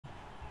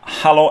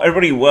Hello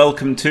everybody,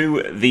 welcome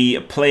to the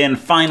play-in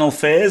final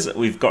phase.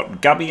 We've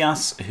got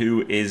Gabillas,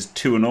 who is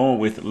 2-0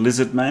 with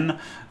Lizardmen,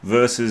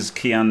 versus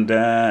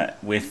Keandere,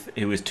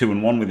 who is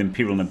 2-1 with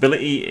Imperial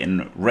Nobility,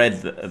 in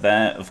red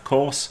there, of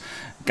course.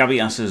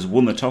 Gabillas has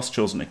won the toss,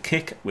 chosen to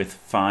kick with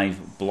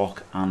 5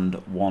 block and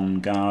 1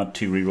 guard,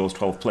 2 rerolls,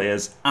 12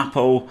 players.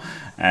 Apo.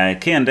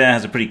 Keandere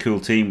has a pretty cool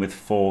team with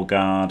 4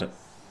 guard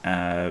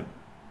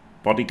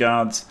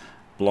bodyguards,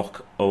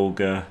 block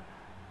ogre,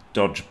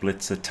 dodge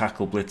blitzer,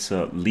 tackle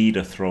blitzer,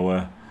 leader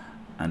thrower,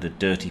 and a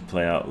dirty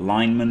player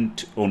lineman.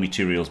 Only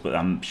 2 reels, but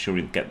I'm sure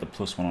he'll get the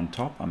 +1 on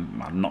top.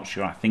 I'm not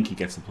sure. I think he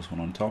gets the +1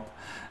 on top.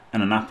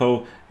 And an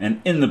Apo.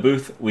 And in the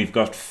booth, we've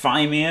got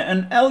Faimir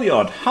and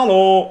Elyod.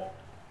 Hello!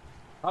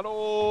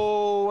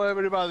 Hello,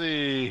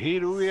 everybody.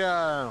 Here we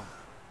are.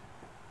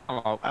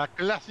 A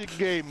classic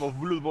game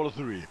of Blood Bowl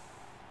 3.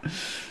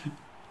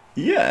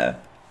 Yeah.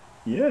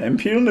 Yeah,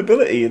 Imperial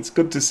Nobility. It's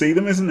good to see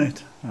them, isn't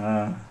it?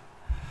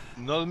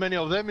 Not many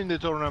of them in the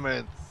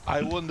tournament.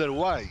 I wonder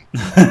why.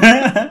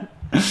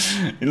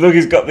 Look,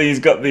 he's got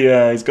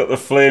the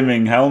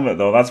flaming helmet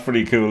though. That's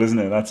pretty cool, isn't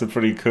it? That's a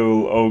pretty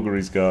cool ogre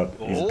he's got.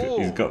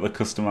 He's got the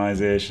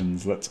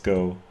customizations. Let's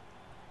go.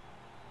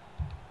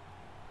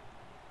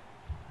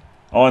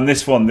 Oh, and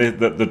this one,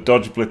 the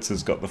dodge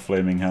blitzer's got the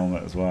flaming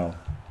helmet as well.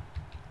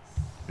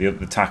 The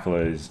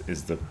tackler is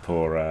the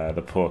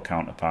poor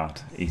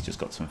counterpart. He's just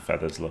got some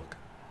feathers. Look,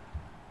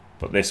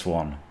 but this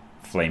one,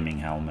 flaming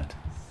helmet.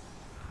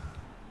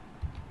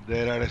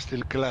 There are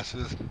still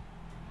classes.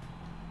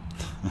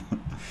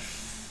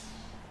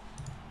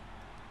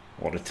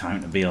 What a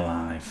time to be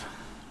alive.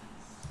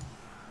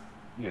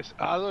 Yes,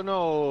 I don't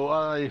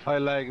know if I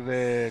like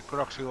the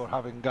Croxy or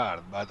having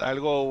guard, but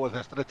I'll go with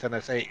a stretch and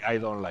I say I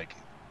don't like it.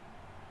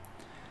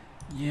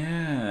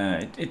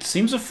 Yeah, it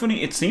seems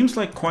it seems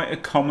like quite a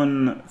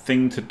common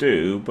thing to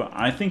do, but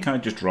I think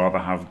I'd just rather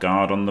have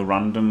guard on the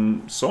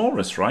random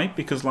Saurus, right?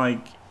 Because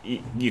like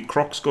your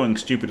Crocs going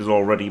stupid is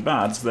already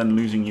bad, so then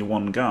losing your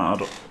 1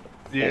 guard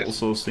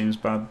also seems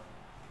bad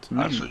to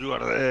me. Also, you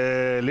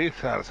are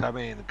lizards. I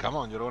mean, come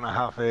on, you're gonna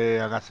have a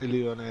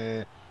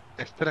gazillion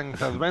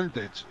strength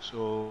advantage,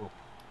 so.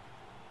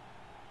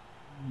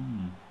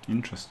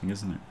 Interesting,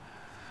 isn't it?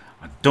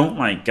 I don't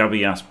like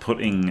Gabillas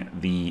putting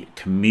the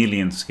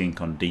chameleon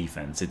skink on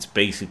defense. It's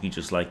basically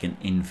just like an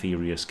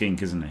inferior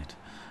skink, isn't it?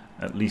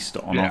 At least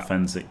on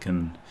offense, it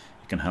can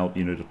help,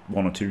 you know,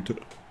 1 or 2 to.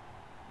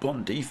 But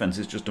on defense,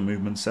 it's just a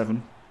movement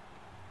 7.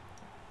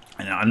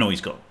 And I know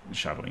he's got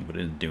shadowing, but it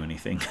doesn't do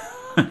anything.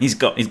 he's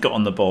got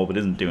on the ball, but it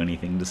doesn't do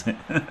anything, does it?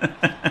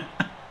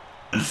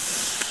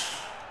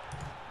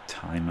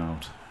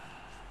 Timeout.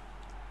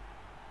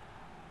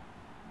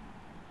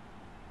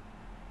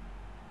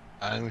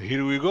 And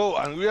here we go,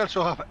 and we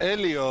also have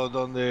Elyod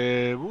on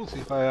the booth,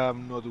 if I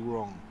am not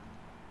wrong.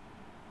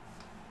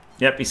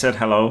 Yep, he said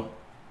hello.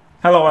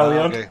 Hello,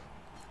 Elyod. Okay.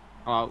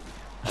 I'll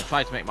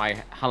try to make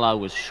my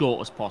hello as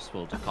short as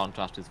possible to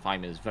contrast with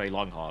Faimir's very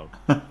long hello.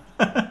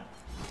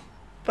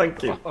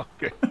 Thank you.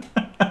 Okay.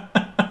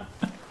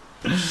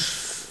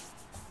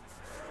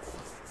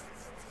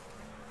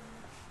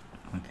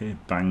 Okay,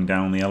 bang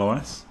down the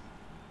LOS.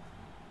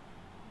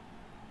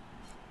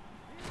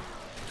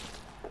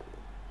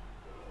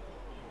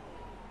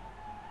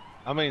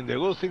 I mean, the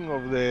good thing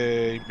of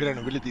the Imperial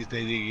Nobility is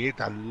they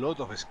get a lot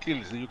of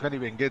skills. You can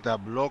even get a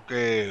block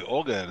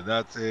ogre.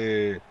 That's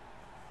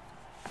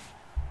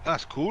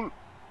cool.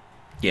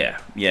 Yeah.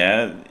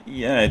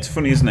 It's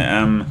funny, isn't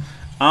it?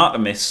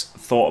 Artemis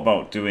thought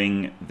about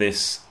doing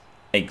this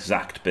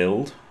exact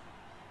build.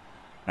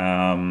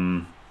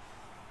 Obviously,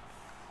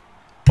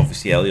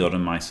 Elyod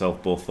and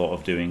myself both thought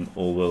of doing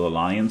All Will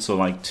Alliance. So,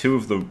 like, 2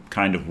 of the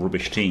kind of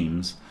rubbish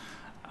teams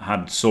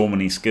had so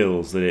many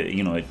skills that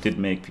it did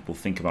make people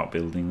think about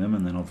building them.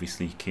 And then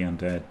obviously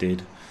Keandere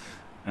did,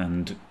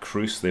 and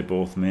Cruz, they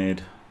both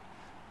made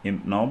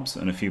Imp Knobs,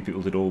 and a few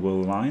people did All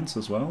Will Alliance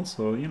as well.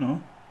 So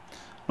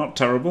not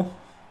terrible.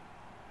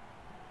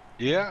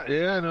 Yeah,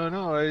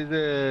 no,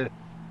 it's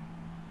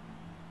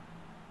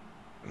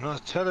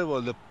not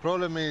terrible. The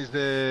problem is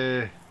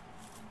the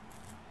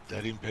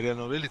Imperial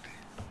Nobility.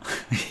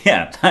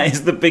 Yeah, that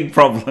is the big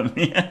problem.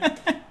 Yeah.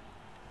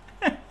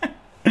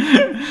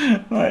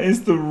 That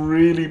is the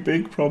really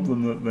big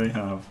problem that they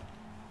have.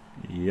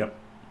 Yep.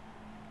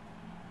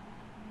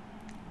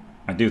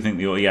 I do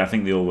think I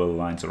think the All Will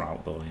Alliance are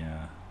out though.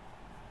 Yeah,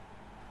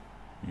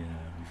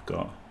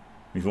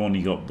 we've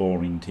only got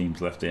boring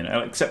teams left in,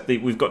 except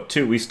we've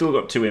still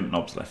got 2 Imp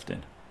Knobs left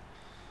in.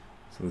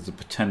 So there's a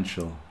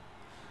potential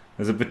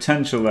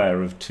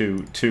there of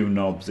two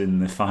knobs in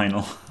the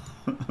final.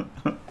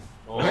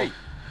 Oh.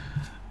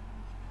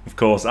 Of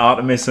course,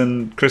 Artemis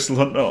and Crystal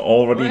Hunter are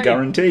already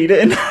guaranteed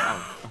in.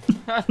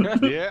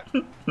 Yeah.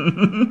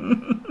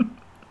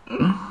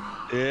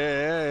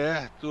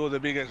 Yeah. 2 of the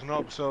biggest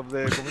knobs of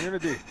the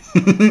community.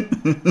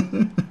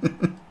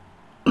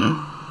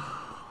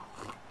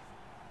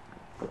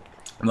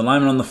 And the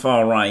lineman on the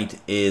far right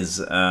is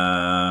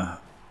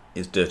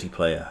Dirty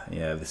Player.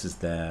 Yeah, this is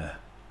the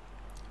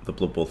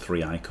Blood Bowl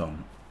 3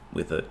 icon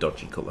with a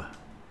dodgy colour.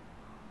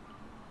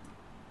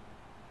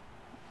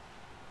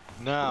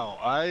 Now,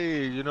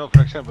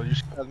 for example, you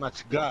see that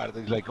much guard,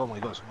 it's like, oh my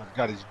god, so much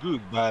guard is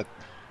good, but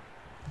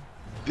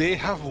they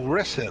have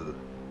wrestle,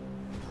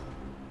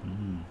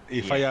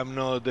 if I am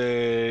not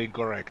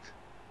incorrect.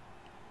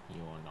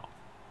 You are not.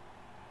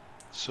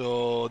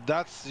 So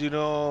that's,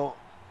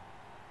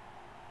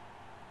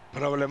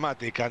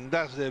 problematic, and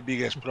that's the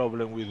biggest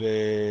problem with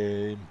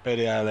the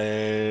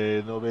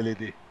imperial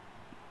nobility.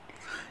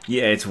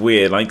 Yeah, it's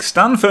weird. Like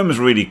stand firm is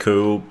really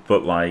cool,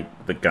 but like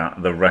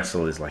the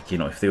wrestle is like,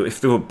 if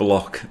they were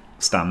block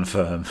stand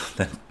firm,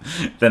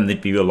 then they'd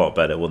be a lot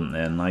better, wouldn't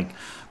they? And like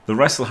the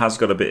wrestle has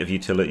got a bit of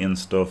utility and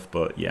stuff,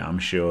 but yeah, I'm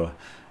sure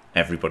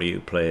everybody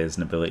who plays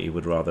nobility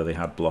would rather they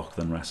had block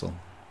than wrestle.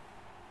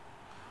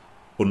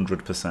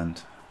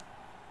 100%.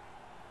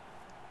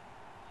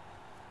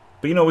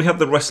 But we had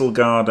the Wrestle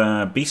Guard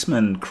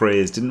Beastmen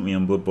craze, didn't we,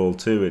 on Blood Bowl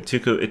 2? It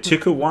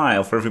took a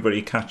while for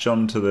everybody to catch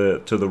on to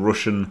the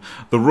Russian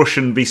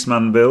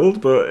Beastman build,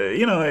 but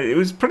it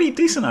was pretty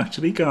decent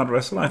actually. Guard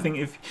Wrestle. I think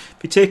if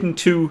you're taking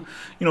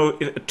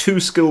a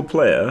two-skill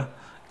player,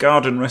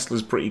 Guard and Wrestle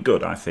is pretty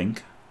good. I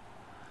think.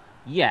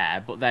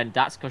 Yeah, but then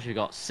that's because you've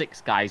got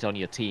 6 guys on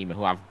your team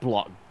who have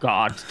block,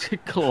 guard,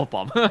 claw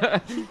bomb.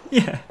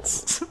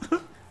 Yes.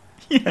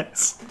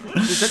 Yes.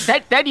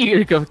 Then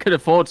you can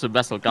afford some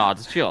Wrestle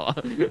Guards, sure.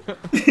 Yeah,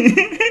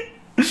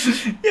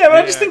 but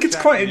I just think it's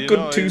quite a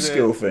good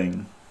two-skill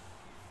thing.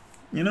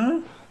 Yeah,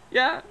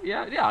 sure.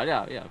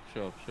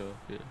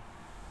 Yeah.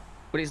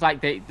 But it's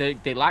like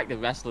they like the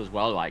wrestle as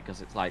well, right?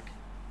 Because it's like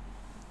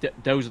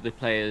those are the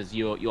players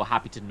you're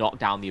happy to knock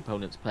down the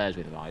opponent's players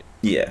with, right?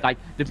 Yeah. Like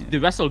the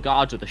wrestle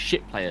guards are the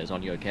shit players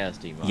on your chaos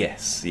team, right?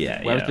 Yes.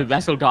 Yeah. Whereas the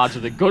wrestle guards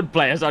are the good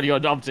players on your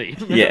knob team.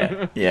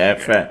 Yeah.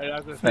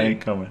 Fair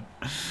comment.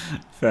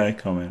 Fair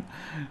comment.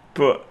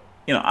 But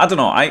I don't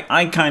know.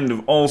 I kind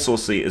of also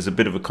see it as a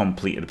bit of a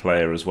completed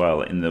player as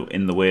well in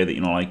the way that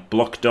like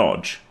block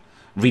dodge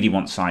really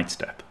wants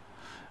sidestep,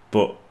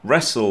 but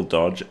wrestle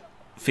dodge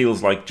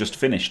feels like just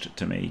finished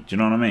to me. Do you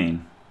know what I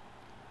mean?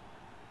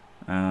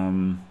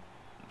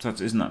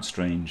 Isn't that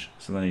strange?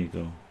 So there you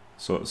go.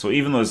 So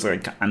even though there's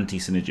like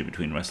anti-synergy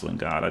between wrestle and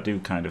guard, I do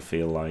kind of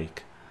feel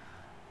like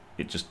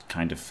it just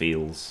kind of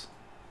feels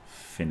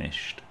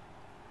finished.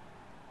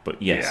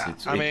 But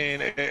yes,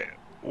 yeah,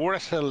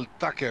 wrestle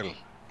tackle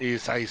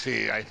is I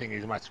think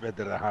is much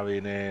better than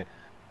having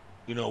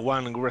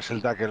one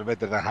wrestle tackle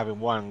better than having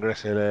one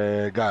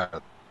wrestle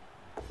guard.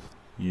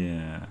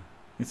 Yeah,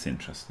 it's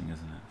interesting,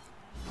 isn't it?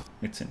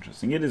 It's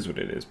interesting. It is what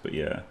it is, but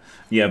yeah.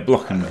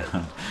 Blocking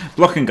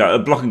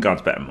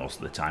guard's better most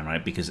of the time,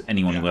 right? Because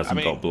anyone who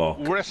hasn't got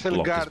block guard is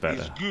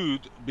better. Is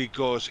good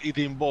because it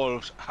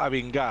involves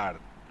having guard.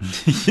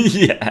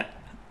 Yeah.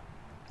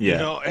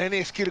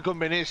 Any skill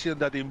combination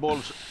that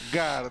involves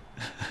guard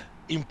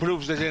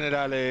improves the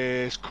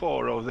general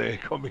score of the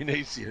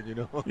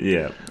combination.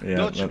 Yeah.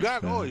 Dodge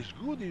guard, it's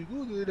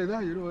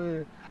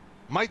good.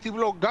 Mighty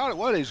block guard,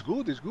 well, it's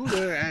good.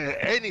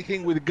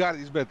 Anything with guard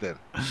is better.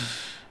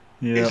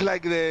 Yeah. It's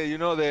like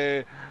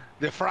the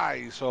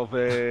fries of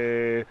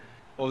the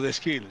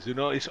skills.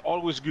 It's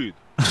always good.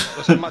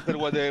 Doesn't matter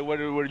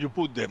where you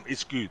put them.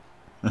 It's good.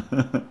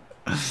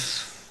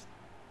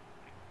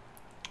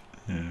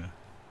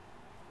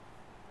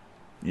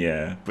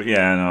 Yeah, but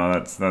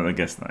I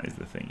guess that is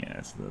the thing. Yeah,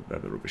 it's the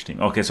rubbish team.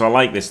 Okay, so I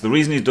like this. The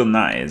reason he's done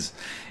that is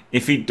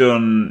if he'd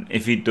done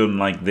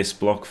like this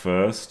block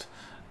first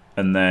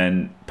and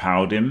then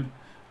powered him.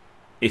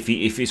 If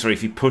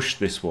he pushed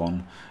this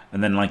one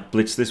and then like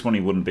blitz this one, he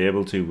wouldn't be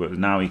able to. But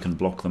now he can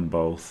block them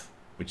both,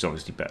 which is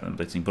obviously better than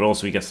blitzing. But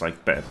also he gets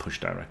like better push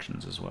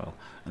directions as well,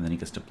 and then he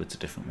gets to blitz a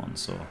different one.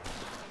 So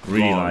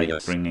really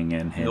like bringing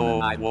in him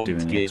and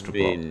doing extra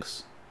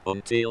blocks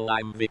until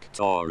I'm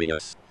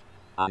victorious,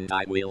 and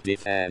I will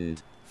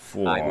defend.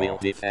 I will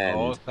defend.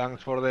 Oh,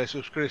 thanks for the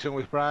subscription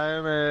with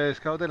Prime,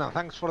 Scouting, and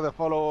thanks for the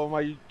follow on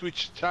my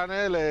Twitch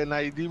channel,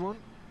 Night Demon.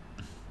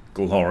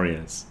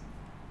 Glorious.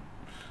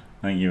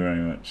 Thank you very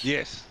much.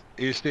 Yes,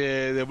 it's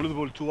the Blood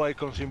Bowl 2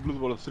 icons in Blood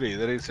Bowl 3.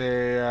 There is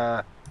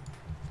a...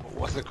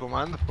 what's the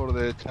command for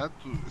the chat?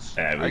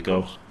 There we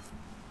go.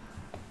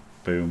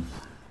 Boom.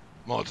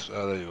 Mods,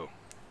 there you go.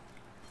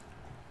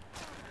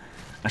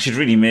 I should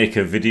really make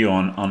a video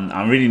on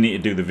I really need to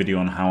do the video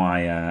on how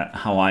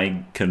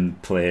I can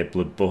play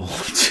Blood Bowl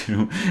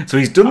 2. So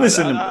he's done this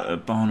in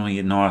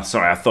no,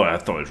 sorry, I thought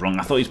it was wrong.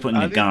 I thought he's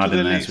putting a guard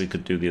in there so we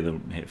could do the other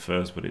hit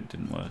first, but it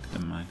didn't work.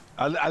 Never mind.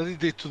 I'll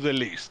add it to the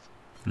list.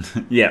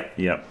 Yep.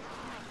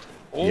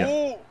 Oh,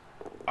 yep.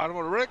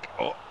 Armor wreck.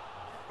 Oh.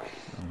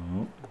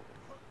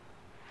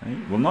 Hey,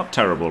 well, not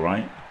terrible,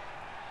 right?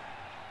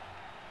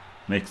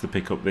 Makes the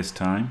pickup this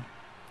time.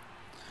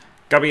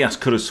 Gabillas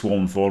could have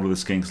swarmed forward with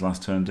the Skinks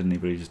last turn, didn't he?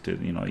 But he just did.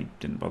 He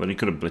didn't bother. He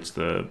could have blitzed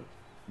the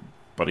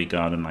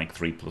bodyguard and like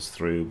 3+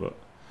 through, but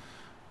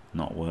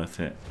not worth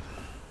it.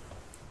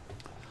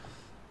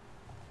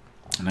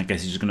 And I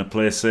guess he's just going to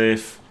play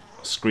safe,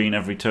 screen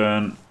every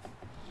turn,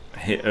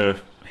 hit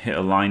a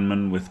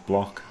lineman with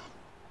block,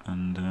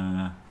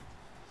 and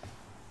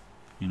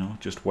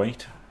just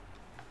wait.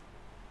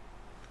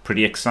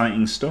 Pretty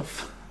exciting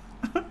stuff.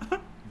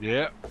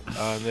 Yeah,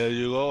 and there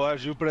you go,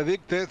 as you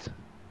predicted.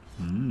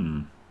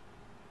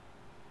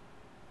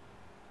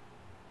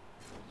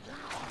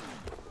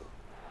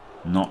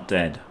 Not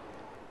dead.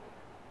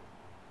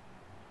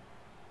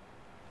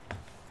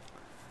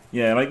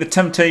 Yeah, like the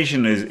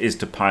temptation is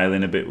to pile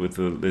in a bit with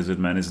the lizard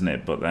men, isn't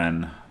it? But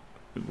then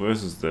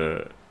versus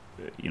the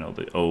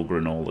the ogre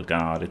and all the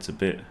guard, it's a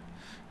bit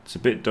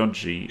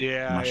dodgy.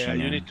 Yeah,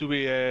 you need to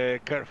be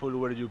careful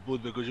where you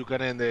put, because you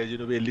can end the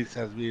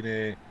lizards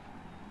being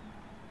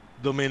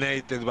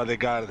dominated by the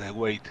guard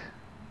weight.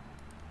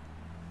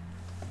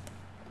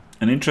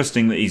 And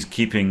interesting that he's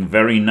keeping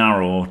very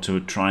narrow to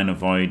try and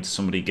avoid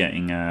somebody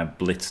getting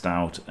blitzed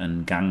out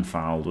and gang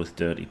fouled with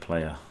dirty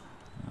player.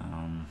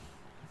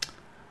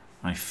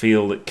 I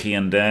feel that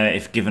Keandere,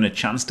 if given a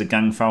chance to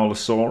gang foul a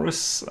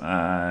Saurus,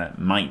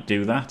 might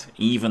do that,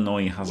 even though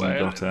he hasn't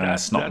got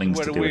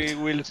snotlings to do it. That's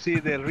where we will see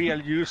the real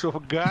use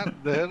of guard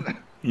there.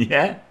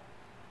 Yeah.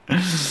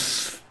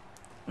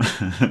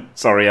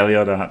 Sorry,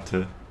 Elliot, I had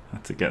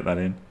to get that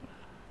in.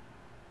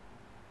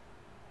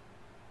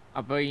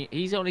 I mean,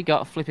 he's only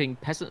got flipping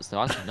peasants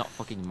though, hasn't he? Not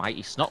fucking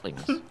mighty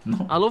snotlings.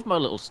 No. I love my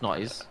little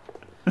snotties.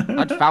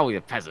 I'd foul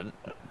your peasant.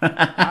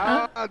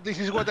 This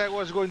is what I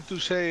was going to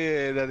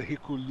say that he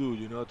could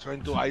do,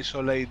 trying to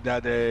isolate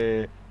that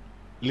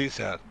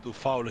lizard to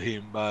foul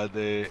him, but...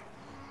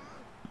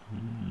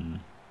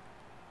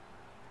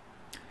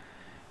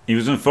 He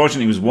was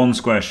unfortunate. He was one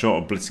square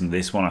short of blitzing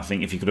this one. I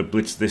think if he could have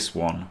blitzed this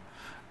one,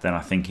 then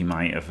I think he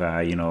might have,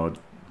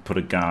 put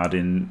a guard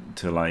in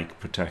to like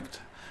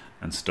protect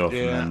and stuff,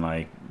 and then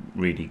like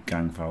really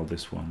gang foul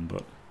this one.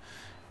 But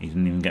he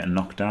didn't even get a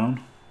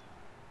knockdown.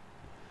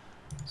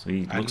 So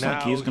he looks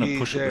like he's going to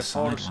push up the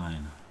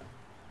sideline.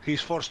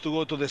 He's forced to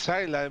go to the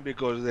sideline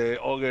because the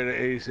ogre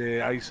is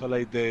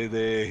isolated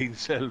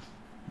himself.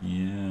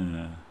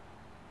 Yeah.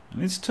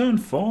 And it's turn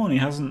 4 and he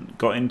hasn't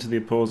got into the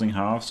opposing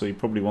half, so he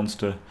probably wants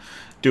to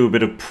do a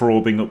bit of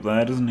probing up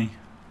there, doesn't he?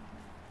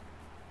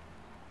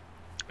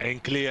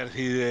 And clear,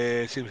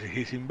 he seems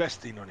he's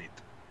investing on it.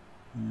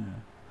 Yeah.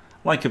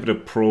 Like a bit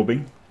of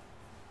probing.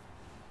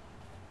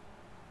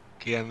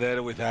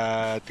 Keandere with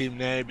a team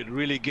name,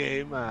 really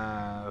game,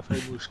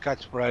 famous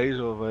catchphrase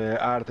of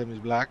Artemis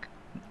Black.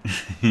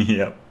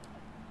 Yep.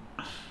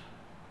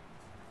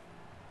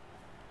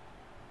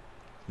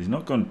 He's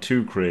not gone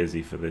too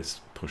crazy for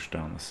this push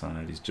down the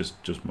side. He's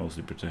just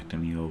mostly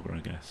protecting the ogre, I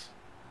guess.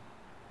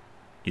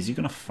 Is he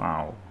going to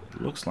foul?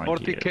 It looks like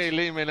 40k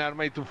laymen are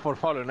made for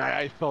fouling.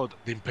 I thought,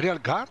 the Imperial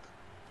Guard?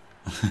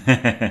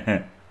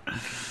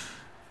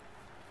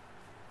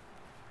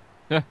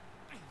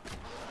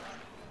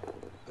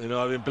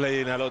 I've been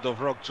playing a lot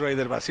of Rock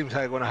Trader, but seems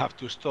I'm going to have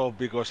to stop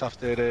because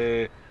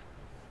after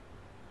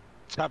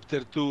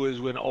Chapter 2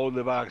 is when all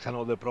the bugs and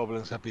all the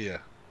problems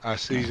appear.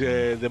 As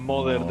is the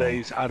modern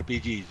days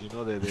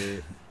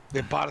RPGs,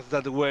 the parts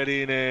that were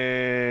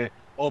in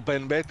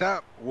open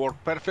beta work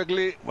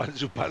perfectly.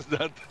 Once you pass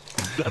that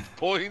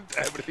point,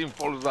 everything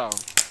falls down.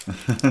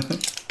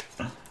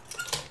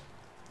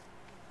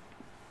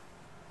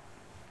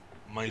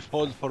 My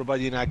fault for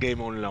buying a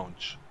game on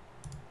launch.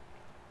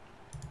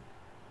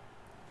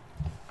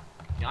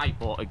 I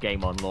bought a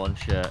game on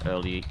launch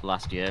early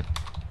last year.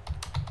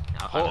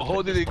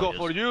 How did it go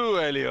for you,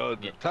 Elliot?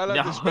 Yeah. Tell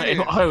us the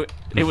experience.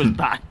 It was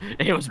bad.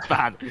 It was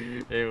bad.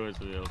 It was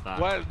real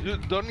bad. Well, you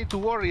don't need to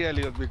worry,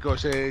 Elliot,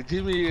 because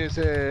Jimmy is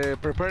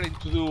preparing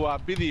to do a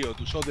video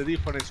to show the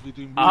difference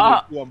between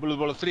Blood Bowl 2 and Blood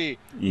Bowl 3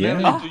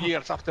 nearly 2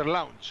 years after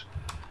launch.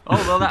 Oh,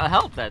 well, that'll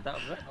help then. That'll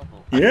be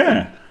helpful.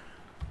 Yeah.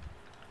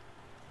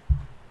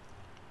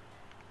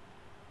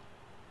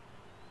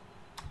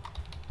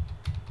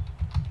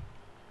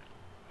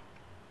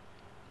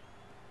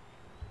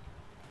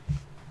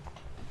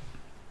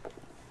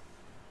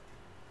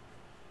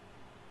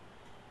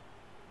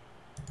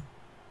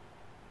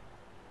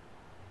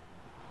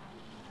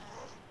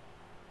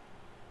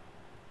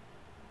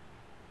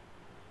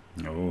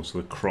 Oh, so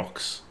the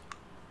Crocs.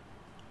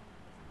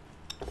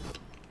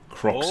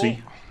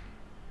 Croxy.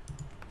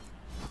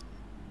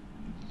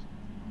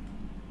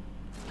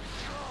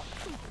 Oh.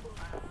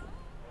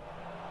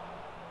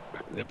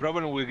 The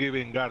problem with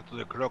giving guard to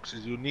the Crocs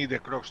is you need the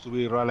Crocs to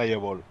be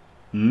reliable.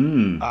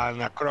 And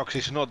a Crocs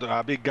is not,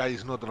 a big guy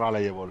is not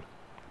reliable.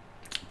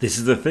 This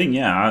is the thing,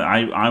 yeah.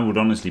 I would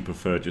honestly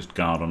prefer just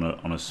guard on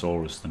a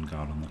Saurus than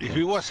guard on the Crocs. If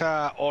it was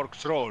a Orc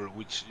Troll,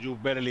 which you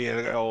barely,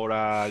 or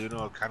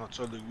cannot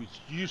troll,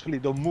 which usually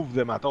don't move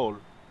them at all.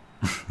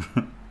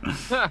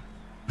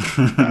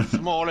 That's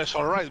more or less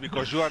alright,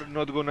 because you are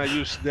not gonna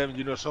use them,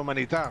 so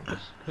many times.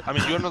 I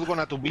mean, you're not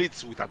gonna to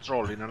blitz with a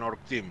troll in an Orc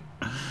team.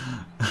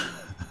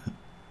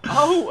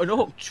 Oh, an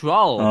Orc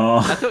Troll. Oh.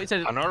 I thought it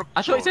said an Orc.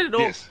 I thought it said an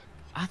Orc. Yes.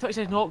 I thought it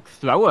said an Orc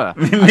Thrower.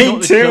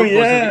 Me too,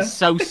 yeah. It's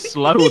so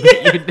slow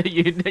that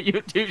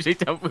you usually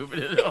don't move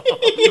it at all.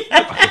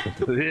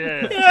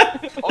 Yeah.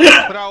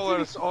 Orc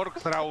throwers are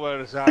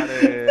a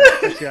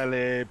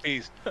special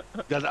piece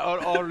that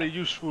are only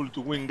useful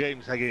to win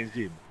games against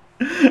him.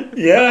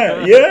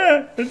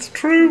 Yeah, it's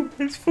true.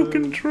 It's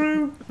fucking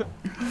true.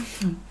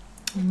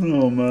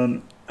 Oh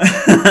man.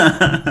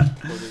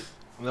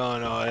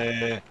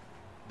 No,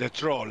 the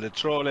troll. The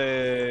troll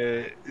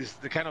is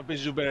the kind of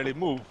piece you barely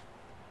move.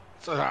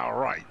 So it's all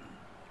right.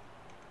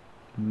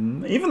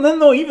 Even then,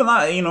 though, even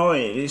that, you know,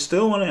 it's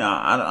still when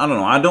I don't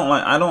know. I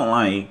don't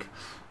like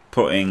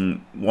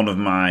putting one of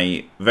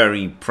my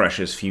very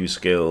precious few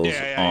skills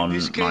on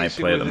my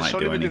player that might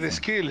do anything. The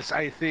skills,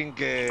 I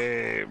think,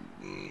 if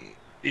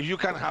you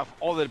can have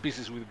other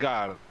pieces with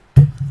guard,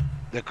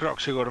 the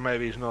Croxigor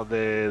maybe is not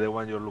the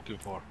one you're looking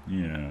for.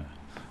 Yeah.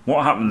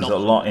 What happens a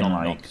lot in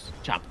like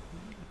champ.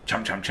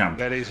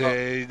 There is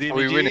a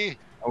DBG.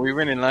 Are we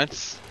winning,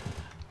 lads?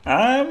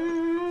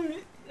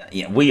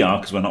 Yeah, we are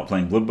because we're not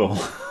playing Blood Bowl.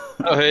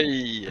 Oh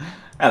hey.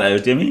 Hello,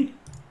 Jimmy.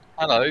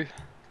 Hello.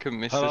 Couldn't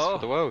miss this for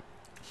the world.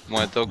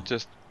 My dog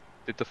just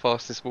did the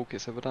fastest walk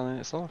it's ever done in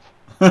its life.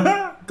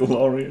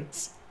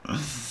 Glorious.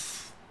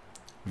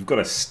 We've got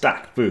a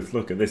stacked booth.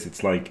 Look at this.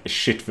 It's like a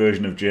shit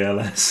version of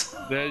JLS.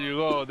 There you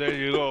go. There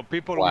you go.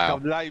 People will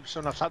have lives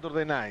on a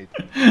Saturday night.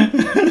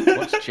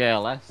 What's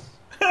JLS?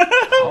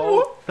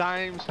 All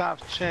times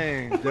have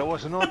changed. There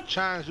was no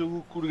chance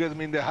you could get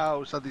me in the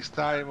house at this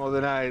time of the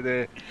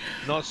night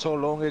not so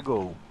long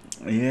ago.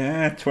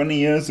 Yeah, 20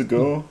 years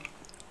ago.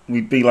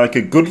 We'd be like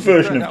a good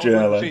version of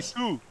JLS.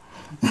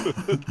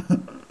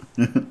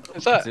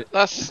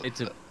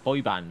 It's a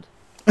boy band.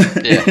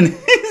 Yeah.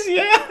 It is,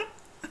 yeah.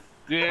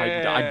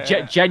 I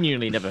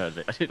genuinely never heard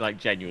of it. Like,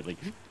 genuinely.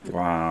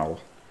 Wow.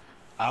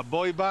 A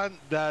boy band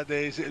that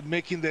is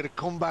making their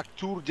comeback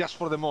tour just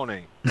for the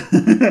money.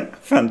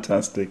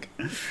 Fantastic.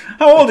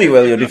 How old are you,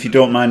 Elliot, if you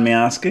don't mind me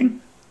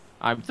asking?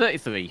 I'm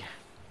 33.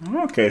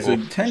 Okay, so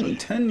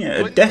 10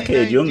 years, a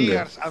decade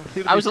younger.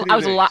 I was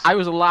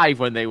alive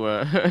when they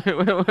were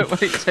when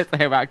it said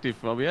they were active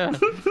from. Yeah,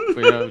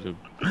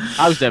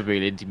 I was never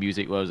really into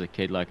music when I was a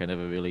kid. Like I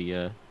never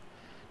really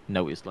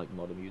noticed like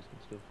modern music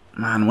and stuff.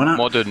 Man, when I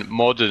modern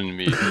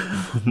music.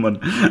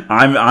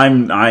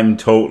 I'm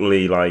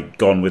totally like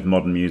gone with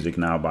modern music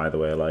now. By the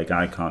way, like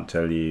I can't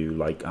tell you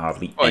like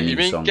hardly any you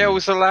mean song.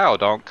 Girls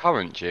Aloud aren't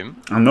current,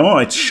 Jim? I know,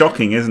 it's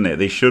shocking, isn't it?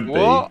 They should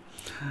be.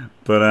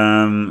 But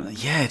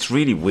yeah, it's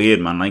really weird,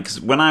 man. Like 'cause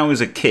when I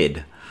was a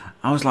kid,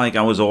 I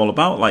was all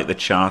about like the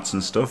charts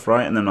and stuff,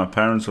 right? And then my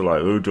parents were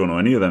like, "Oh, don't know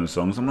any of them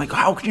songs." I'm like,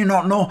 "How can you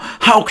not know?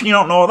 How can you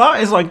not know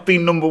that? It's like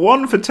been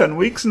 #1 for 10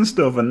 weeks and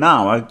stuff." And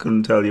now I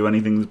couldn't tell you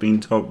anything that's been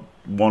top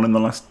 1 in the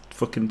last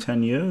fucking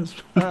 10 years.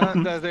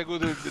 That's the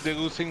good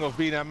thing of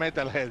being a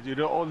metalhead. You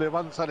know, all the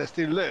bands are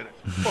still there.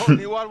 Oh,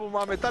 new album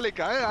of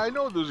Metallica. I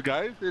know those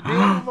guys. The new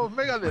album of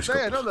Megadeth.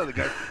 I know that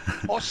guy.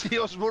 Ozzy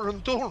Osbourne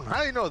on tour.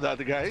 I know that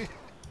guy.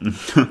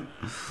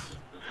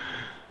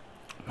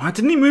 Why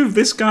didn't he move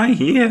this guy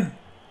here?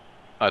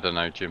 I don't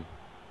know, Jim.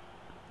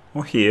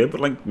 Or here, but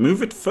like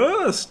move it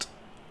first.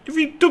 If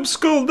he dub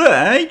skull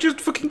there, he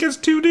just fucking gets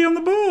 2D on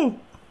the ball.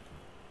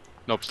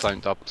 Knobs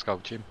don't double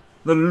skull, Jim.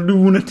 The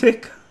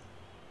lunatic.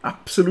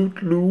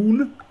 Absolute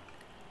loon.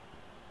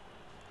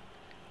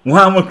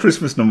 Wow, my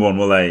Christmas #1.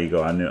 Well, there you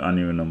go. I knew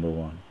a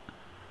 #1.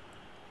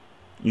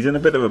 He's in a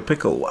bit of a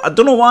pickle. I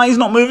don't know why he's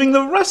not moving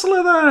the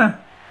wrestler there.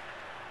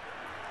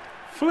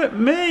 Flip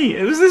me.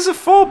 Was this a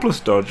 4+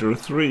 dodge or a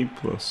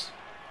 3+?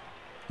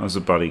 That was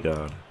a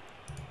bodyguard.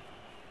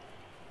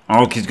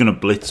 Oh, he's going to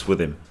blitz with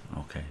him.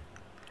 Okay.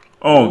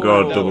 Oh,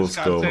 God, double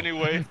skull.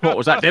 Anyway. What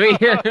was that doing?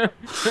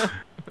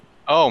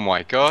 Oh,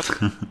 my God.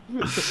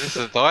 Is this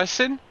a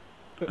dicing?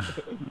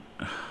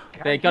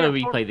 They're going to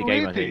replay the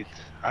game, I think.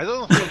 I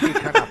don't think we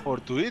can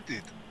afford to eat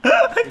it.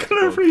 They're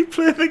going to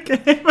replay the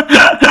game.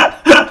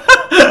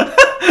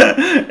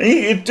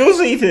 He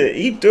does eat it.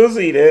 He does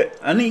eat it,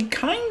 and he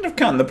kind of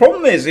can. The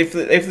problem is if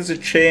there's a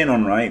chain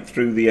on right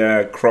through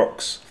the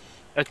Crocs.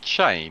 A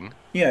chain?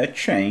 Yeah, a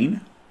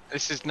chain.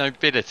 This is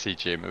nobility,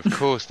 Jim. Of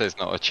course, there's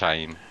not a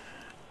chain.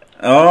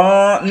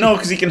 Oh no,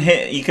 because he can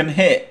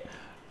hit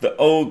the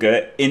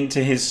ogre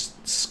into his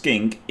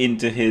skink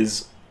into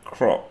his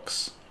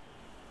Crocs.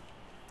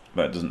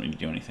 But it doesn't really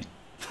do anything.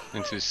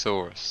 Into his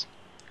Saurus.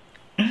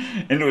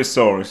 Into his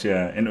Saurus,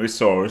 yeah, into his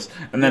Saurus,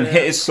 and then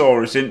hit his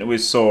Saurus into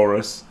his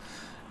Saurus,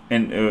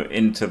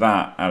 into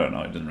that. I don't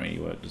know. It doesn't really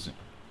work, does it?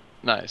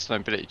 No, it's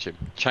nobility, Jim.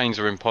 Chains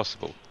are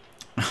impossible.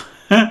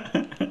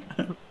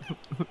 Fuck's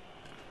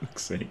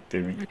sake,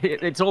 Timmy.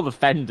 It's all the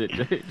fender.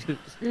 I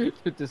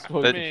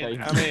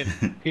mean,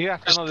 he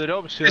has another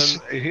option.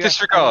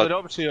 Disregard.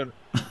 Another option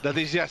that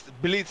is just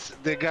blitz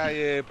the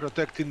guy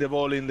protecting the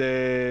ball in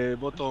the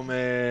bottom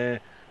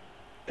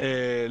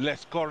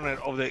left corner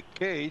of the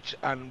cage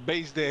and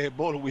base the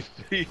ball with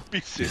 3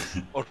 pieces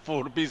or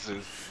 4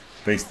 pieces.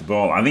 Base the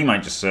ball. I think he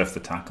might just surf the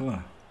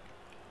tackler.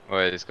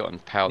 Well, he's gotten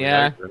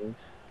powdered.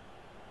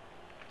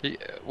 Yeah.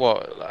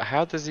 What?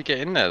 How does he get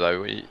in there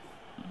though?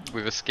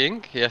 With a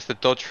skink? He has to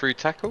dodge through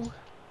tackle?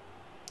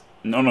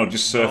 No,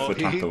 just surf the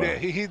tackler.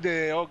 He hit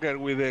the ogre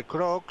with the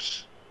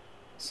Crocs.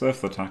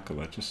 Surf the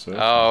tackler, just surf.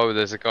 Oh,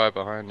 there's a guy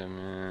behind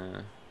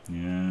him.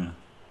 Yeah.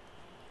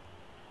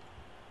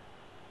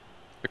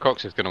 The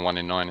Crocs is going to 1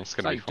 in 9. It's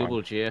going to be fine.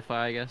 Double GFI,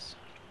 I guess.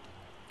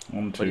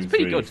 1, 2, But it's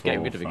pretty 3, good to 4,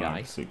 get rid of a 5,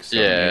 guy. 6,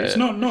 7, Yeah, 8. It's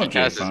not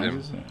J5,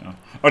 is it?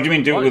 Oh, do you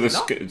mean do it with a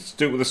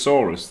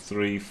Saurus?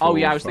 3, 4, Oh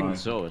yeah, I was 5. thinking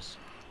Saurus.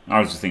 I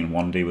was just thinking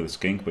 1D with a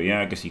skink, but yeah,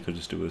 I guess you could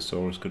just do it with a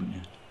Saurus, couldn't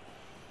you?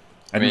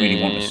 I didn't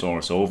really want a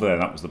Saurus over there,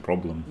 that was the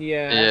problem.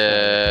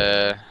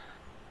 Yeah.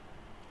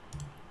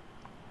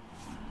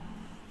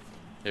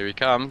 Here he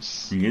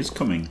comes. He is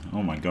coming.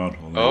 Oh my god.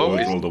 Oh,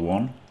 he rolled a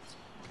 1.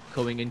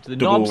 Coming into the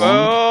Double knobs. one.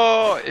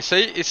 Oh,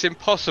 see, it's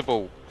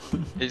impossible.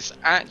 It's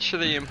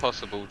actually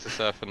impossible to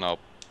surf a knob.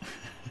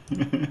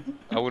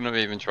 I wouldn't have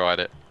even tried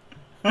it.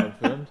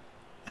 Confirmed.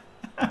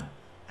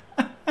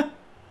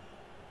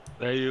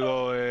 There you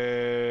go,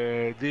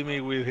 Dimi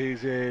with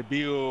his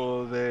view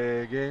of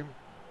the game.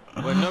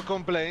 When no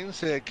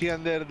complaints,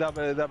 Keandere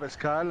double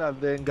skull,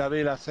 and then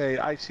Gabillas say,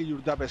 I see your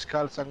double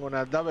skulls, I'm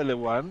gonna double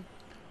one.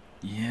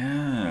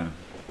 Yeah.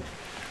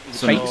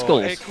 So fake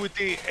skulls.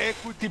 Equity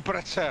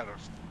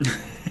preserved.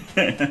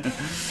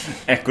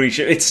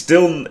 Equity. It's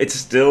still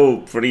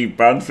pretty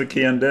bad for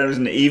Keandere,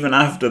 isn't it? Even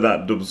after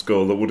that double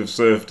skull that would have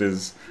surfed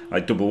his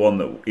like double one,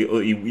 that he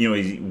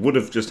would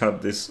have just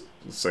had this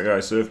guy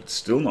surfed. It's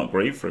still not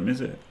great for him,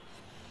 is it?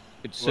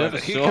 Good surf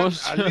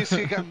At least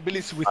he can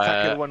blitz with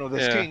tackle one of the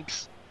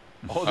skinks.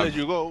 Oh, there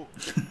you go.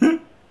 I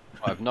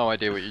have no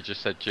idea what you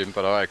just said, Jim,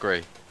 but I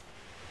agree.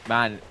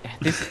 Man,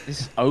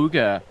 this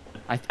ogre.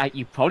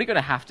 You're probably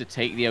gonna have to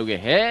take the ogre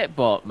here,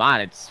 but man,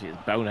 it's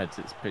boneheads.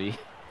 It's pretty.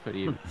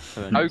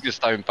 Ogres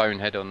don't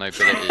bonehead on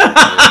nobility.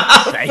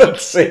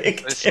 That's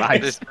sick. It's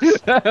impossible.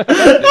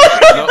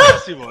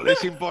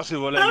 It's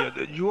impossible,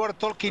 Elliot. You are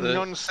talking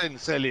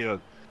nonsense, Elliot.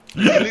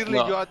 Clearly,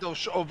 you're out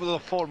of the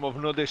form of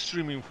not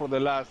streaming for the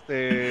last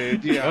year.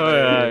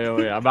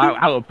 Yeah. I'm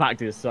out of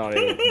practice.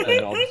 Sorry.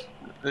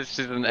 This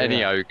isn't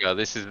any ogre.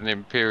 This is an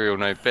imperial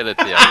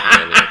nobility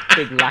ogre.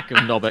 Big lack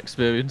of knob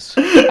experience.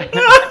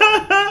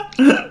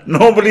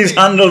 Nobody's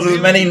handled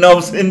as many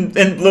knobs in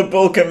Blood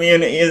Bowl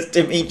community as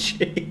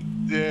Dimitri.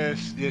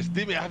 Yes.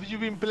 Dimi, have you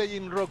been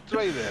playing Rock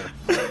Trader?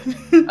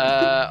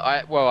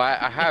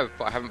 I have,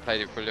 but I haven't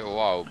played it for a little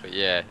while. But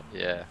yeah.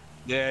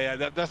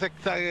 That's a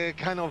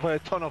kind of a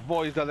tone of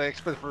voice that I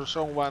expect from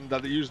someone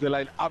that use the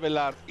line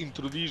Abelard,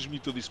 introduce me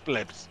to these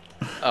plebs.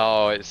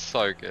 Oh, it's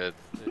so good.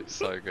 It's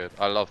so good.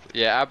 I love.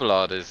 Yeah,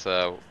 Abelard is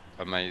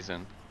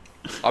amazing.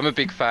 I'm a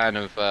big fan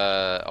of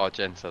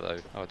Argenta though.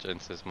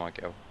 Argenta's my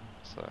girl.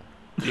 So.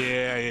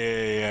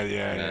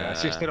 Yeah.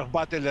 Sister of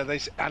Battle. That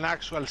is an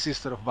actual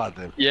Sister of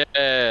Battle. Yeah,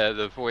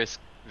 the voice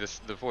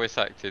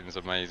acting is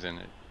amazing.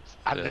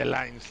 And the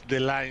lines.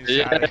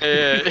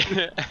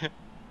 Yeah.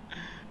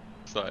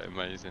 So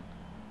amazing.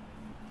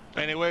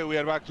 Anyway, we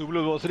are back to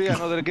Blood Bowl 3,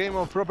 another game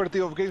of property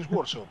of Games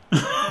Workshop.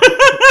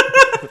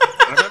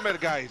 Remember,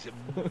 guys,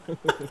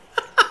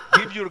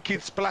 give your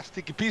kids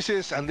plastic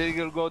pieces and they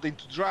will go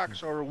into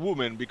drugs or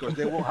women because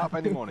they won't have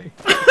any money.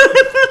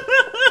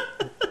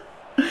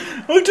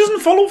 Oh, it doesn't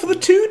follow for the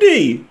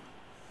 2D.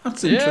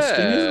 That's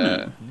interesting, isn't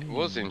it? It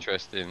was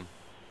interesting.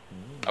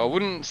 I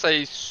wouldn't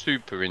say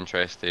super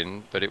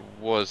interesting, but it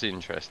was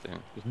interesting.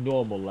 It was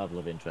normal level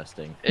of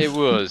interesting. It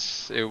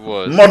was.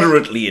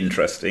 Moderately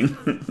interesting.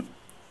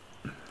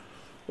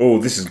 Oh,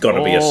 this has got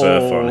to be a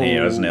surf on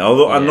here, hasn't it?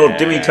 Although I know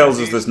Dimmy tells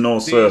us there's no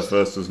surf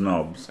versus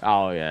knobs.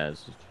 Oh yeah,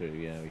 this is true.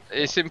 Yeah.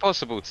 It's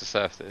impossible to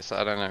surf this.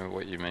 I don't know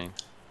what you mean.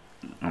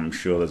 I'm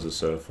sure there's a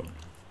surf on.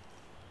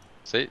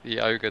 See, the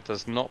ogre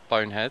does not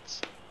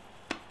boneheads.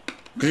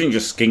 Because you can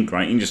just skink,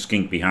 right? You can just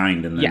skink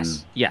behind and then...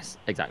 Yes,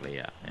 exactly,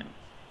 yeah.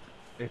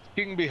 It's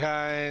king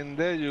behind,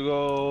 there you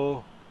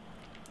go.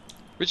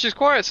 Which is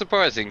quite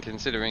surprising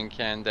considering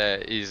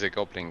Keandere is a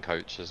goblin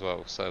coach as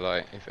well. So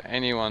like, if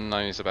anyone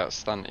knows about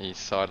stunty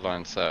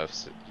sideline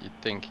surfs, you'd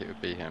think it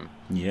would be him.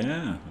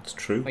 Yeah, that's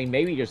true. I mean,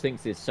 maybe he just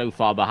thinks he's so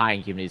far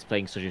behind him and he's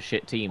playing such a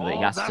shit team that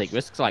he has to take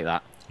risks like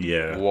that.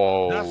 Yeah.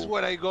 Whoa. That's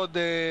where I got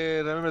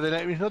remember the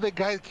name? It's not the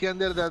guy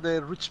Keandere that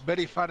reached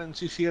very far in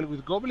CCL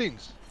with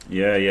goblins?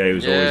 Yeah, he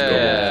was always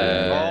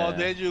goblins. Oh,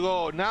 there you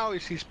go. Now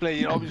he's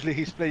playing, obviously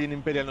he's playing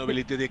Imperial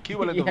Nobility, the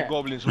equivalent of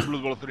goblins in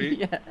Blood Bowl 3.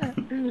 Yeah.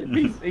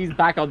 He's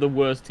back on the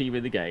worst team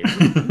in the game.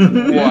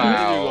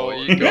 Wow,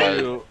 you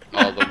guys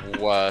are the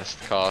worst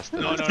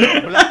casters. No.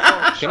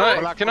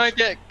 Can I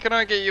get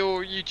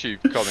your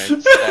YouTube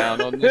comments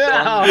down on this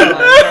one?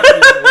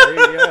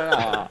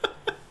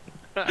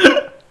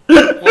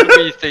 What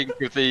do we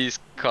think of these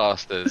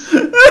casters?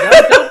 Don't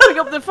bring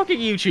up the fucking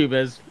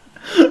YouTubers.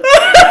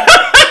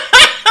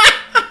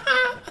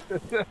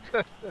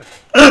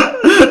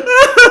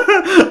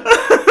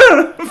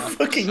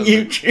 Fucking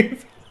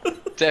YouTube.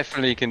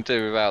 Definitely can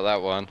do without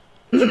that one.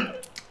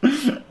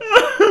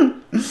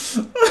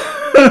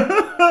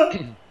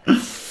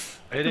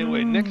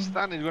 Anyway, next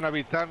turn is gonna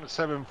be turn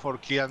 7 for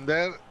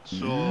Keandere.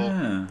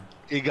 So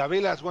if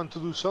Gabillas want to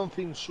do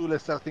something, so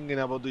let's start thinking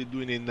about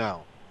doing it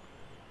now.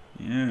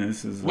 Yeah,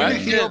 this is. Will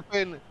he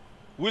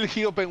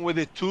open with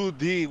the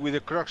 2D with the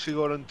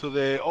Croxigor onto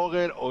the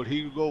Ogre, or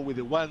he'll go with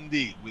the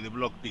 1D with the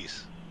block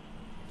piece?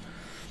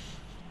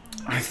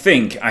 I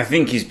think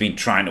he's been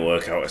trying to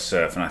work out a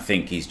surf, and I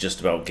think he's just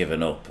about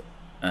given up.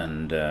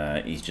 And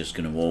he's just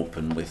going to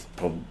open with...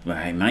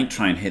 he might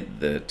try and hit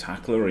the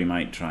tackler, or he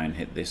might try and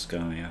hit this guy,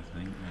 I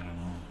think. I don't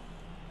know.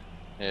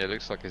 Yeah, it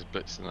looks like he's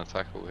blitzing the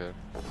tackle here.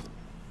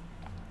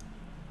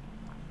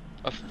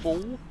 A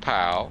full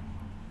pow.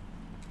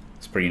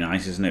 It's pretty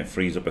nice, isn't it?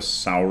 Frees up a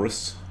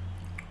Saurus.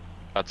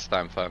 I'd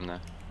stand firm there.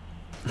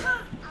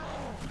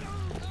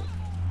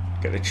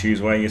 Get to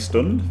choose where you're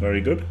stunned. Very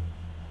good.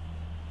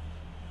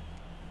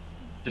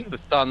 Just the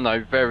stun though,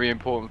 very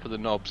important for the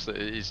knobs that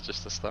it is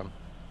just a stun.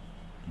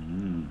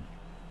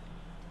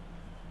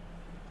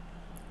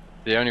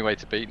 The only way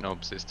to beat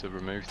knobs is to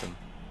remove them.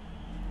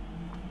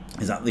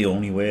 Is that the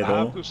only way, though? I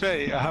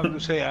have to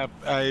say,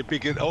 I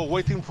pick it. Oh,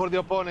 waiting for the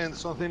opponent.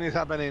 Something is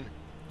happening.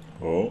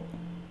 Oh.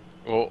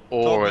 Top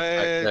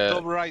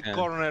right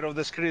corner of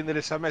the screen, there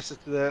is a message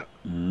there.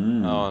 Oh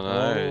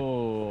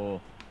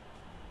no.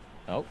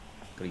 Oh,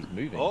 but he's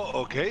moving. Oh,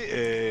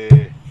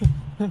 okay.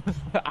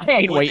 I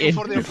ain't waiting.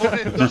 For the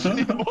opponent doesn't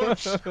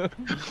involve.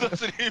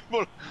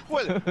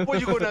 Well,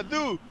 what you gonna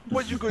do?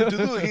 What you going to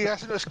do? He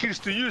has no skills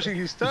to use in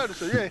his turn,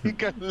 so yeah, he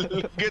can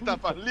get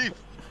up and leave.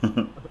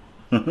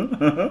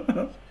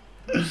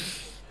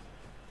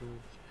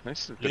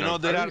 You know,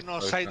 there are no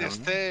side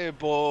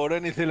step or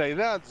anything like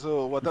that,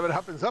 so whatever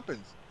happens,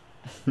 happens.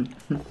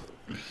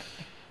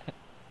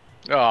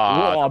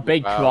 Oh,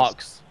 big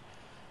Crocs.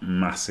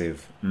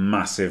 Massive,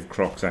 massive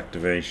Crocs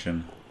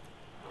activation.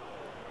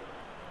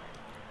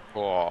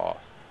 Oh.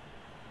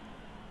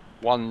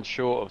 One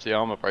short of the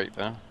armor break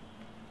there.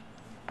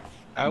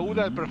 I would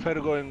prefer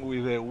going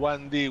with a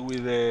 1D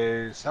with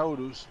a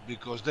Saurus,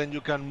 because then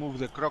you can move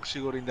the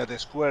Croxigor in that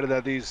square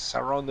that is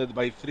surrounded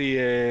by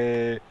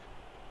 3.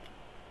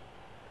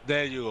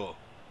 There you go.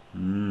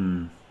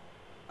 And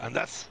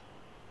that's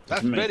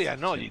very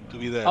annoying to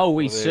be there. Oh,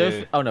 we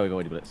surf. Oh no, we've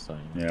already blitzed.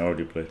 Sorry. Yeah,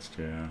 already blitzed.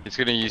 Yeah. He's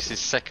going to use his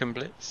second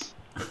blitz.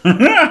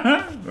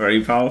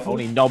 Very powerful.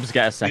 Only knobs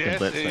get a second Yes,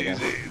 blitz. I guess.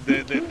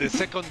 The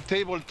second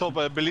tabletop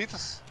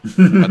blitz.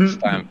 I'd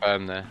stand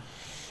firm there.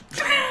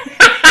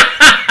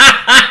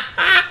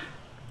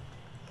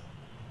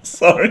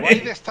 Sorry. Why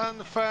the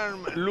stand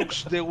firm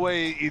looks the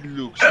way it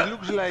looks? It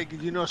looks like,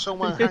 you know,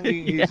 someone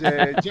hanging his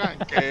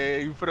junk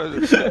in front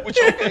of it. Which,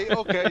 okay,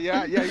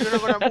 yeah, you're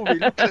not gonna move me.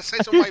 Look at the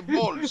size of my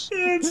balls.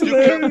 Yeah, you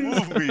can't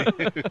move me.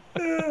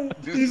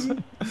 These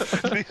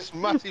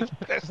massive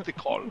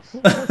testicles.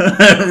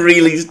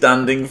 Really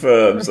standing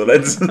firm. So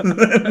let's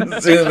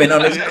zoom in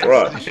on his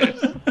crotch.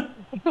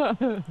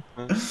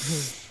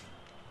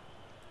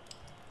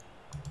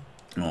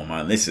 Oh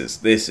man, this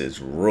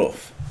is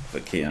rough for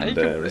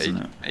Keandere, isn't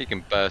it? He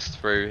can burst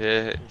through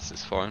here. This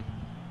is fine.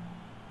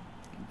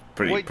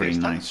 Pretty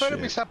nice shit.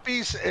 Is a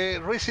piece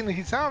raising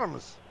his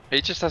arms.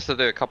 He just has to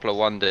do a couple of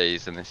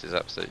 1Ds, and this is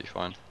absolutely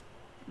fine.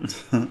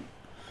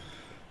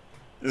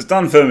 The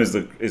stand firm is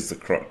the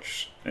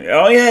crotch.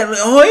 Oh yeah,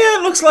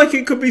 it looks like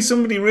it could be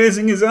somebody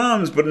raising his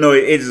arms, but no,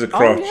 it is a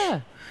crotch. Oh,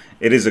 yeah.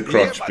 It is a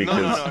crotch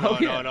because no.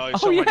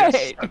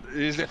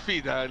 It's the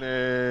feet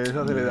and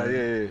something like that.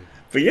 Yeah.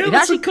 But yeah, it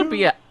actually could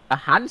be a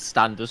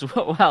handstand as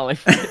well. Well,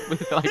 if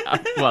with like,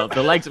 well,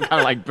 the legs are kind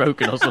of like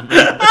broken or something,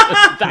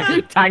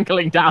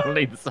 tangling down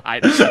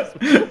inside.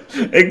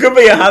 It could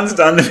be a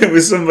handstand if it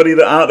was somebody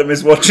that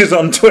Artemis watches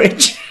on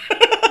Twitch.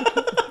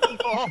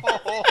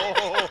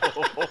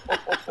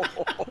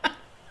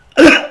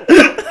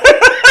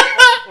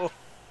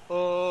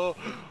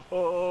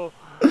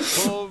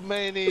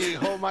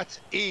 How much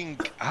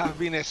ink have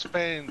been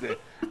spent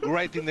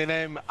writing the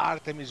name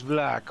Artemis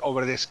Black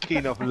over the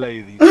skin of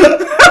ladies?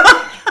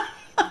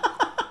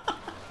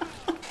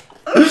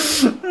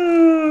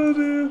 Oh,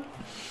 dear.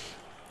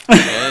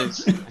 Yeah,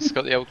 it's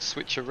got the old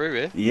switcheroo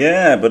here.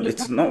 Yeah, but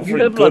it's not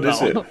very good,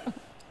 is it?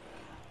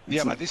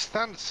 Yeah, but it's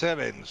stand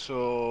 7,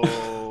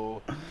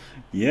 so...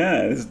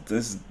 Yeah,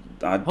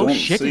 I don't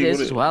see it is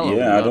as well.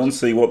 Yeah, I don't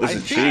see what this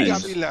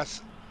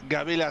achieves.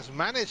 Gabillas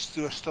managed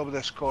to stop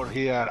the score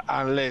here,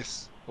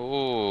 unless...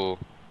 Oh.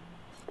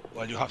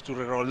 Well, you have to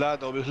reroll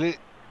that, obviously.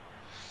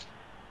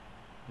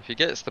 If he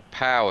gets the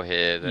power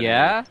here, then...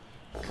 Yeah.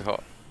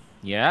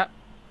 Yeah.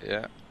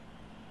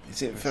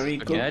 Is it very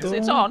good? Yeah, though?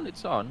 it's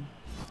on.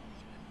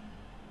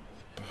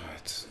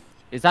 But...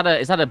 Is that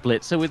a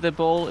blitzer with the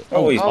ball?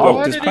 Oh, he's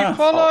blocked his path.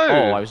 Follow?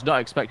 Oh, I was not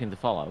expecting to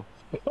follow.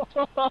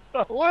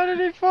 Why did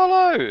he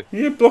follow?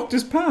 He blocked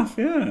his path.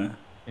 Yeah.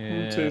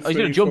 Yeah. 1, 2, 3, he's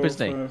gonna jump,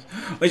 isn't he? Oh,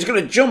 he's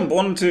gonna jump.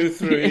 1, 2,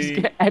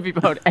 3.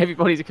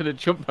 Everybody's gonna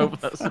jump over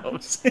that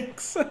sort.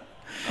 6. Oh,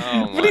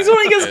 but he's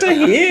only gets to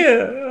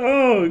here.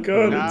 Oh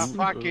god. Nah,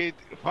 fuck it.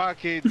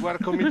 We're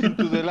committing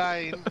to the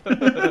line.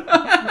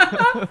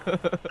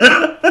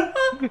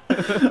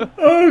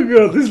 Oh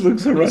god, this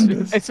looks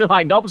horrendous. It's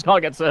like knobs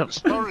can't get served.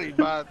 Sorry,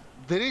 but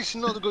there is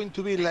not going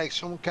to be like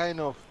some kind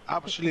of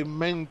absolutely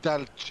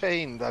mental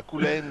chain that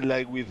could end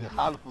like with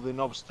half of the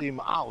knobs team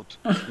out.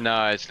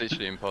 No, it's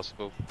literally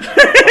impossible.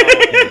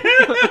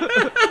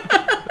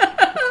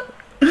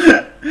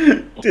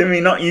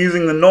 Jimmy not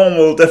using the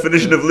normal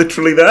definition of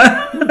literally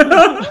there.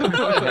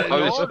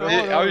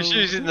 I was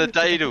using the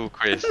Dadle,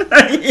 Chris.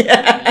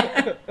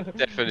 Yeah.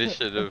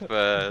 Definition of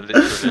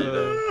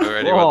literally for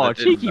anyone that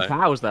didn't cheeky know.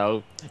 pows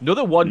though.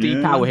 Another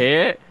 1D pow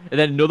here, and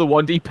then another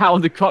 1D pow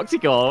on the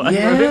Croxical.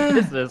 Yeah.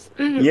 Business.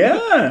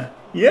 Yeah.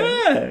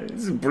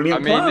 It's a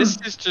brilliant plan. This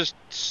is just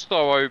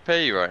so OP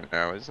right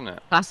now, isn't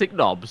it? Classic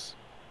knobs.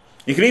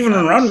 You can even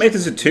run around and make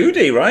this a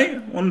 2D,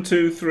 right? 1,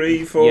 2,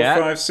 3, 4,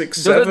 5, 6,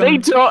 7. Doesn't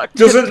need to.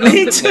 Doesn't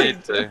need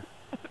to.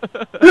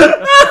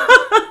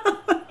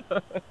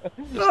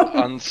 Just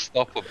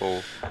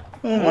unstoppable.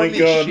 Oh my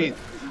god. Shit.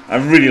 I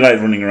really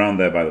like running around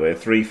there, by the way.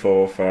 3,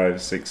 4,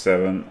 5, 6,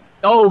 7.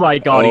 Oh my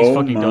god, he's Oh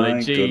fucking done my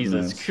it.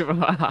 Jesus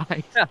goodness.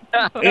 Christ.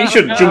 He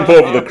should jump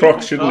over the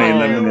crocs, shouldn't he?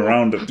 And then run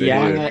around up to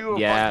here.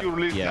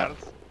 Yeah.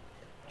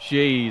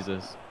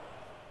 Jesus.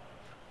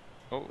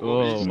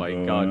 Oh my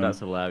god, that's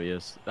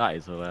hilarious. That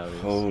is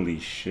hilarious. Holy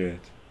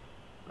shit.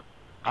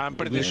 I'm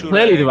pretty sure.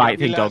 Clearly the right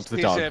thing, dog to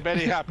the dog. He's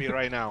very happy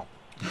right now.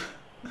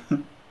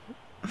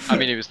 I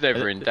mean, it was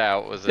never in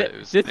doubt, was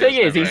it? The thing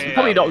is, he's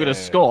probably not going to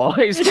score.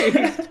 He's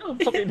Yeah. still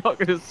probably not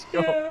going to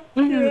score.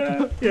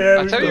 Yeah,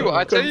 I tell you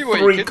what,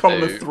 three he could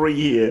comma do. 3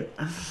 here.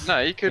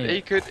 No, he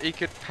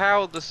could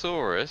power the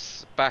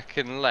Saurus back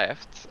and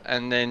left,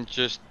 and then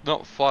just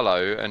not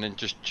follow, and then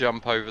just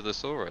jump over the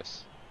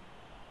Saurus.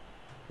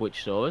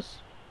 Which Saurus?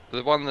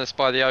 The one that's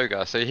by the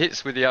ogre. So he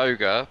hits with the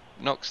ogre,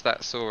 knocks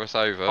that Saurus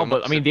over. Oh,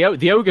 but I mean, the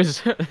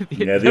ogre's.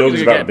 Yeah, the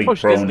ogre's about to be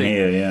prone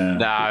here, yeah.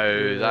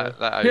 No, that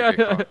ogre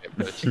can't get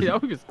pushed. The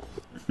ogre's.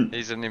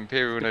 He's an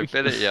Imperial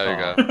Nobility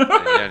ogre.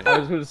 I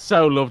would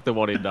so love the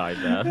 1 in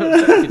 9 there.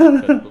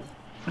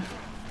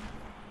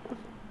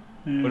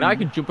 Well, now I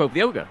can jump over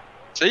the ogre.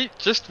 See,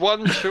 just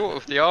one short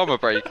of the armor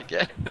break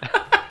again.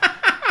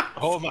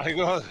 Oh my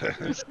god.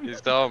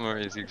 His armor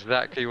is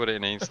exactly what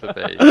it needs to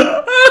be.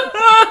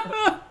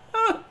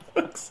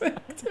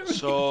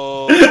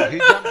 So he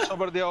jumps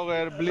over the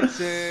ogre,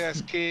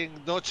 blitzes, king,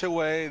 dodge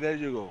away. There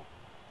you go.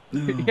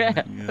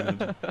 Yeah.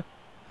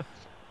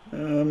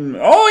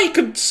 Oh, he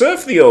could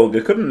surf the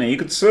ogre, couldn't he? He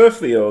could surf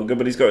the ogre,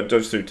 but he's got to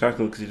dodge through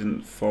tackle because he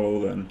didn't follow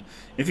then.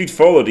 If he'd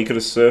followed, he could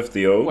have surfed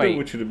the ogre,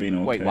 which would have been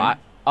okay. Wait, what?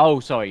 Oh,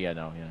 sorry, yeah,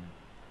 no, yeah.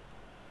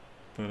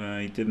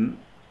 But he didn't.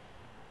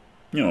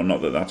 You know,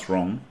 not that that's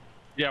wrong.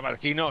 Yeah, but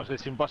he knows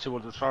it's impossible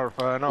to surf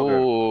an ogre.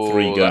 Oh,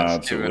 3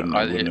 guards, it wouldn't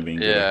have been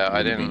good. Yeah, I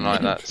It would have didn't been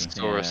like good, that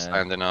actually. Saurus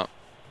standing up.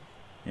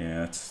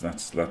 Yeah,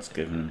 that's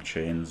giving him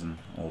chains and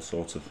all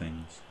sorts of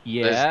things.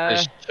 Yeah,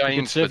 There's he could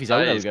chains surf for his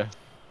own days. ogre.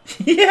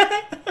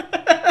 Yeah.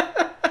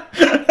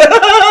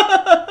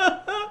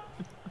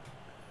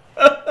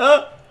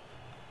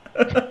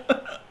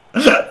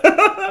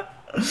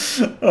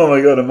 Oh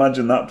my god,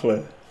 imagine that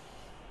play.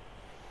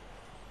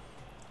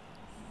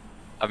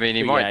 I mean,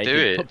 he But might do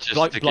could it just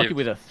block to it give.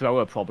 with a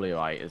thrower, probably,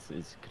 right? It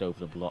could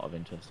open up a lot of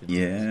interesting things.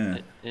 Yeah.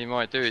 He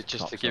might do it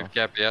just to give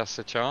Gabillas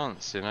a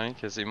chance, you know,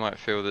 because he might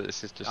feel that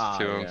this is just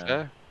too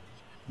unfair.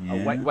 Yeah.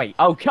 Oh wait!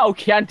 Oh,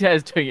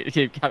 Keandere's doing it to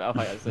give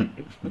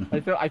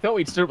Gabillas. I thought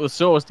we'd stood up with the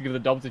source to give the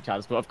Dobbs a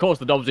chance, but of course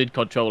the Dobbs in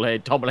control here,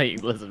 dominating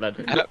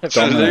Lizardmen.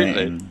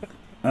 Absolutely.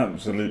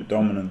 Absolute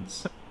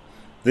dominance.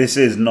 This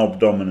is knob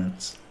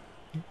dominance.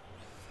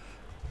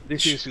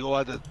 This is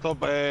what the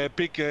top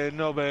peak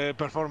knob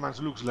performance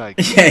looks like.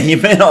 Yeah, you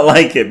may not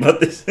like it,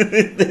 but this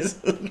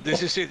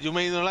This is it. You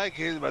may not like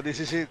it, but this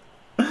is it.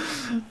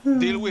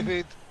 Deal with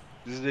it.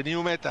 This is the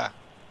new meta.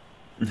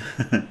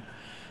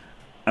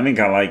 I think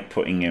I like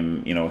putting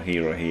him, you know,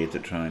 here or here to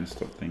try and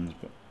stop things,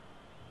 but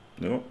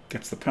no,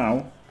 gets the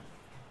pow.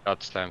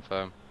 I'd stand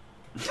firm.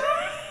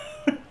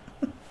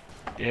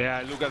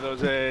 Yeah, look at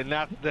those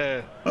nut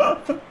there.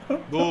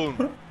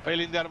 Boom.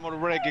 Failing the armor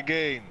break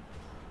again.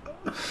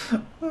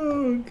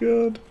 Oh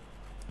god.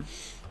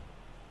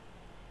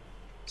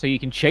 So you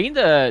can chain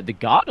the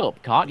guard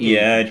up, can't you?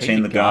 Yeah,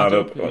 chain the guard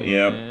up.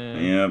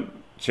 Yeah.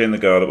 Chain the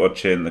guard up or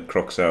chain the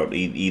crocs out.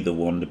 Either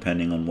one,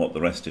 depending on what the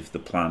rest of the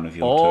plan of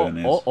your turn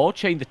is. Or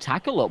chain the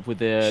tackle up with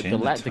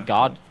the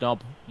guard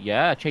knob.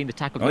 Yeah, chain the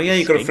tackle. Oh yeah,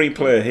 you got a free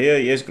player here.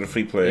 Yeah, he's got a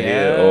free player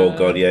here. Oh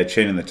god, yeah,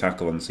 chaining the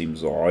tackle on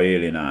seems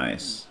really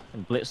nice.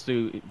 And blitz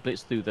through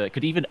the.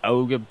 Could even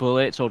ogre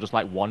bullets or just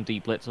like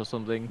 1D blitz or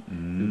something.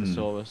 Through the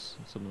Saurus,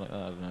 something like that.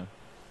 I don't know.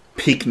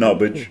 Peak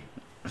knobbage.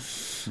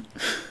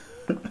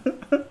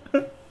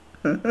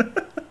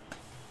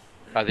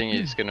 I think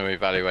he's going to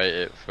evaluate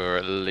it for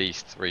at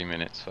least 3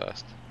 minutes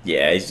first.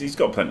 Yeah, he's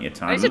got plenty of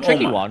time. It's a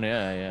tricky one,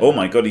 yeah. Oh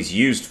my god, he's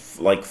used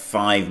like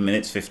 5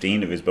 minutes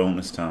 15 of his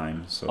bonus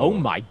time. So. Oh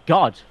my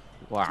god!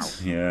 Wow.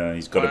 Yeah,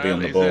 he's got to be on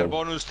the It's their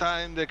ball. bonus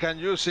time. They can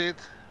use it.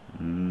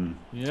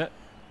 Yeah.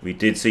 We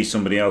did see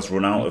somebody else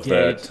run out of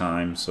their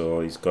time,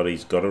 so he's got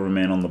to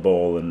remain on the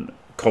ball and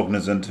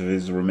cognizant of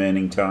his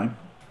remaining time.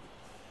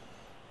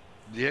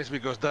 Yes,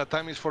 because that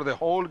time is for the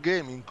whole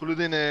game,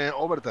 including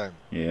overtime.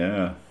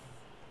 Yeah.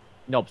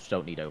 Knobs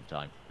don't need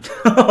overtime.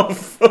 Oh,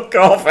 fuck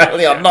off,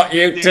 Elliot, not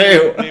you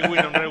too. They win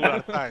on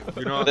regular time.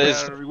 You know,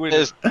 There's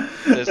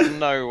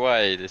no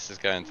way this is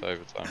going to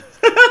overtime.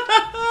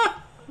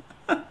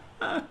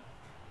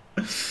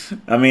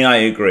 I mean, I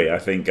agree. I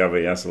think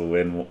Gabillas will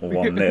win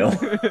 1-0.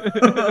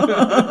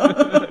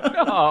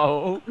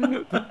 No.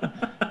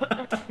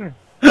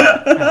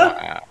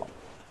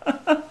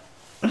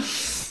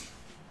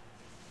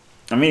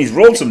 I mean, he's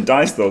rolled some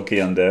dice though,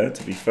 Keandere.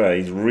 To be fair,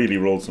 he's really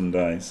rolled some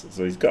dice,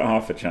 so he's got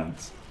half a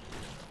chance.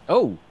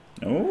 Oh.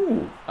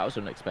 Oh. That was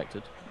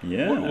unexpected.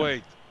 Yeah.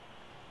 Wait.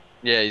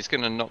 Yeah, he's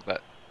gonna knock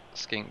that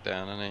skink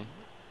down, isn't he?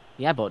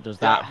 Yeah, but does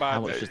that? Yeah, but,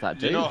 how much does that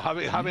do? You know,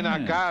 having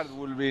a card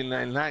will be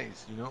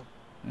nice. You know.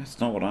 That's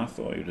not what I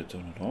thought you'd have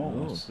done at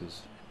all.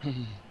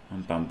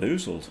 I'm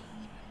bamboozled.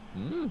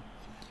 Mm.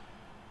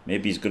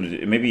 Maybe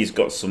he's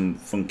got some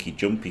funky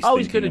jump he's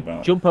he's thinking gonna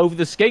about. jump over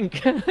the skink.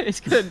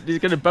 he's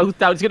gonna both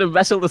down. He's gonna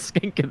wrestle the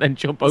skink and then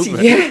jump over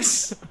it.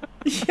 Yes.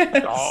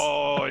 Yes.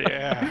 Oh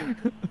yeah.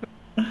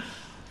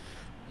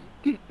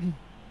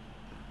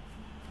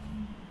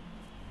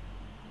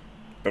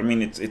 But I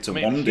mean, it's a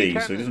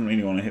 1D, so he doesn't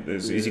really want to hit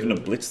this. Is he going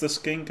to blitz the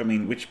skink? I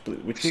mean, which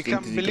skink is he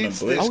going to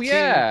blitz? Oh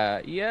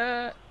yeah,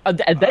 yeah. And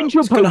then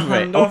jump over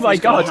it. Oh my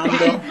god.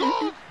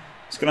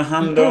 He's going to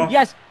hand off.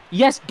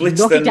 Yes, blitz,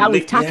 knock it down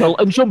with tackle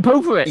and jump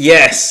over it.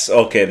 Yes.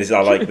 Okay,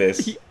 I like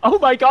this. Oh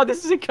my god,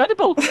 this is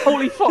incredible.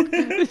 Holy fuck.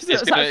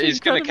 He's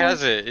gonna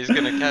Kaz it. He's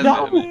gonna Kaz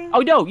it. Oh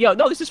no,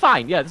 no, this is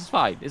fine. Yeah, this is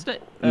fine, isn't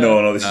it?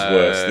 No, this is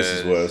worse. This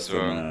is worse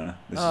than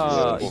this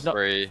is worse.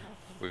 Free.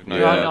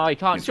 No, he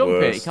can't jump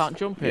it. He can't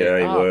jump it.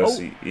 Yeah, worse.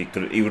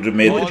 He would have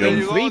made the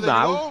jump.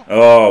 Now.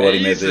 Oh, well,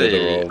 he made the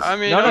other rolls. I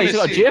mean, no, he's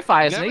got a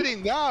GFI, hasn't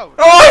he? Oh,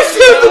 I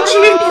flew the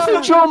jump! If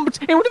he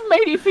jumped, it would have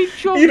made it if he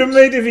jumped. He'd have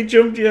made it if he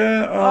jumped,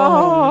 yeah.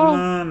 Oh,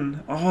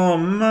 man. Oh,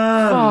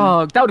 man.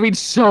 Oh, that would have been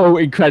so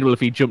incredible if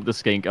he jumped the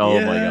skink. Oh,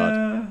 my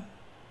god.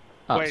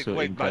 Absolutely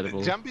Wait, incredible.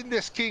 but jumping the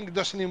skink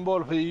doesn't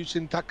involve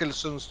using tackle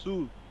zones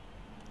too.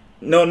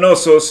 No.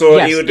 So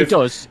yes, he would. It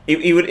does.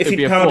 He would if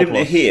he'd powered him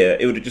to here,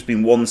 it would have just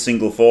been one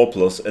single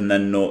 4+ and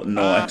then no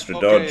extra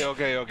dodge.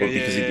 Okay. But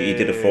because he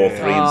did a 4-3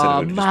 instead,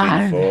 it would have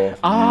just been 4.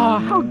 Oh,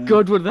 how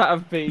good would that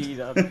have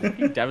been? I'm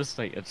fucking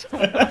devastated.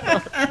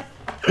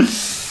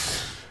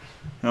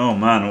 Oh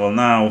man, well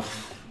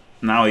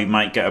now he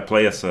might get a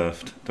player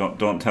served.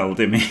 Don't tell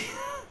Dimmy.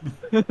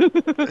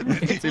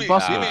 It's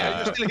impossible.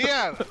 Are you still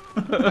here?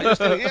 Are you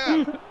still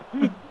here?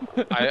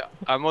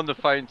 I'm on the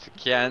phone to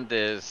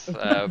Keandere's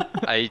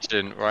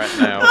agent right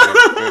now.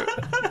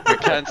 We're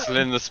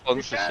cancelling the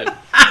sponsorship.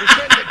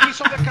 The keys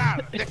of the car.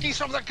 The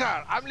keys of the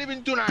car. I'm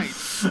leaving tonight.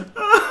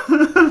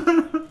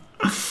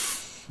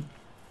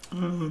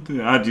 Oh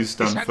dear. How do you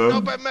stand it's firm? a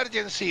knob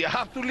emergency. I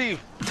have to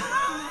leave.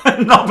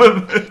 Knob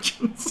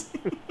emergency.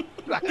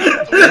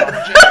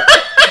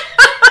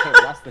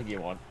 Last thing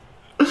you want.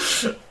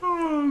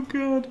 Oh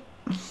god.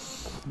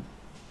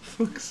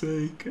 Fuck's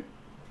sake.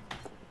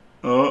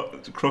 Oh,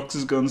 Crocs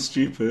has gone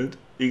stupid.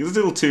 He can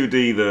still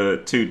 2D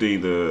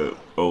the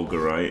ogre,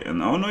 right?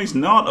 And oh no, he's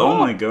not. Oh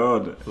my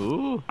god.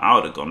 Ooh. I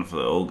would have gone for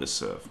the ogre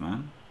surf,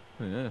 man.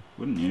 Yeah.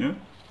 Wouldn't you?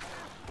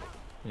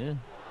 Yeah.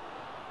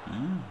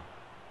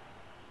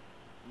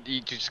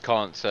 You just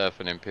can't surf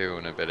an Imperial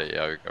Nobility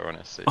ogre,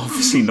 honestly.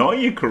 Obviously not.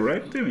 You're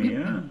correct, Dimmy.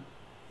 Yeah.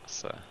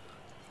 So,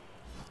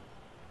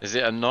 is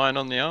it a 9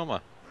 on the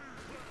armor?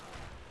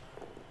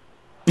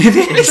 It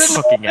is.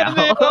 Fucking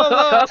hell.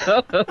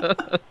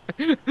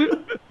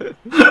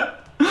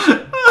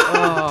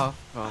 Oh,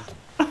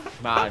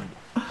 man.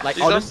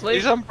 Like, honestly,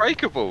 he's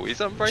unbreakable.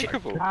 He's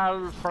unbreakable.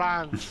 Carl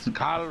Franz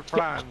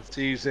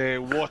is a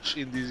watch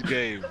in this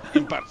game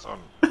in person.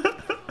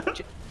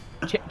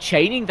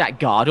 Chaining that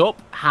guard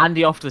up,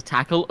 handing off the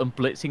tackle and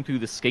blitzing through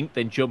the skink,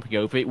 then jumping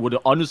over it would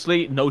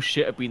honestly, no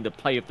shit, have been the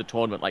play of the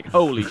tournament. Like,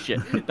 holy shit.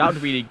 That would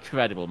have been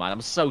incredible, man.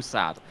 I'm so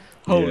sad.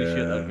 Holy shit,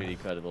 that would have been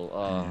incredible.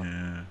 Oh.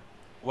 Yeah.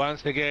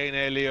 Once again,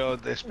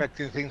 Elliot,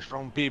 expecting things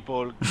from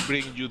people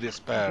bring you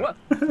despair.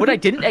 But I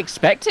didn't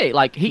expect it.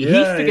 Like, he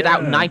figured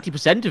out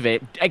 90% of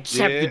it,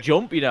 except the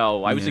jump, you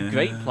know. It was a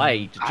great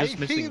play. Just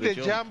missing the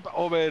jump. jump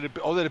over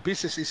other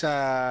pieces is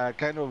a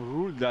kind of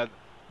rule that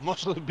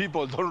most of the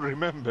people don't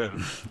remember.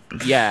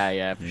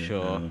 Yeah, for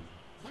sure.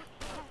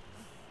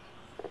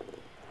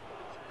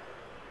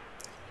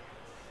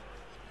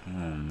 Oh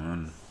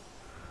man.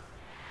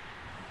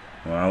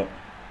 Well,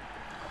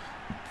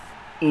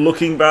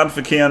 looking bad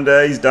for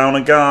Keandere. He's down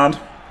a guard.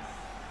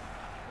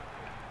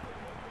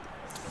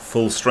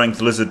 Full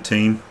strength lizard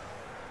team.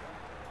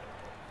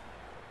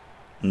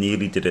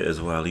 Nearly did it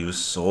as well. He was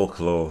so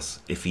close.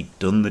 If he'd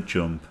done the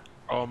jump.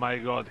 Oh my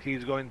god,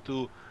 he's going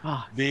to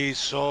be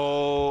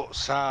so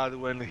sad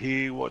when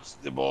he watches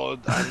the board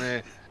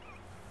and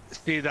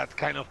see that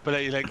kind of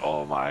play. Like,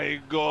 oh my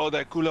god,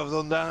 I could have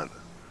done that.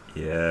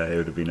 Yeah, it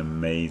would have been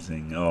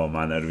amazing. Oh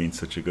man, that would have been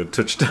such a good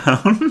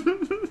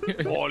touchdown.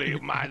 Holy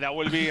man, that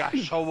will be a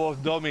show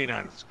of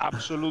dominance.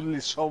 Absolutely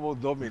show of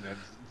dominance.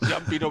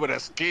 Jumping over a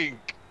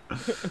skink.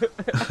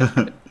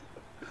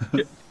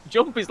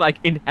 Jump is like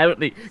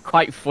inherently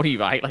quite funny,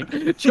 right? Like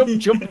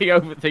jumping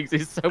over things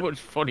is so much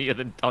funnier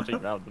than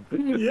dodging around them.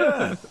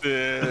 Yeah.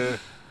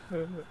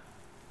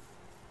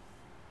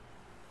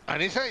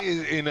 And it's a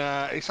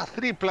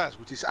 3+,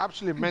 which is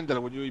absolutely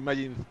mental when you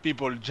imagine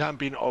people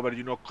jumping over,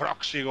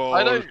 Croxy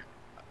goals.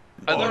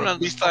 I don't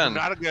understand.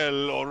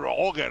 Nargle or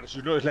ogres,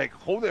 you know, it's like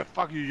how the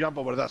fuck you jump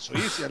over that so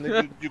easy, and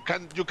then you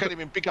can't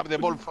even pick up the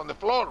ball from the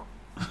floor.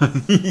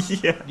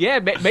 Yeah,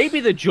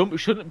 maybe the jump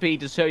shouldn't be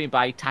determined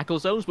by tackle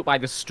zones, but by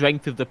the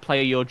strength of the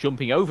player you're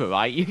jumping over,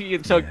 right?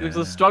 So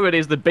the stronger it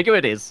is, the bigger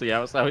it is. You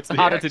know, so it's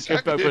harder to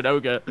jump over an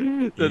ogre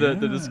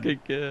than a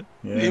skink. And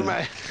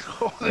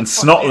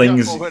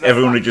snotlings,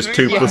 everyone would just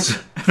 2 plus,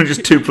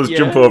 just 2 plus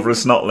jump over a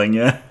snotling.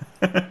 Yeah.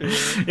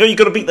 You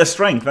got to beat their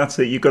strength. That's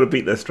it. You got to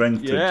beat their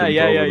strength. Yeah.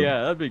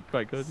 That'd be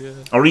quite good. Yeah.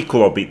 Or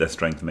equal or beat their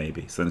strength,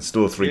 maybe. So then it's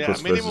still 3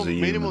 plus versus a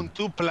minimum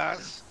 2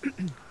 plus.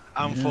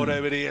 And for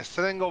every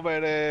strength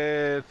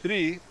over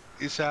 3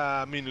 is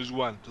a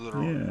 -1 to the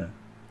roll.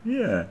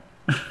 Yeah.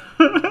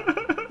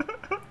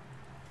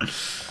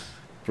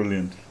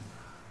 Brilliant.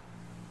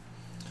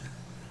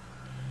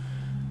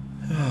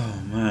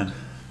 Oh man.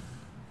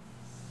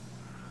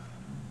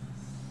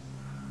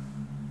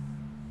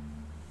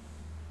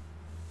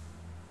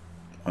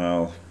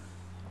 Well,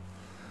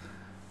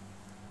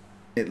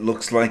 it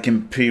looks like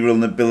Imperial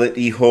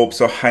Nobility hopes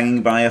are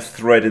hanging by a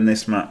thread in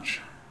this match.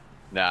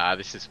 Nah,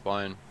 this is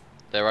fine.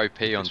 They're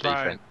OP on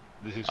defense.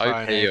 This is OP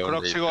fine.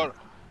 on defense.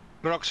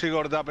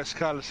 Proxigor dab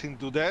skulls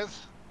into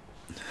death,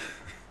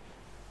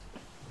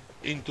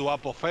 into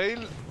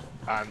apofail,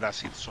 and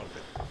that's it, solved.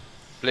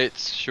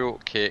 Blitz,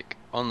 short kick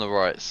on the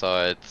right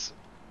side.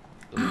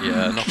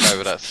 Yeah, knock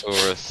over that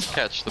Saurus,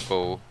 catch the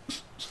ball.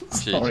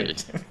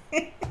 GG.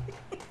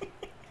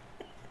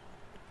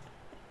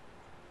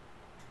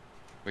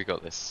 We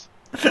got this.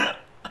 I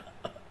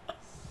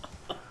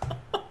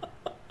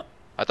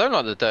don't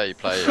like the dirty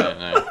play, you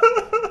know.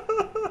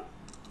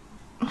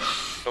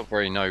 Not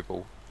very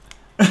noble.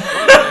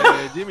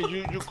 Jimmy,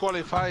 you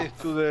qualify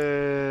to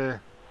the...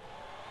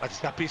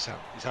 It's a peasant.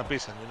 It's a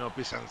peasant. You know,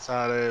 peasants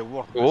are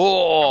worthless.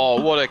 Oh,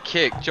 what a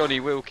kick.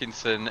 Johnny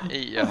Wilkinson,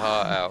 eat your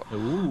heart out.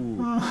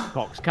 Ooh.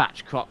 Crocs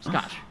catch.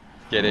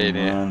 Get in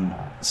here.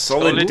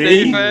 Solid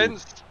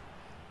defense.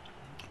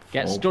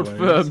 Get stood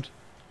firmed.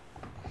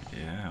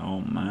 Yeah, oh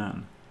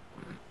man.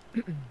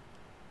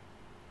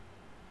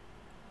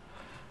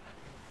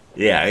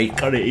 Yeah,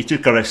 he's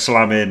just got to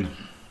slam in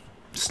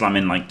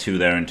like 2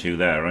 there and 2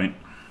 there, right?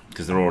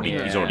 Because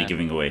he's already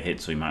giving away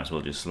hits, so he might as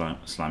well just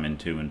slam in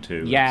 2 and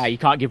 2. Yeah, you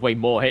can't give away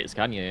more hits,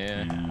 can you?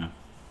 Yeah.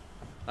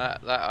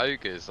 That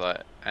ogre's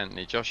like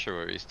Anthony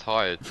Joshua. He's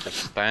tired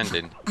just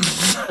standing.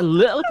 A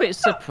little bit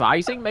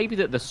surprising, maybe,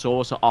 that the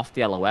Saws are off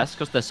the LOS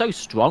because they're so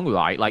strong,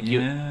 right? Like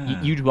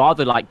you'd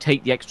rather like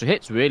take the extra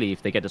hits really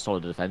if they get a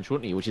solid defense,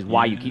 wouldn't you? Which is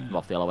why you keep them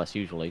off the LOS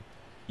usually.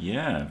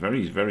 Yeah,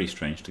 very very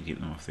strange to keep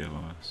them off the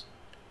LOS.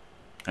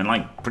 And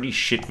like pretty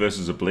shit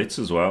versus a blitz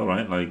as well,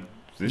 right? Like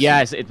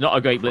it's not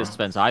a great blitz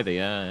defense either.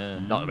 Yeah.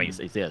 Not, I mean,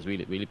 it's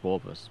really poor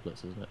versus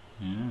blitz, isn't it?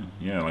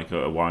 Yeah, like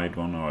a wide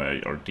one or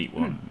a deep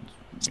one.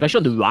 Especially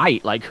on the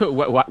right, like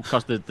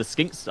because the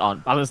skinks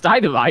aren't balanced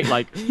either, right?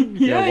 Like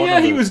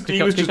he was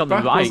just on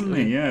back, wasn't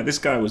he? Yeah, this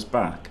guy was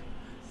back.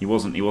 He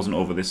wasn't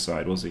over this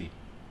side, was he?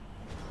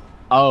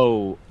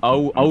 Oh,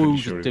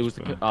 sure there was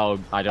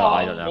I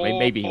don't know.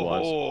 Maybe he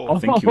was. I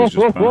think he was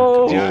just back.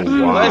 Wow.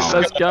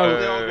 Let's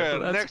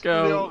go. Let's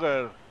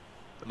go.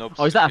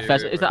 Oh, is that a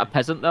peasant? Is that a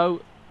peasant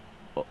though,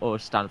 or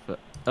Stanford?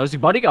 That was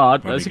your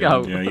bodyguard. Let's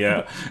go.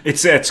 Yeah.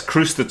 It's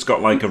Cruz that's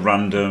got like a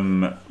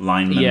random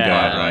lineman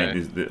guard,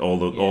 right?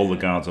 All the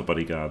guards are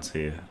bodyguards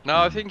here. No,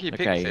 I think he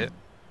picked it.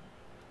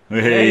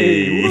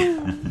 Hey.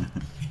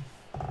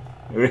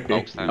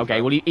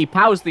 Okay, well he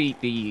powers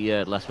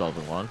the less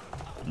relevant one.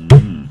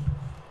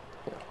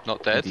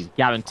 Not dead. He's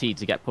guaranteed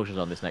to get pushes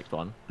on this next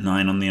one.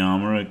 9 on the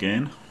armor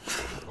again.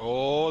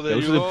 Oh, there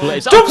you go.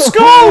 Stop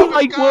skull! Oh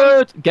my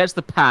word! Gets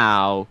the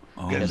pow.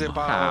 Gets the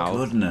pow.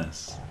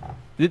 Goodness.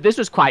 This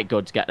was quite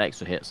good to get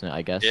extra hits in it,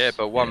 I guess. Yeah,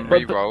 but one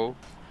re-roll.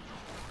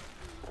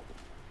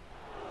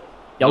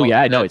 Oh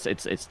yeah, no,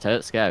 it's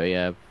scary.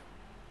 Yeah,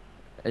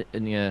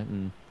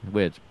 and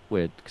weird,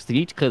 because they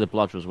need to clear the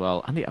blodger as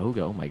well, and the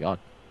ogre. Oh my god.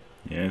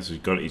 Yeah, so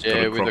he's got a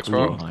croc as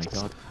well. Oh my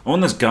god. Oh,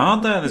 and there's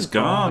guard there. There's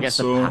guard. Gets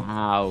the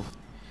pow.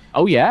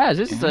 Oh yeah, is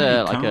this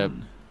like a?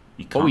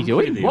 What are we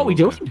doing? What are we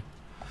doing?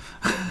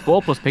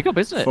 4 plus pickup,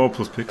 isn't it? 4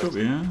 plus pickup,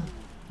 yeah.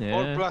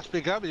 4 plus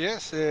pickup,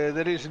 yes.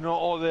 There is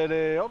no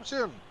other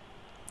option.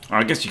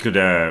 I guess you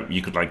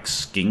could like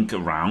skink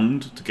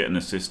around to get an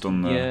assist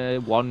on the. Yeah,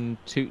 1,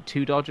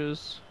 2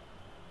 dodgers.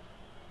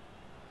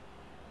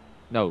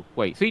 No,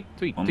 wait, three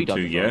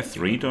dodgers. Yeah,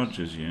 3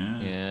 dodgers. Yeah.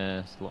 Yeah,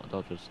 it's a lot of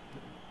dodgers.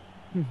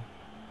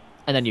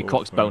 And then your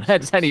Cox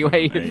boneheads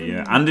anyway.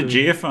 Yeah, and a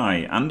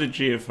GFI,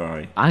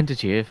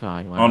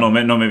 Wow. Oh no,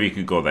 maybe you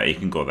can go there. You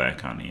can go there,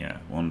 can't you? Yeah.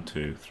 1,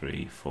 2,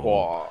 3, 4.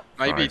 What?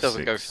 Maybe 5, he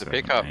doesn't 6, go for the 7,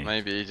 pickup. 8.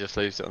 Maybe he just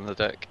leaves it on the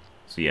deck.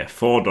 So yeah,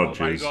 4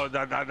 dodgers. Oh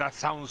my god, that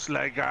sounds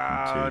like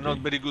a not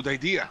very good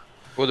idea.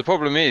 Well, the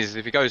problem is,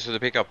 if he goes for the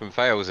pickup and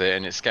fails it,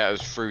 and it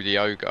scatters through the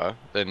ogre,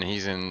 then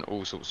he's in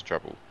all sorts of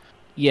trouble.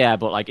 Yeah,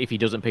 but like if he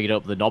doesn't pick it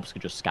up, the knobs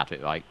could just scatter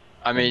it, right?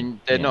 I mean,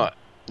 they're not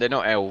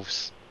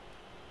elves.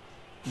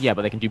 Yeah,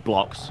 but they can do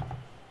blocks.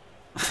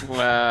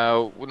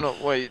 Well, not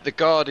wait. The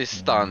guard is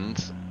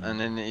stunned, and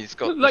then he's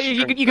got. Like,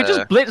 you could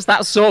just blitz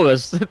that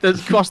Saurus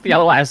that's crossed the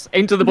LOS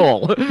into the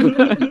ball.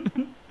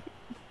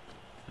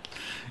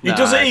 He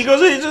does it. He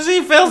goes.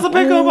 He fails the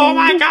pickup. Oh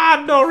my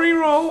god! No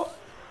reroll.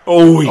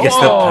 Oh, he gets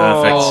the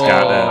perfect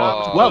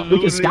scatter. Well,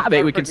 we can scatter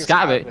it. We can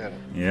scatter it.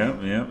 Yeah.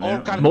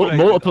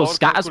 Multiple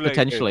scatters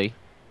potentially.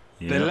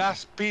 The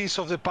last piece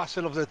of the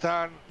puzzle of the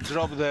turn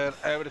dropped there.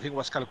 Everything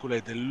was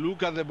calculated.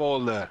 Look at the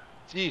ball there.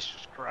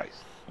 Jesus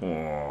Christ.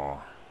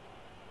 Oh.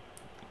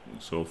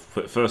 So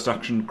first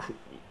action,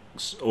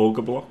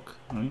 Ogre block.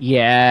 Right?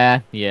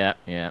 Yeah.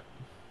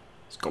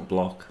 It's got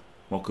block.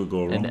 What could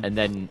go wrong? And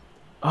then.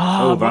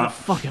 Oh, that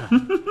fucker.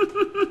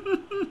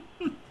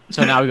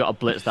 So now we got to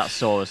blitz that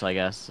Saurus, I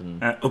guess,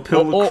 and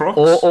uphill the Crocs.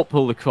 Or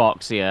uphill the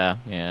Crocs,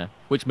 yeah.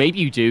 Which maybe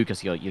you do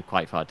because you're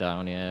quite far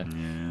down, yeah.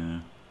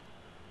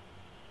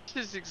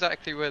 This is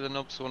exactly where the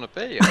knobs want to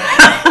be.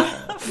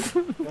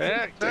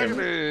 Yeah,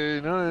 exactly.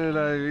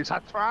 Like, it's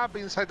a trap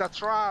inside that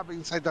trap,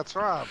 inside that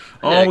trap.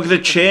 Oh, with the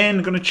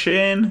chain, gonna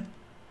chain.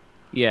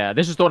 Yeah,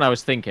 this is the one I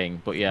was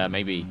thinking, but yeah,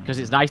 maybe because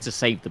it's nice to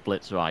save the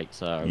blitz, right?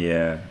 So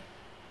yeah.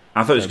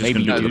 I thought he was just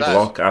going to do it with a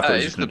block. I thought he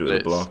was just going to do it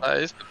with a block. That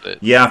is the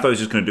blitz. Yeah, I thought he was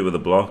just going to do it with a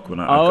block when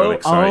I got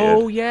excited.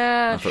 Oh,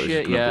 yeah,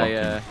 shit,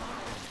 yeah.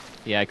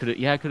 Yeah, I could have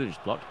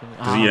just blocked him.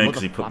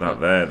 Because he put that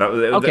there.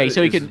 Okay,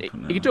 so he can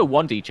do a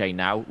 1D chain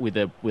now with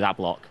that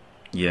block.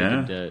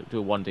 Yeah. He can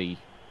do a 1D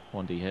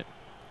hit.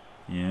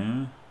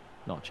 Yeah.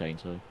 Not chain,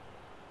 so.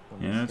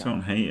 Yeah, I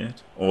don't hate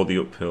it. Or the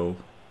uphill.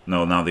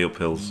 No, now the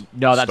uphill's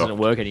No, that doesn't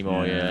work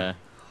anymore, yeah.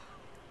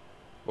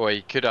 Well,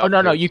 you could. Oh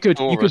no, you could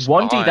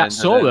 1D that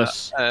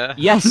Saurus.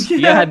 Yes,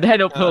 yeah, and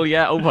then uphill,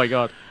 yeah. Oh my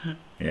god.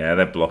 Yeah,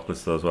 they're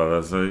blockless though as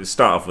well. So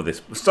start off with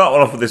this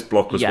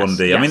blockless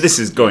 1D. Yes. I mean, this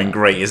is going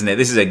great, isn't it?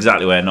 This is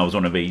exactly where knobs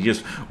want to be.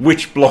 Just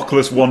which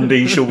blockless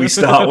 1D shall we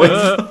start with?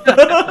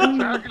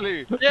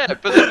 Exactly. Yeah,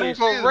 but they've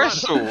all got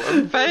wrestle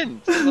and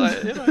fend.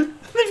 Like,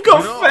 They've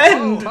got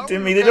fend,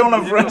 Timmy. They don't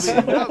have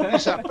wrestle.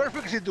 It's a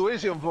perfect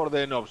situation for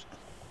the knobs.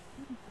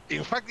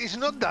 In fact, it's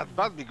not that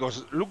bad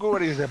because look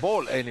where is the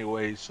ball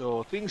anyway.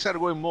 So things are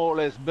going more or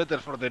less better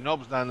for the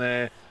knobs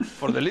than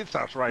for the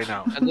lizards right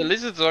now. And the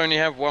lizards only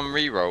have one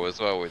reroll as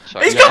well, which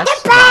he's got the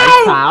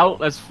pow!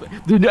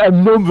 A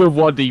number of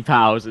 1D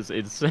powers is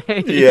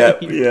insane.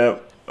 Yeah.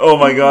 Oh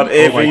my god,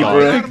 every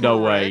break. No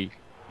way.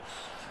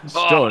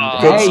 Stunned.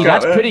 Hey,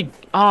 that's pretty.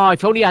 Oh,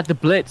 if only he had the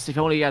blitz.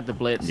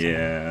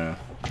 Yeah.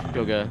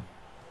 Sugar.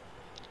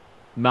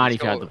 Man,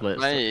 if he had the blitz.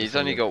 Mate, he's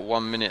only got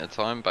 1 minute of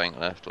time bank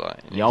left,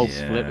 like. The old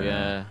flip,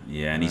 yeah.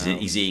 Yeah, and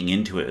he's eating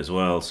into it as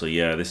well. So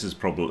yeah, this is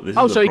probably.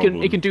 So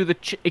he can do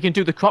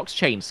the Crocs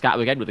chain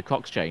scatter again with the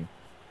Crocs chain.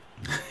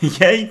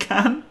 Yeah, he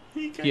can.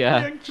 He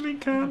actually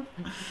can.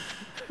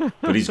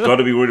 But he's got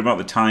to be worried about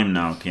the time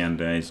now,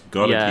 Keandere. He's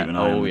got to keep an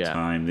eye on the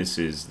time. This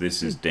is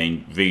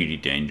really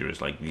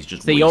dangerous. Like he's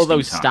just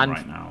wasting time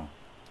right now.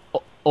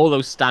 All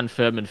those stand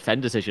firm and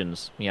fend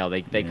decisions,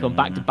 they come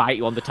back to bite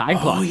you on the time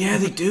clock. Oh yeah,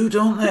 they do,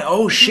 don't they?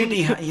 Oh shit,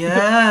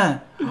 yeah.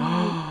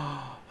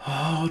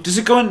 Oh, does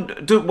it go in?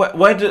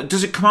 Where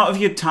does it come out of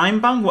your time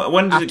bank?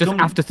 When does it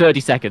come? After 30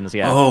 seconds,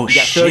 yeah. Oh you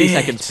get 30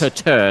 seconds per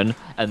turn,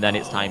 and then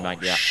it's time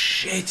bank, yeah.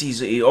 Shit,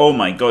 oh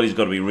my god, he's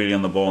got to be really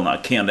on the ball now.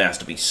 Keandere has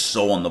to be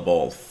so on the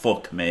ball.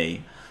 Fuck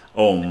me.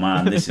 Oh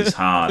man, this is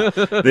hard.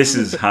 This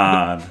is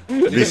hard.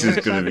 This is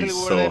going to be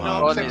so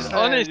hard.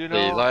 Honestly,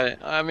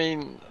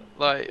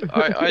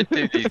 I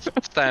do these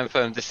stand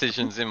firm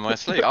decisions in my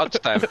sleep. I'd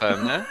stand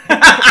firm now.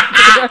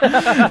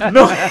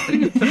 No,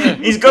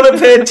 he's got to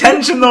pay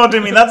attention though,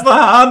 Timmy. That's the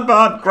hard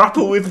part.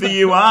 Grapple with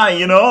the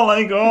UI,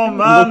 oh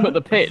man. Look at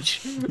the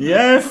pitch.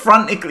 Yeah,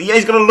 frantically. Yeah,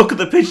 he's got to look at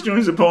the pitch during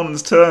his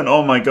opponent's turn.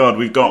 Oh my god,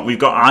 we've got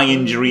eye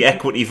injury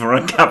equity for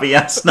a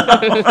Gabillas now.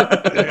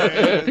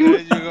 There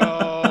you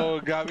go,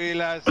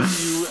 Gabillas.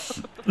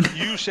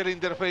 User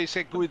interface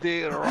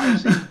equity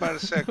rising per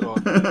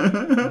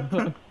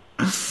second.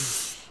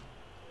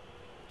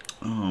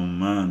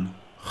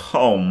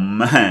 Oh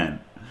man,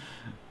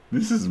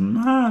 this is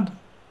mad.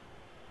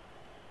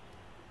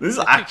 This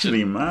is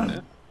actually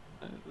mad.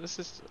 This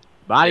is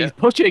man.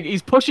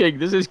 He's pushing.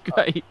 This is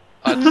great.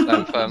 I'd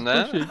stand firm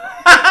there.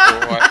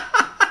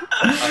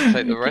 I'll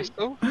take the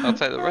wrestle.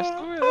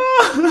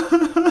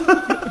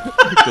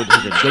 Good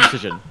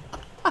decision.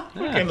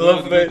 I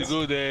love this.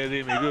 Good,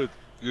 Dimi,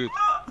 good.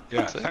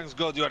 Yeah, thanks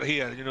God you are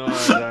here.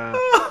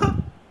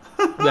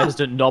 There's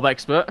the knob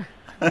expert.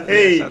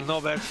 Hey. Yes,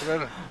 knob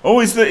expert. Oh,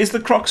 is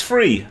the Crocs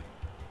free?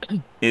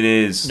 It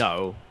is.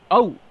 No.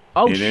 Oh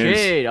it shit!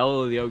 Is.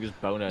 Oh, the ogre's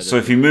boner. So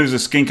if he moves the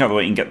skink out of the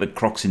way, he can get the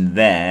Crocs in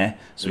there,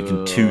 so he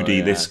can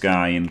 2D this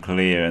guy and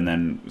clear, and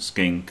then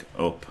skink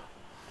up.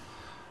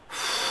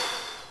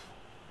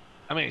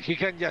 I mean, he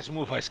can just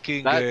move a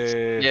skink.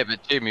 Yeah,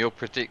 but Jim, you're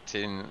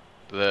predicting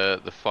the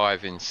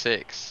 5 in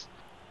 6.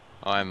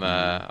 I'm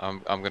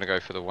gonna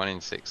go for the 1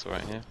 in 6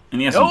 right here.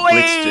 And he hasn't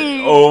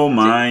blitzed. Oh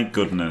my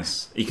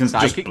goodness! He can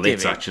just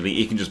blitz. Actually,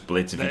 he can just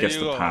blitz if he gets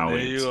the power.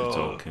 It's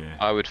okay.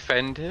 I would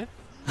fend here.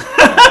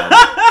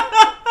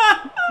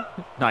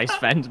 Nice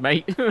fend,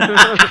 mate. Where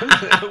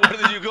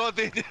did you go?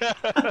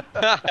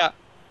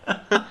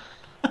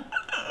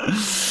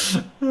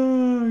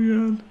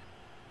 god.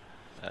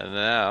 And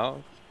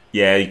now...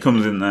 Yeah, he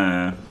comes in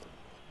there.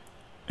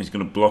 He's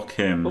going to block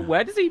him. But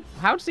where does he...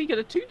 How does he get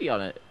a 2D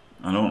on it?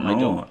 I don't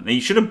know. He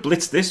should have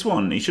blitzed this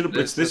one. He should have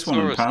blitzed this one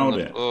and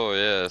powered it. Oh,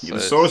 yeah. So the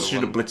Saurus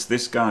should have blitzed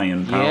this guy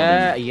and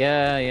powered him.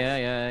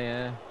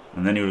 Yeah.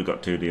 And then he would have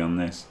got 2D on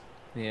this.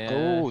 Yeah.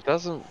 Oh,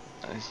 doesn't...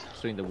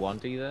 Doing the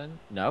 1D then?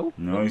 No?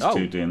 No, he's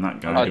 2D and that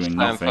guy doing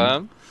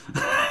nothing.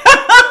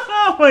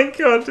 Oh my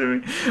god,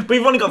 dude. But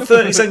you've only got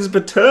 30 seconds per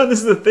turn. This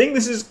is the thing.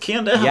 This is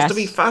Keandere has to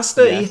be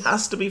faster. He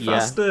has to be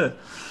faster.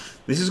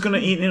 This is going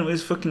to eat into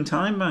his fucking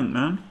time bank,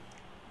 man.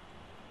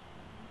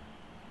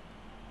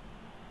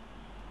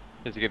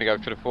 Is he going to go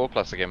for the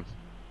 4+ again?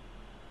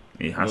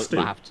 He has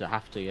to.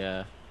 Have to,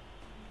 yeah.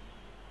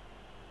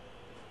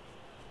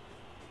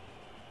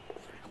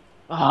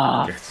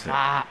 Ah,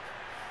 fuck.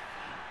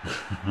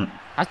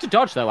 Has to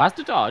dodge though. Has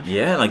to dodge.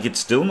 Yeah, like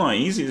it's still not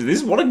easy. This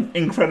is what an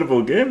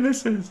incredible game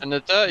this is. And the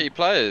dirty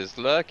players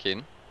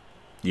lurking.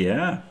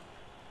 Yeah.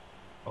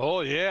 Oh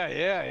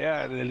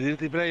yeah. The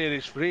dirty player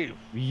is free.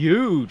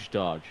 Huge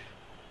dodge.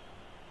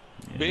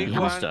 Yeah. Big He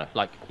has to.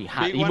 Like he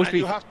one, must be.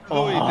 you have to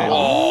do it then.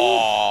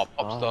 Oh,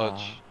 pops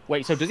dodge.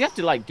 Wait, so does he have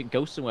to like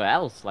go somewhere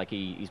else? Like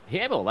he's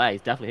hittable there.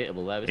 He's definitely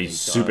hittable there. Isn't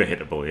He's he? super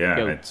hittable. Yeah.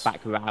 Go It's...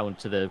 back around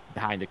to the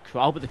behind the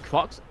croc, but the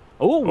crocs.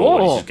 Oh,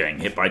 he's just getting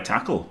hit by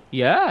tackle.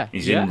 Yeah.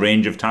 He's in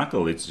range of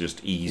tackle. It's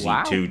just easy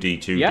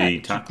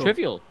 2D tackle.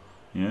 Trivial.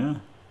 Yeah.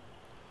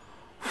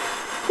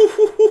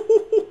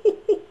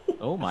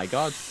 Oh my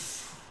god.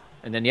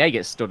 And then he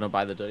gets stood up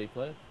by the dirty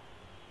player.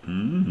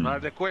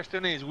 But the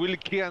question is, will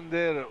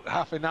Keandere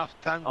have enough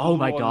time to do all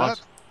god.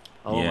 that?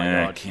 Oh my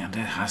god.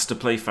 Keandere has to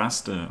play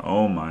faster.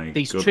 Oh my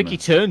These goodness. tricky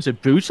turns are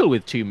brutal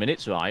with 2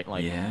 minutes, right?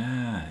 Like,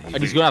 yeah. And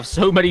he's going to have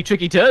so many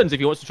tricky turns if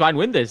he wants to try and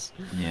win this.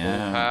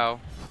 Yeah. Wow.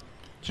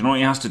 Do you know what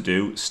he has to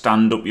do?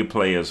 Stand up your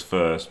players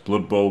first.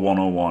 Blood Bowl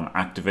 101.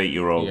 Activate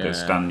your ogre.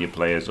 Stand your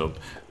players up.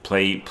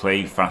 Play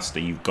faster.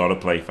 You've got to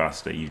play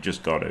faster. You've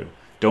just got to.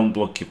 Don't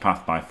block your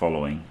path by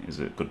following is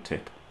a good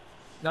tip.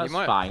 That's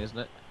fine, isn't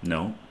it?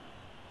 No.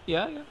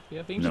 Yeah. I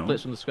think he just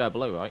blitz from the square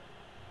below, right?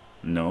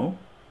 No.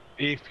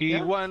 If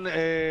he won,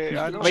 I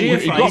don't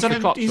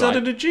GFI. He's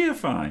added a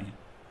GFI.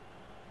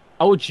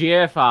 Oh,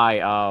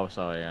 GFI. Oh,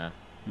 sorry, yeah.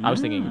 I was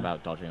thinking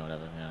about dodging or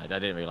whatever. Yeah, I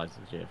didn't realise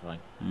it was GFI.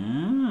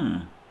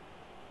 Mm.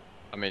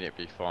 I mean, it'd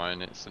be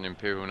fine. It's an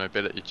Imperial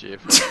Nobility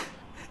GFI.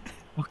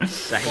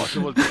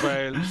 Possible to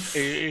fail.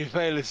 If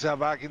fails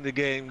back in the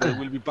game, there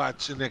will be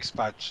patch next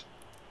patch.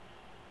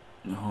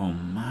 Oh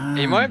man.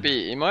 He might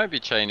be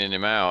chaining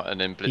him out and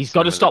then blitzing. He's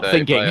got to stop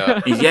thinking.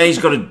 Yeah, he's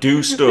got to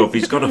do stuff.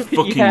 He's got to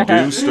fucking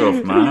do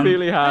stuff, man. He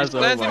really has.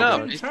 He's standing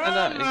up. He's standing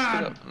up. He's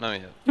stood up. No,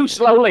 yeah. Too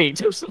slowly.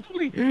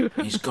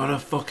 He's got to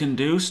fucking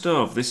do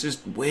stuff. This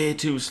is way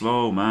too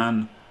slow,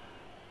 man.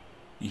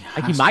 He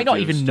might not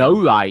even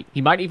know, right?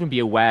 He might even be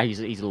aware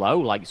he's low.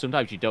 Like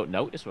sometimes you don't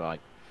notice,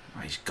 right?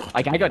 He's got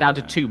like I got down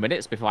to 2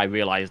 minutes before I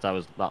realised I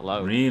was that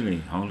low. Really?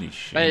 Holy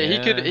shit!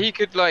 Mate, he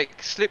could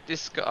like slip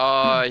this.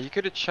 He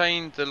could have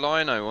chained the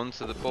lino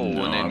onto the ball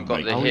and then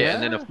got the hit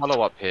and then a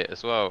follow-up hit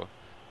as well.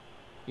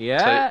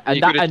 Yeah, so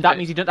and that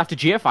means you don't have to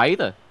GFI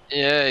either.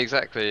 Yeah,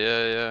 exactly.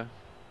 Yeah.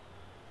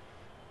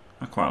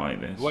 I quite like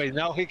this. Wait,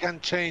 now he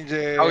can change.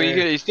 Oh,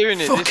 he's doing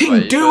it. Fucking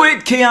this way, do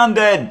it,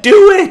 Keandere!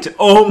 Do it!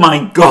 Oh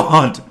my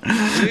god!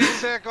 3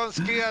 seconds,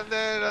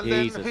 Keandere, and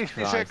Jesus then 50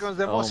 Christ. seconds.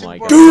 The most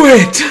important do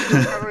it!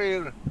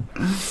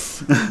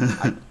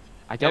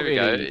 I don't there we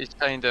really. go. He's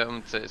chained it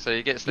onto, so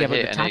he gets the yeah, hit but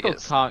the and he tackle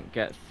gets. Can't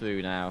get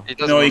through now.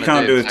 No, he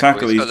can't do a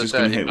tackle. He's just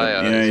going to hit.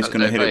 Yeah, he's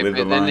going to hit it with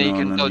the line. Then he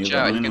can dodge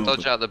out. He can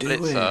dodge out the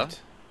blitzer.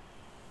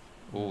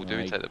 Oh, do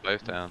we take them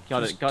both down?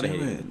 Gotta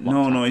hit it.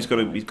 No, he's got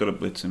to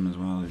blitz him as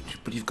well.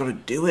 But you've got to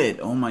do it.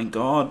 Oh my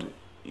god.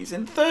 He's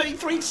in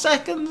 33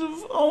 seconds of.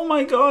 Oh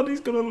my god,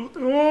 he's gonna.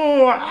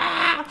 Oh!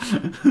 Ah!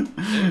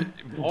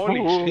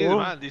 Holy shit,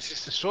 man! This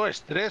is so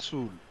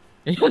stressful.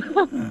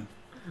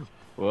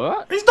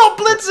 What? He's not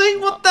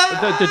blitzing. What the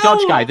hell? The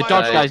dodge guy. The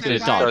dodge guy's gonna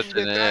dodge.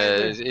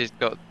 Yeah,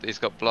 he's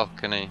got block,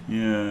 and he.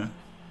 Yeah.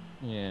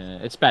 Yeah,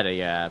 it's better.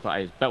 Yeah, but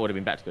I bet would have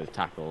been better to go with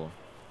tackle.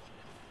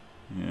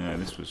 Yeah,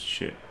 this was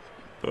shit.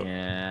 But...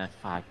 Yeah,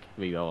 fuck.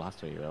 Reroll. Has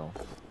to reroll.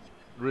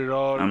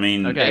 Reroll. I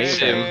mean,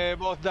 okay.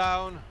 Both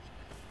down.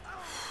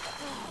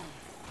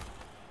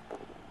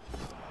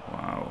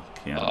 Wow,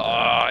 Keandere.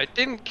 Oh, I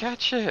didn't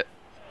catch it.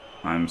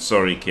 I'm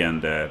sorry,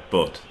 Keandere,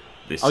 but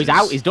this. Oh, he's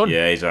out. He's done.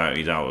 Yeah, he's out.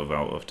 He's out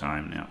of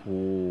time now. Oh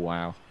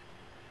wow.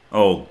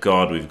 Oh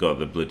god, we've got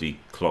the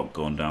bloody clock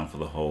going down for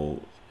the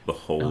whole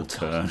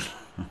turn.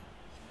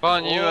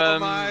 Can't you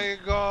my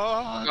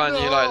God, can't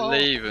you like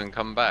leave and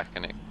come back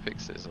and it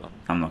fixes it?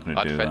 I'm not going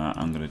to do that.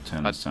 I'm going to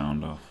turn the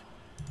sound off.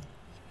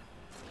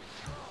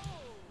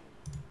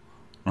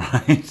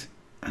 Right.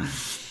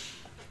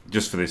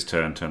 Just for this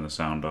turn the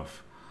sound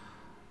off.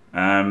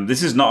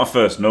 This is not a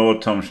first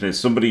node, Tom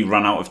Schliss. Somebody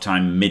ran out of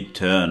time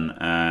mid-turn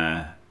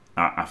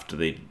after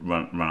they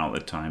ran out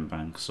their time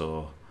bank.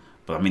 So,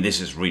 but I mean, this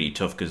is really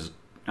tough because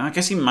I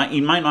guess he might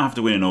not have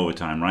to win in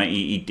overtime, right?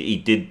 He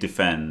did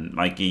defend,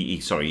 like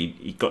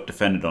he got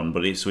defended on,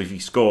 but so if he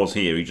scores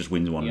here, he just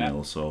wins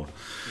 1-0. So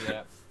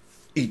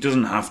he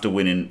doesn't have to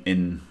win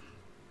in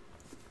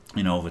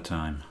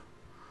overtime.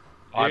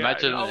 I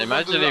imagine he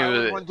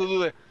was. Want to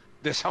do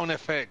the sound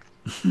effect,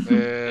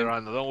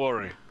 Rando. Don't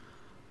worry.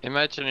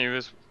 Imagine he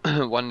was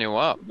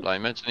 1-0 up. Like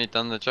imagine he'd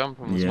done the jump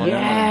and was 1-0.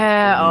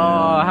 Yeah.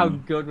 Oh, how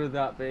good would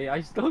that be?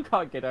 I still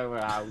can't get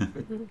over how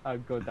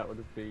good that would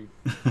have been.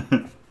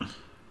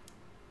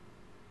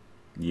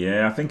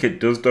 Yeah, I think it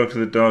does, Doctor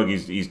the Dog.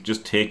 He's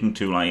just taking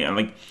too he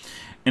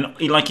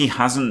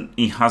hasn't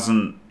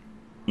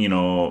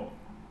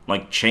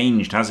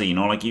changed, has he?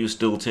 He was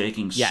still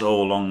taking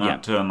so long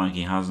that turn. Like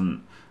he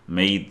hasn't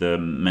made the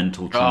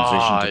mental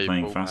transition to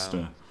playing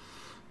faster.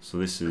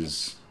 So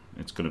it's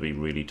going to be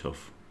really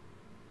tough.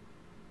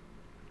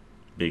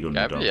 Big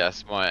underdog.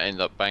 Gabillas might end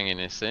up banging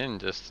this in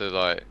just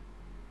to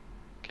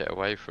get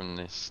away from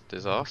this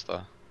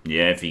disaster.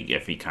 Yeah, if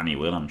he can, he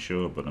will, I'm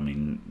sure. But I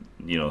mean,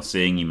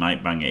 saying he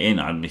might bang it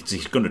in,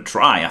 he's going to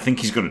try. I think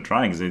he's going to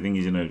try because I think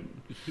he's in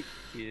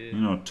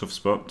a tough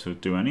spot to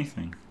do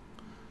anything.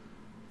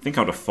 I think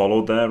I would have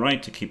followed there,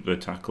 right, to keep the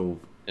tackle.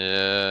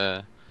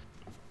 Yeah,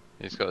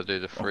 he's got to do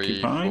the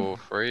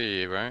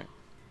 3-4-3, right?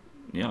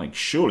 Yeah,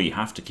 surely you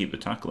have to keep the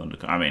tackle under.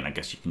 I mean, I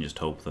guess you can just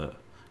hope that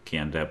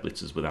Keandere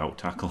blitzes without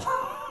tackle.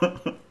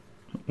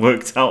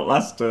 Worked out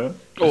last turn.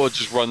 Or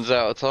just runs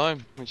out of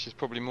time, which is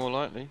probably more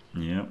likely.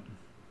 Yeah.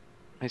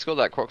 He's got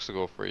that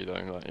Croxagore free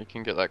though. He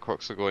can get that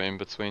Croxagore in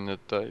between the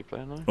dirty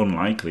player now.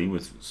 Unlikely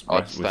with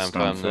stand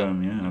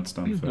firm. Yeah, I'd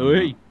stand firm.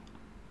 Oui.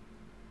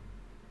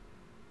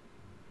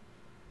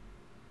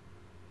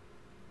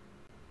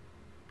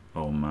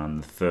 Oh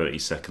man, the 30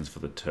 seconds for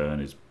the turn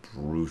is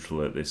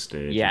brutal at this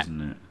stage,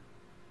 isn't it?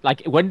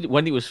 Like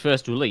when it was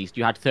first released,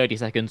 you had 30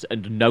 seconds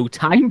and no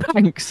time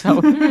bank, so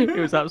it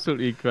was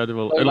absolutely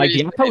incredible. And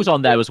the echo's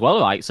on there as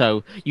well, right?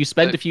 So you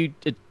spend a few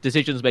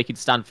decisions making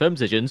stand firm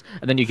decisions,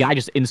 and then your guy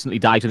just instantly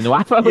dies with no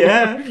echo.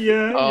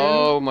 Yeah.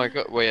 Oh my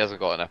god! Well, he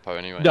hasn't got an echo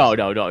anyway. No,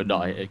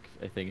 not a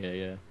thing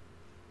here.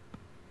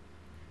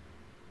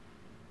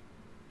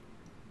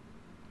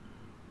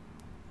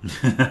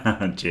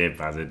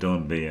 J-Bazzer,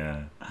 don't be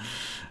like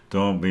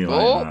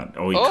that.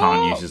 Oh, he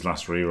can't use his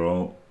last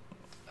reroll.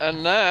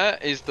 And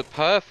that is the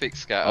perfect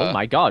scatter. Oh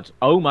my god!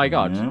 Yeah. Oh my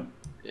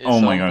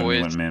god! He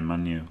went main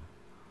menu.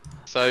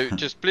 So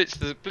just blitz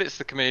the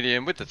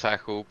chameleon with the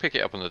tackle, pick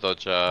it up on the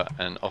dodger,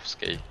 and off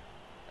ski,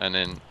 and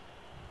then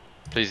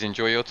please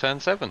enjoy your turn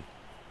 7.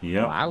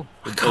 Yeah. Wow.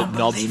 I can't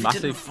believe he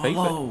didn't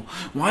follow.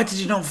 Why did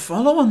he not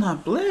follow on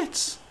that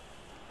blitz?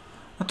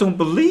 I don't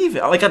believe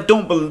it. I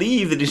don't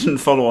believe that he didn't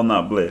follow on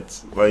that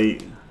blitz. I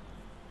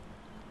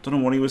don't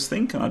know what he was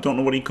thinking. I don't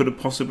know what he could have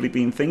possibly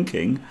been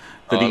thinking.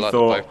 That he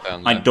thought,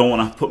 I don't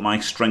want to put my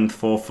strength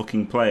 4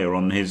 fucking player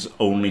on his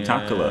only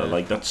tackler.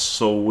 That's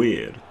so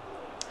weird.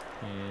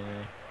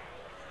 Yeah.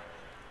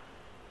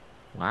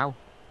 Wow.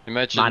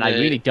 Imagine I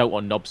really don't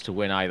want Knobs to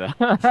win either.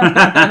 Imagine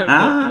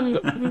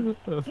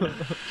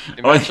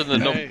the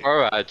Knob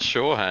Pro had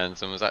sure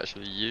hands and was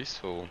actually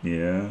useful.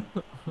 Yeah.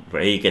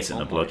 But he gets it in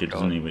the blodger,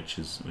 doesn't he? Which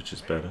is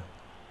better.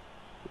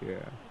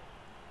 Yeah.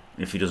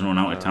 If he doesn't run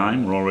out of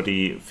time, we're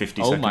already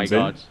 50 seconds in. Oh my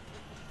god.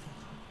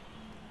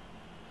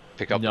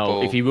 Pick up the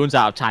ball. If he runs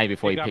out of time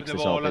before he picks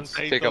this up,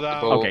 pick up the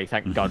ball. Okay,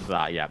 thank god for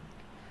that, yeah.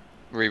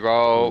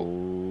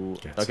 Reroll.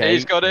 Okay.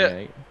 He's got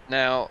it.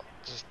 Now,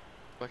 just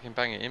fucking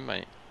bang it in,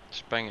 mate.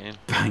 Just bang it in.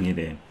 Bang it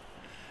in.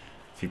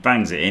 If he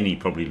bangs it in, he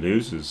probably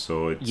loses,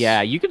 so it's...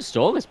 Yeah, you can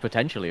stall this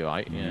potentially,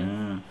 right?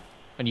 Yeah.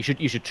 And you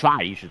should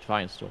try. You should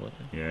try and stall it.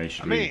 Yeah, you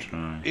should really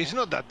try. It's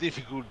not that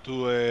difficult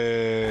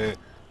to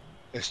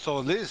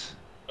stall this.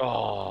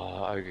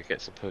 Oh, Ogre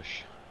gets a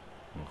push.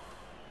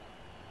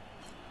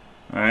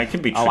 It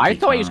can be tricky. Oh, I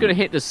thought he was going to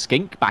hit the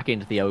skink back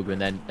into the Ogre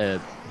and then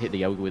hit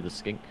the Ogre with the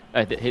skink.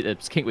 Hit the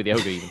skink with the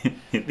Ogre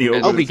even. Hit the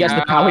Ogre. Oh, he gets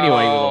the power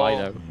anyway with the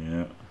Lido.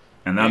 Yeah.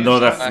 And I know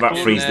that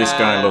frees this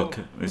guy, look.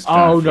 This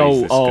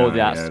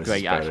that's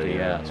great, actually.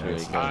 Yeah, that's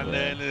really good. And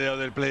then the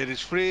other player is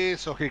free,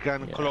 so he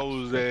can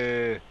close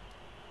the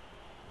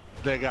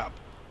gap.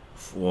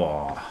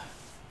 Whoa.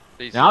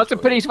 Now it's a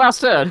pretty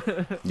fast turn.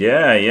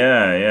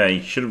 Yeah.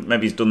 He should have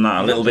maybe done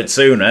that a little bit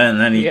sooner, and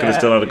then he could have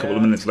still had a couple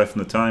of minutes left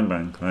in the time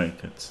bank.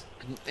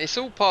 It's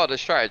all part of the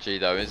strategy,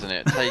 though, isn't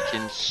it?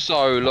 Taking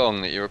so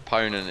long that your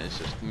opponent is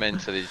just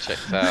mentally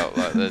checked out.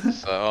 They're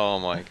just like, oh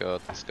my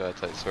god, this guy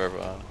takes forever.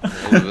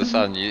 All of a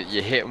sudden,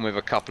 you hit them with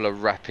a couple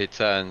of rapid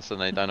turns,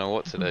 and they don't know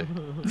what to do.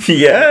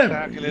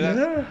 Yeah. Exactly.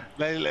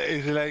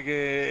 It's like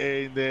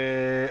in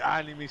the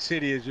anime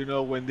series,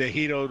 when the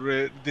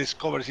hero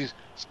discovers his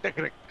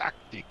secret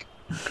tactic.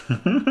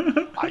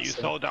 You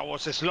thought I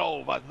was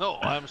slow, but no,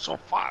 I'm so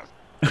fast.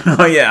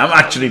 Oh yeah, I'm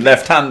actually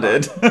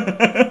left-handed.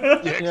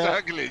 Yeah,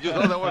 exactly. You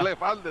thought I was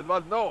left-handed,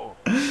 but no.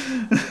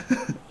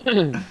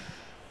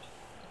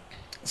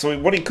 So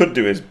what he could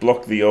do is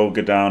block the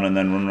Ogre down and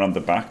then run around the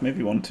back.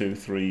 Maybe 1, 2,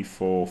 3,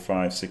 4,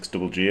 5, 6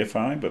 double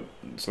GFI. But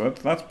so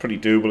that's pretty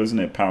doable, isn't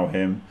it? Power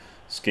him,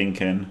 skink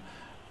in.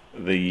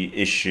 The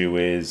issue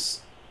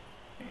is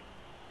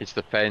It's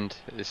the fend.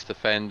 It's the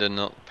fend and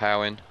not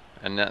powing.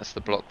 And that's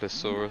the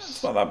Blocklesaurus.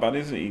 It's not that bad,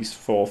 is it? He's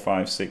 4,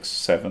 5, 6,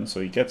 7,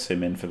 so he gets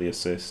him in for the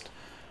assist.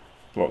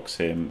 Blocks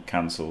him,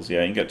 cancels.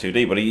 Yeah, he can get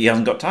 2D, but he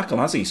hasn't got tackle,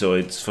 has he? So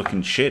it's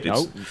fucking shit.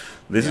 It's,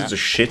 This is a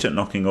shit at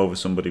knocking over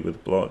somebody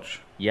with blodge.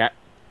 Yeah,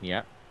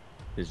 yeah.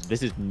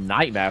 This is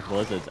nightmare for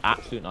Lizards.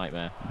 Absolute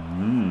nightmare.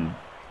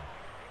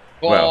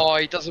 Oh, well,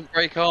 he doesn't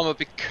break armor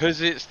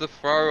because it's the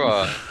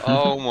thrower.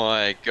 Oh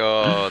my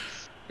god.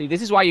 See,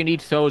 this is why you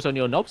need throws on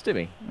your knobs,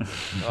 Timmy.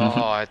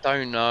 Oh, I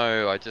don't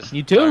know. I just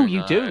You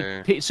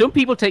do. Some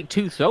people take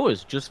 2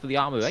 throwers just for the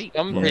armor 8.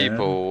 Some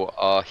people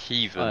are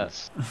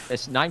heathens.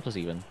 It's 9+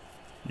 even.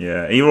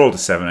 Yeah, he rolled a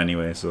 7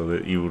 anyway, so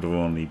that he would have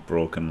only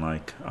broken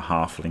like a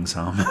halfling's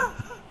armor.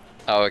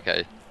 Oh,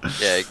 okay.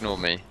 Yeah, ignore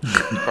me.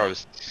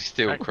 Throws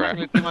still crap.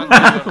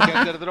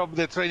 Drop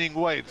the training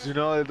weights, you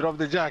know, drop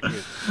the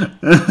jacket.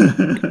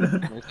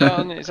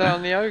 Is that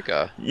on the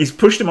ogre? He's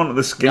pushed him onto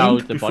the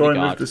skink before he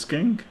moved the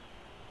skink.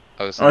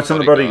 Oh, it's on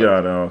the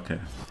bodyguard. Oh, okay.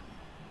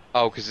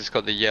 Oh, because it's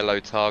got the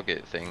yellow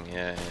target thing.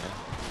 Yeah, yeah.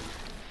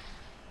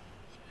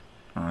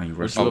 Oh, you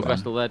wrestle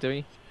there, do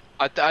we?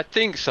 I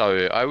think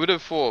so. I would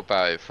have thought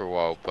about it for a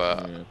while,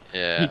 but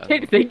yeah. He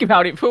did think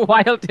about it for a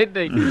while, didn't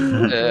he?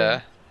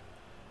 Yeah.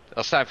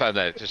 I'll stand firm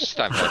there. Just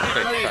stand firm.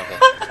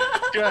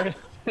 Can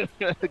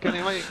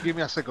you give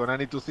me a second? I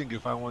need to think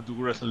if I want to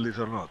wrestle this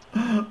or not.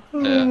 Oh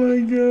my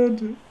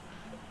god.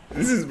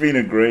 This has been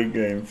a great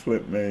game,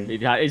 flip me.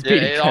 It's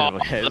been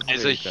incredible.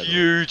 It's a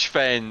huge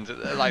fend.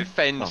 Like,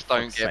 fends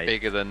don't get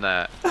bigger than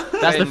that.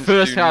 That's the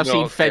first time I've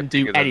seen Fend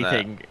do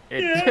anything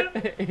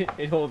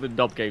in all the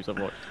knob games I've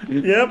watched.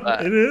 Yep,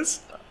 it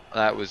is.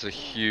 That was a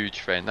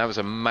huge fend. That was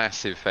a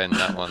massive fend,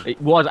 that one.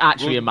 It was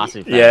actually a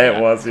massive fend. Yeah, it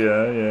was,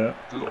 yeah.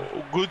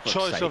 Good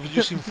choice of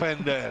using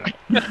fend there.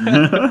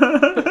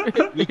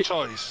 Good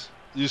choice.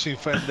 Using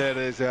fend there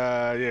is,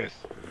 yes.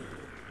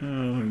 Oh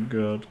my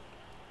god.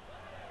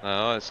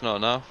 No, it's not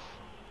enough.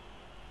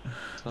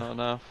 It's not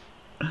enough.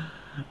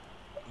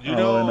 You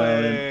know,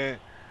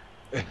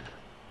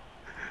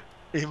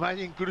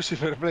 imagine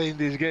Crucifer playing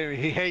this game.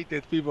 He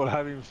hated people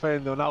having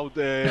fend on out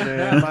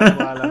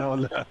manual and all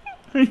that.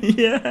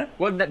 Yeah.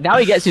 Well, now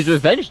he gets his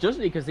revenge,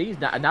 doesn't he? Because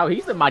now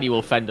he's the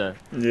manual fender.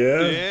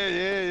 Yeah.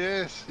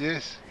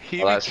 Yes. He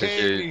well, that's a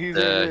huge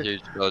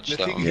dodge. The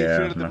thing he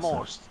feared the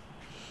most.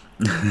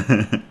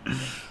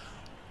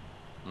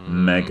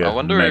 Mega. I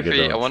wonder if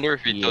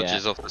he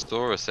dodges off the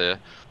Saurus here.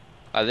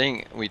 I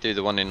think we do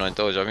the 1 in 9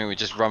 dodge. I think we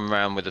just run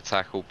around with the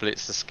tackle,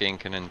 blitz the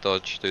skink, and then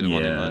dodge. Do the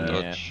 1 in 9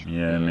 dodge.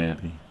 Yeah,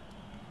 maybe.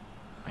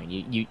 I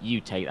mean, you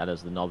take that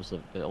as the knobs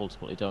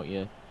ultimately, don't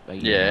you?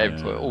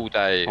 All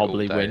day.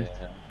 Probably win.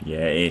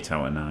 Yeah, 8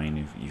 out of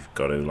 9. You've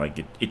got to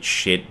like it's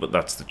shit, but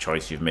that's the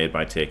choice you've made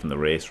by taking the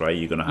race, right?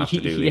 You're gonna have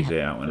to do these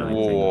 8 out of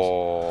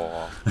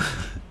 9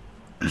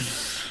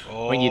 things.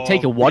 When you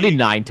take a 1 in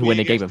 9 to win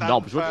a game of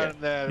knobs, wouldn't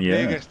you?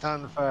 Biggest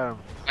stand firm.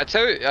 I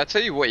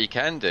tell you what you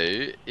can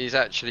do is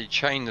actually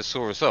chain the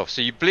Saurus off.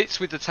 So you blitz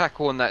with the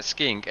tackle on that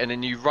skink, and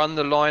then you run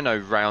the lino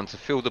round to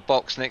fill the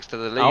box next to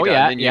the leader,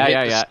 and then you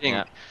hit the skink.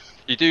 Yeah.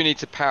 You do need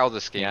to power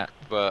the skink,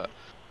 but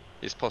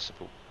it's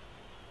possible.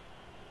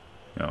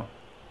 No.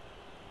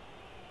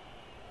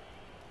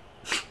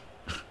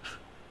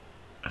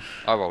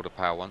 I rolled a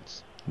power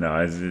once.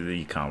 No,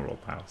 you can't roll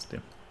power,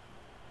 Tim.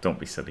 Don't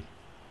be silly.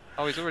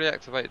 Oh, he's already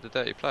activated the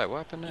dirty player. What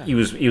happened there? He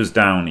was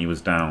down.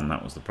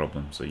 That was the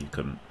problem. So you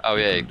couldn't. Oh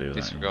yeah, you couldn't do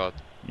disregard.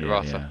 That,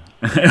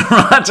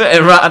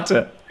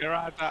 Errata.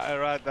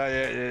 Errata.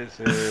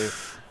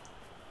 Yes.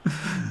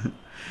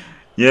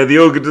 Yeah, the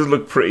ogre does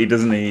look pretty,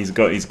 doesn't he? He's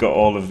got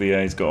all of the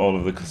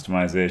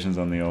customizations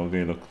on the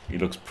ogre. He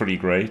looks pretty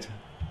great.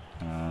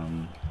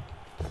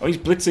 Oh, he's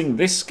blitzing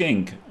this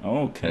skink.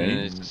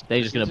 Okay.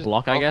 They're just gonna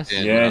block, I guess.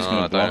 Yeah, he's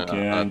gonna block.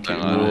 Yeah,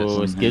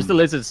 it gives the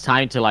lizards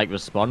time to like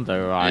respond,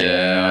 though, right?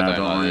 Yeah, I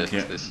don't like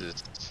it. This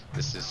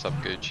is sub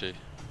Gucci.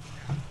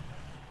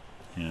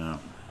 Yeah.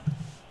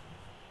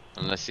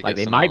 Unless he like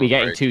they might be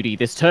getting 2D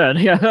this turn.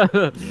 Yeah.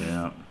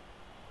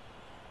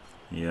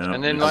 Yeah.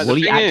 And then will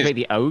he activate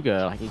the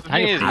ogre? Like he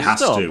kind of has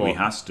to. He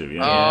has to.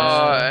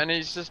 Yeah. And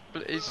he's just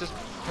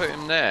put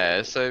him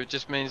there, so it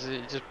just means that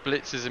he just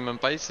blitzes him and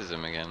bases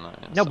him again.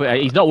 Like, no, but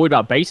he's not worried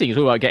about basing. He's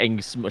worried about getting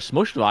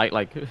smushed, right?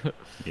 Like.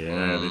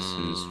 Yeah,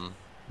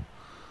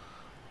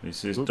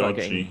 this is dodgy.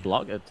 Getting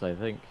blocked, I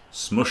think.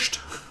 Smushed.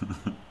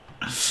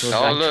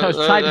 Oh look,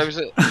 there was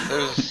a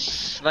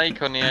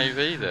snake on the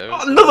AV there.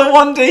 Another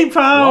 1D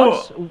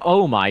pow!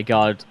 Oh my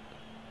god.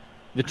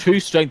 The true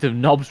strength of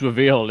knobs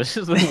reveal. This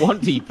is the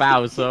 1D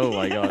powers. Oh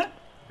my god.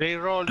 They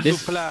roll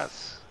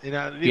 2+.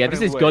 Yeah,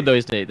 this is good though,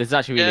 isn't it? This is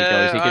actually really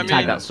good. So you can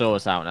tag that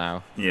source out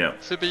now. Yeah.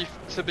 To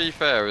be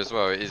fair as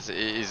well, it is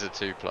a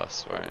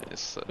 2+, right?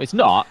 It's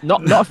not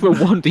for a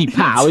 1D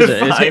pow, is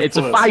it? It's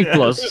a 5+.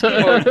 Well,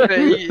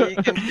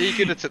 he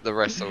could have took the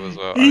wrestle as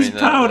well. He's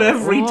powered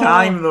every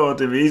time though,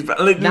 Tim. He's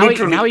literally now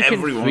he can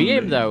everyone. Free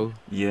him though.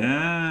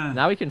 Yeah.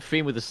 Now he can free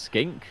him with a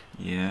skink.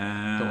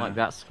 Yeah. Don't like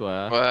that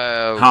square.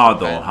 Well, hard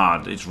though,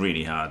 hard. It's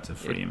really hard to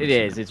free him. It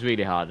is. It's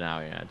really hard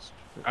now. Yeah.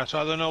 So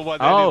I don't know what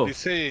they're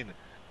saying.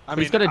 I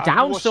mean, he's got a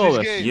down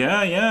Saurus.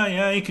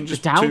 Yeah. You can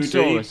just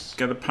 2D,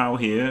 get a POW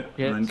here,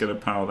 and then get a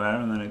POW there,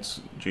 and then it's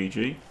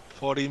GG.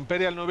 For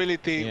Imperial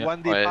Nobility,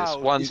 1D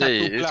POW.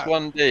 It's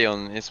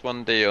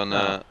 1D on.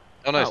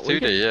 Oh no, it's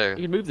 2D.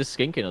 You can move the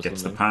skink in or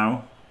Gets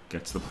something.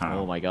 Gets the POW.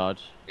 Oh my god.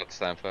 Got to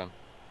stand firm.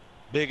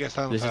 Biggest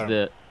stand This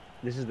firm.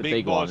 is the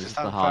big one. This is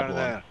the hard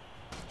one.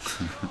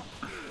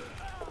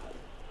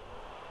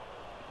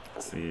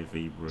 See if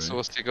he So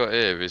what's he got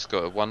here? He's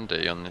got a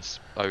 1D on this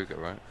ogre,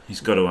 right?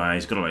 He's got to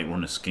like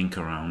run a skink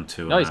around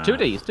to. No, it's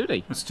 2D. It's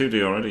 2D. It's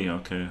 2D already.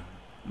 Okay.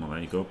 Well, there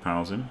you go.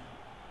 POWs him.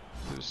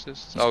 Who's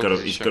this?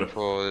 He's got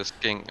for the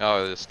skink.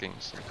 Oh, the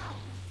skinks.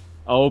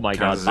 Oh my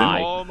god!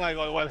 Bye. Oh my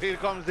god! Well, here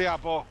comes the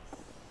apple.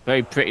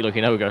 Very pretty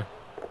looking ogre.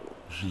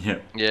 Yeah.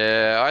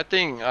 Yeah, I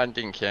think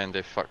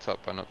Keandere fucked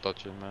up by not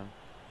dodging, man.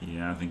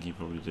 Yeah, I think he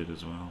probably did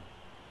as well.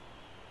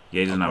 Yeah,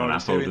 he doesn't have an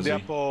apple, does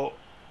he?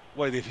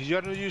 Wait, if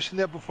you're not using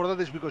the apple for that,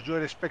 it's because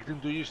you're expecting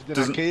to use it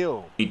in a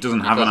KO. He doesn't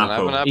have an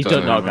apple. He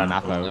doesn't have an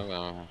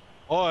apple.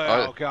 Oh,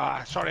 yeah,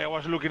 okay. Sorry, I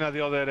was looking at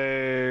the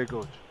other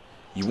coach.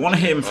 You want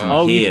to hit him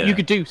from here. You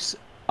could do.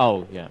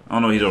 Oh, yeah. Oh,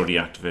 no, he'd already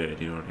activated.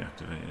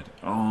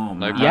 Oh,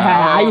 man.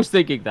 Yeah, I was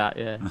thinking that,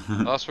 yeah.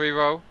 Last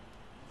reroll.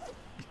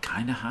 He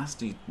kind of has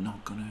to. He's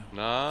not going to.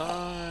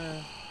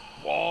 No.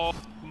 Whoa,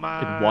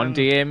 man. Could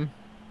 1D him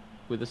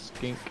with a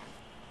skink.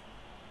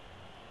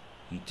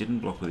 He didn't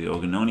block with the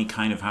ogre. No, and he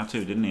kind of had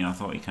to, didn't he? I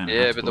thought he kind of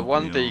had to. Yeah, but the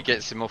 1D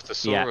gets him off the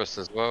Saurus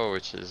as well,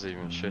 which is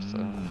even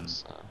shitter.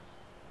 So.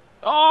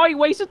 Oh, he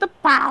wasted the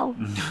POW!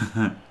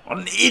 What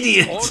an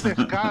idiot! Oh,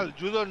 Pascal,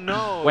 you don't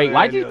know. Wait,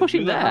 why did you push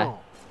him there? Know.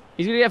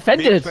 He's going to get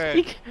offended.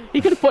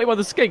 He could have put him on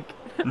the skink.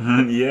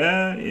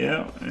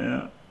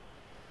 Yeah.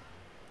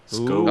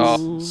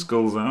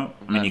 Skulls out.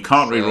 I mean, you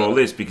can't re-roll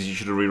this because you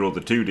should have re-rolled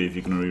the 2D if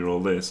you can re-roll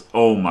this.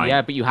 Oh my god.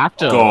 Yeah, but you have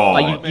to.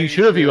 Like, you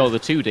should have re-rolled the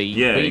 2D.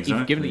 Yeah, but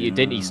exactly. Given that you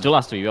didn't, he still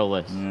has to re-roll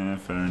this. Yeah,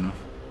 fair enough.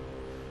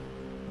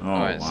 Oh,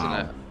 right,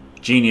 wow.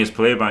 Genius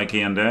play by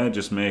Keandere.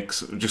 Just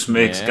makes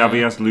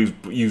Gabillas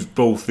use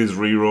both his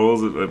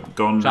re-rolls that have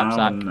gone trap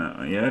down. Sack.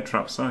 And,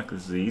 trap sack.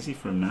 This is easy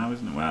for him now,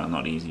 isn't it? Well,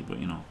 not easy, but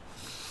you know.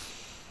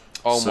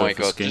 Oh my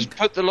god, just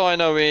put the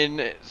lino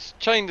in,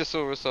 chain the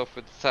Saurus off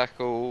with the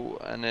tackle,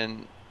 and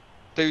then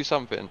do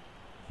something.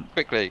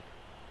 Quickly.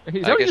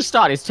 He's only just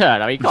started his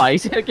turn. I mean, God,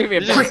 he's going to give me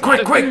a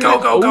Quick,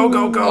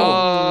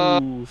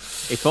 go.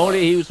 If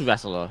only he was a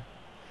wrestler.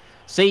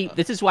 See,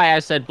 this is why I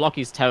said block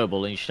is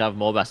terrible and you should have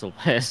more wrestle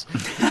players.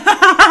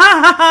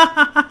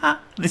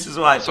 This is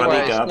why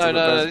bodyguards are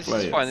the best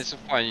players. This is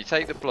fine. You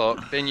take the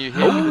block, then you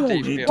hit with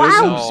the DPS.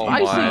 Wow,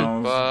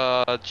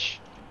 my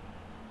fudge.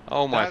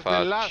 Oh my fudge.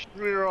 That's the last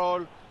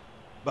reroll,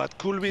 but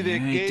could be the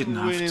game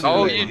winning.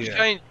 Oh,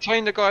 you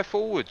chain the guy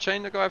forward.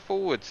 Chain the guy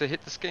forward to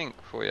hit the skink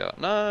for you.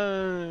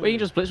 No. Well, you can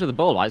just blitz with the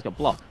ball. He's got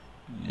block.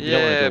 You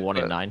don't want to do 1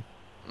 in 9.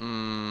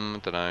 I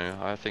don't know.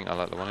 I think I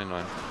like the 1 in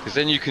 9 because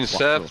then you can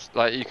surf,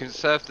 like you can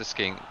surf the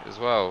skink as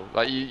well.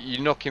 Like you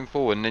knock him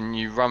forward and then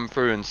you run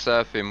through and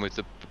surf him with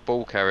the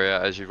ball carrier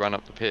as you run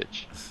up the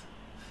pitch.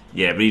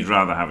 Yeah, but he'd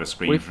rather have a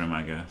screen for him,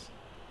 I guess.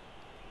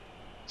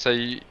 So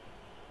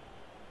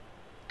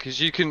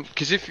because if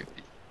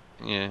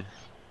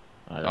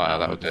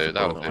that would do.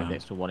 That would do. The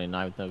extra 1 in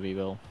 9 with no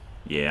reroll.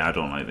 Yeah, I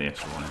don't like the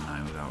extra 1 in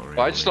 9 without a reroll.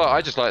 But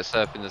I just like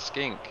surfing the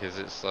skink because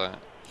it's like.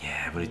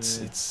 Yeah, but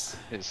it's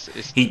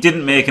he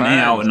didn't make an 8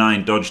 out of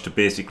 9 dodge to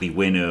basically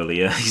win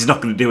earlier. He's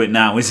not going to do it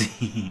now, is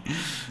he?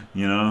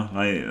 You know,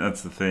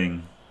 that's the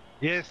thing.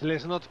 Yes,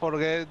 let's not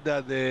forget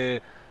that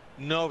the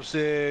Nobs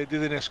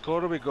didn't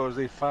score because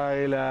they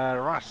filed a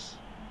rush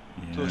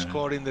to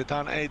score in the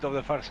turn 8 of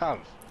the first half.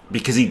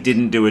 Because he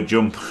didn't do a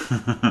jump.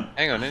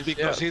 Hang on,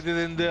 because he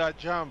didn't do a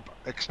jump.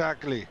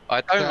 Exactly.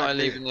 I don't like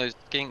leaving those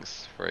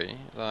skinks free.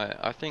 Like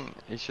I think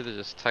he should have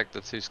just tagged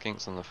the 2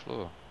 skinks on the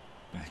floor.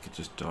 They could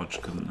just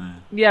dodge, couldn't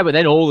they? Yeah, but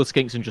then all the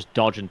skinks can just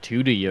dodge and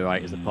 2D you,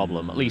 right, is the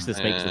problem. At least this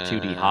makes the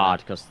 2D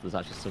hard, because there's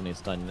actually something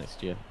starting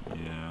next year.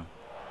 Yeah.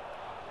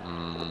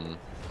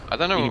 I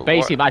don't know. You can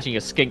basically imagine a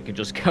skink can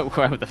just go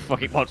wherever the fuck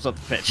he wants on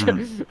the pitch.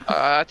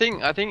 I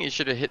think he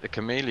should have hit the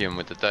chameleon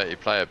with the dirty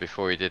player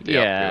before he did the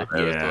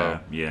upfield as well.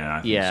 Yeah,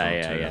 I think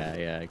so too.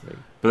 I agree.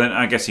 But then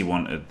I guess he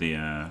wanted the...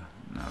 no,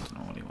 I don't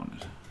know what he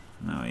wanted.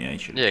 No, yeah, he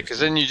should have. Yeah, because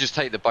then you just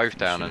take the both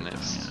down and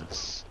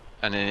it's...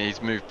 And then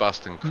he's moved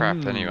bust and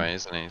crap anyway,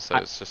 isn't he? So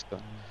it's just...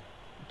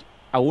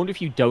 I wonder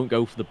if you don't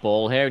go for the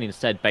ball here and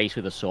instead base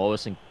with a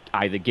Saurus and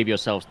either give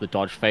yourselves the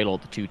dodge fail or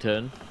the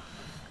 2-turn.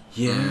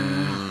 Yeah.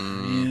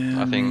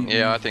 I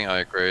think I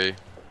agree.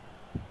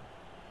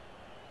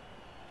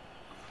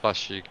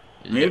 Plus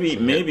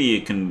maybe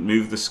you can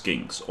move the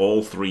skinks,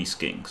 all 3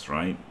 skinks,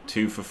 right?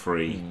 2 for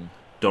free,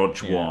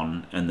 dodge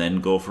 1, and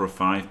then go for a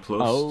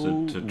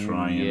 5+ to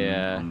try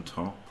and on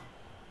top.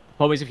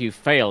 The problem is if you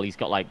fail, he's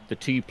got like the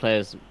 2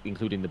 players,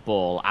 including the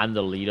ball, and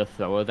the leader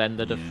thrower then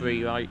that are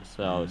free, right?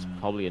 So it's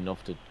probably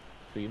enough to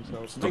free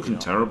himself. It's looking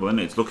terrible, isn't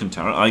it? It's looking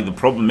terrible. The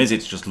problem is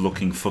it's just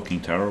looking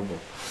fucking terrible.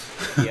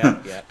 Yeah.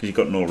 Because you've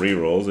got no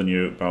re-rolls and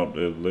you're about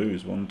to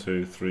lose. 1,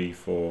 2, 3,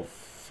 4,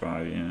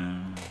 5. Yeah,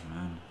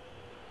 man.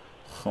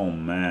 Oh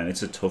man,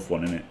 it's a tough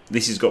one, isn't it?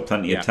 This has got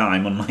plenty of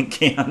time, unlike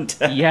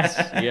Keandere. Yes,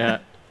 yeah.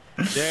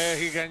 Yeah,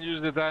 he can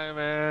use the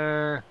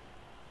time.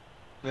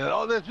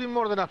 Oh, there's been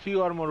more than a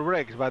few armor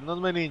breaks, but not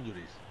many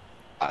injuries.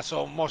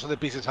 So most of the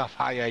pieces have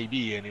high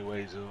IB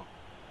anyway, so...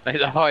 Like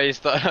the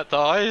highest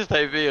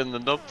AV on the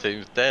knob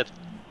team's dead.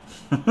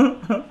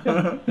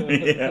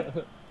 Yeah.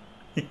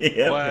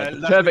 Yeah. Well,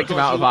 that's Perfect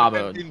amount of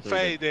armor. In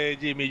fade,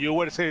 Jimmy, you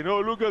were saying,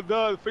 "Oh, look at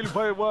that! Fail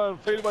by one,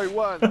 fail by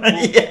one."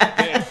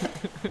 Yeah.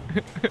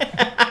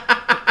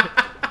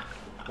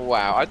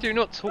 Wow, I do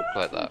not talk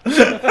like that.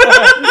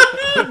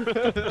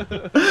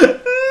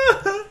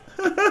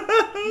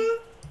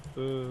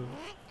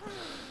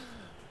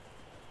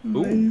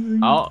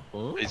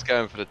 Oh. He's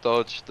going for the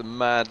dodge. The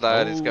mad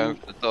lad is going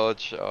for the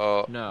dodge.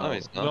 Oh, no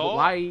he's not. No.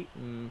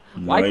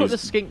 Why put the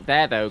skink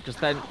there though? Because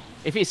then,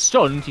 if it's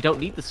stunned, you don't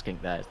need the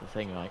skink there. Is the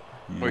thing, right?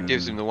 Or it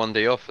gives him the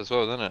 1D off as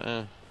well, doesn't it?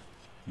 Yeah.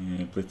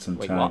 Yeah, blitz and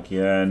Wait, tag. what?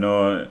 Yeah,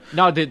 no.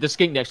 No, the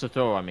skink next to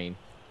Thor. I mean.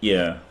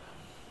 Yeah.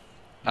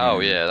 Oh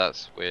yeah,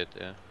 that's weird.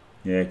 Yeah.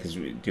 Yeah, because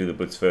we do the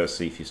blitz first,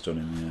 see if you stun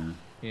him.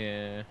 Yeah.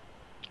 Yeah.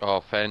 Oh,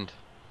 fend.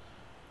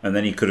 And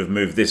then you could have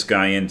moved this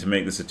guy in to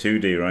make this a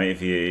 2D, right?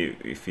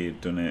 If you'd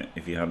done it,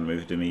 if you hadn't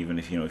moved him, even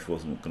if if he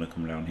wasn't going to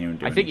come down here and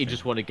do. I think you anything.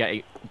 just want to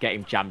get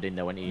him jammed in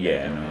there when he.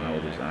 Yeah, no,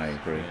 I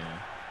agree. Yeah.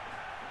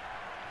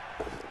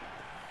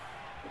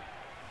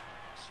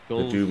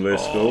 The double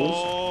skulls.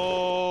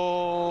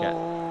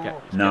 Oh.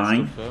 Get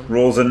 9. stuff,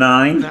 Rolls a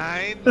 9.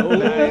 9.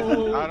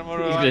 Oh.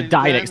 Armor He's gonna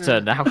die next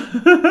turn now.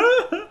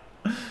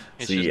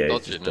 It's So just yeah, it's dodging,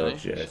 just isn't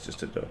dodge. it? Yeah, it's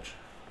just a dodge.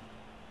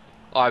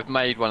 I've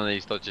made one of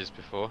these dodges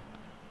before.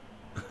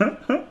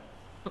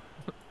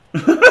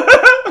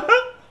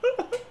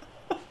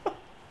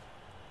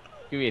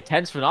 Give me a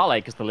tense finale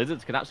because the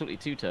lizards can absolutely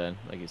 2-turn.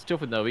 Like it's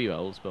tough with no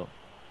rerolls, but.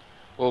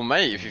 Well,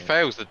 mate, if he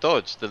fails the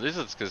dodge, the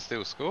lizards can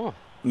still score.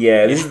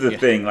 Yeah, this is the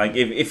thing. Like,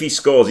 if he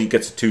scores, he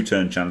gets a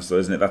 2-turn chance, though,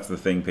 isn't it? That's the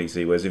thing,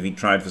 PC. Whereas if he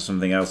tried for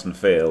something else and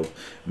failed,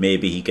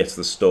 maybe he gets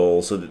the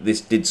stall. So that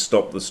this did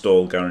stop the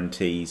stall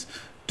guarantees.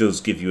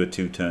 Does give you a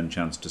 2-turn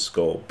chance to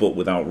score, but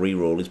without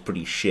reroll, it's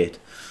pretty shit.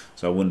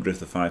 So I wonder if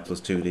the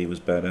 5+2D was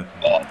better.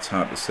 It's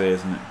hard to say,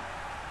 isn't it?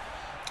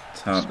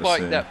 It's hard to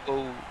say. That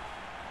ball.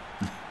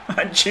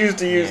 I choose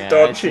to use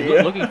dodge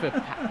here. Looking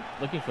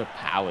for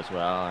power as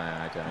well.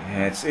 I don't know.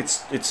 Yeah,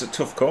 it's a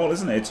tough call,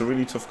 isn't it? It's a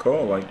really tough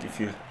call. Like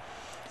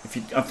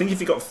I think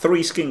if you got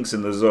 3 skinks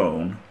in the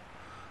zone,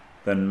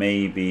 then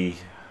maybe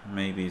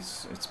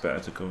it's better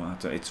to go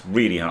at it. It's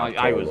really hard.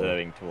 I was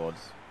erring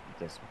towards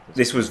this.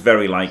 This was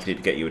very likely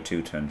to get you a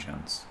 2-turn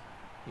chance.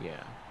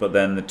 Yeah. But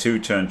then the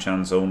 2-turn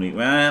chance only.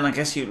 Well, I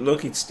guess you've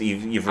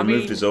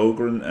removed his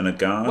ogre and a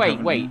guard.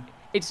 Wait.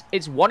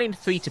 It's 1 in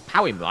 3 to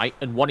pow him, right?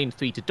 And 1 in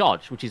 3 to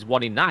dodge, which is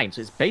 1 in 9.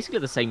 So it's basically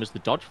the same as the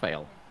dodge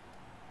fail.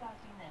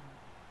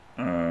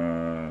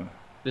 To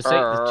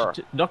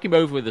knock him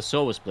over with the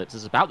Sora splits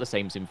is about the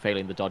same as him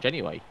failing the dodge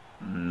anway.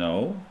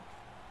 No.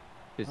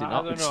 Is it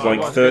not? It's like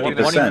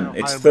 30%.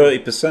 It's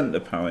 30% to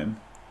pow him.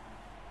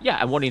 Yeah,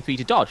 and 1 in 3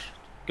 to dodge.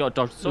 Got to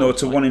dodge the No,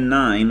 it's a 1 in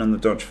 9 on the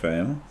dodge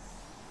fail.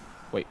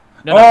 Wait.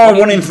 No,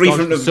 1 in 3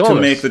 to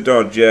make the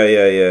dodge. Yeah.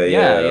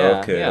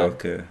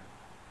 Okay.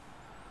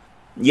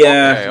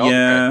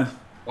 Yeah.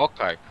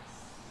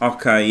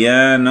 Okay,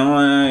 yeah,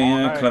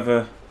 no,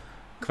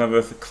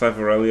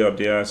 clever Elliot,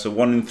 yeah. So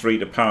 1 in 3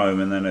 to power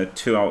him, and then a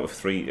 2 out of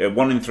 3.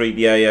 1 in 3,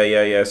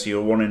 yeah. So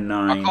you're 1 in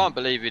 9. I can't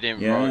believe he didn't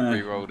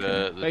re-roll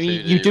the I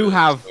mean, you do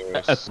have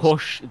a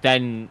push.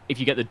 Then if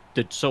you get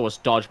the source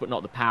dodge, but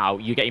not the pow,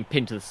 you're getting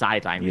pinned to the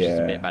sideline, which is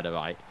a bit better,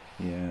 right?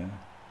 Yeah.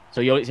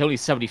 So it's only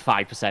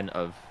 75%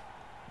 of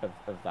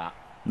that.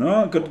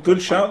 No,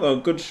 good shout though.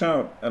 Good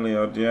shout,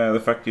 Elliot. Yeah, the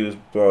fact he was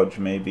blodge,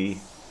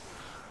 maybe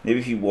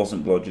if he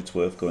wasn't blodge, it's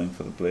worth going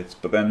for the blitz.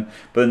 But then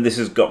this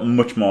has got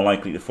much more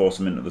likely to force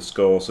him into the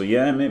score. So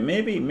yeah,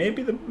 maybe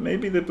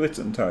the blitz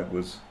and tag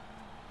was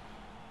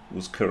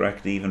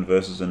correct even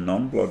versus a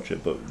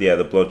non-blodger. But yeah,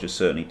 the blodger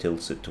certainly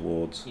tilts it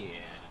towards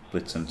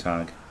blitz and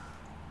tag.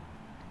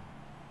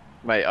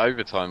 Mate,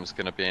 overtime's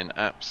going to be an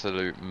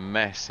absolute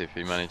mess if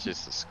he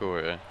manages to score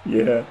it.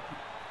 Yeah.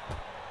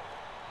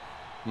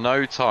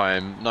 No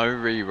time, no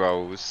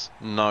re-rolls,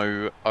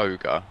 no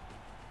ogre.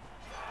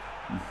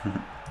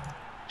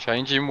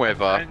 Changing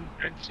weather.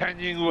 And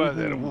changing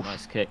weather. Oof.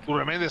 Nice kick. To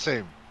remain the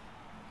same.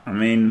 I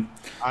mean...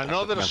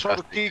 Another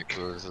short kick.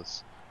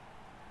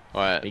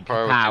 Right,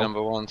 priority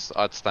number 1,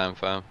 I'd stand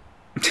firm.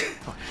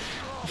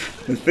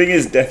 The thing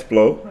is Death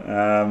Blow,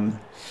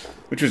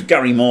 which was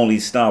Gary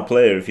Morley's star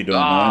player, if you don't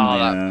know.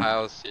 That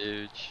power's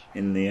huge.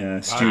 In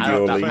the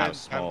studio league.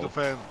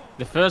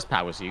 The first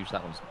power was huge,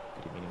 that one's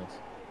pretty meaningless.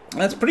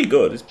 That's pretty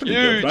good. It's pretty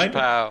huge good, right?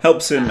 Power.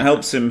 Helps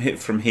him hit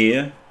from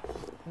here.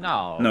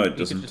 No, it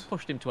doesn't. You just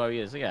pushed him to where he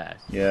is, yeah.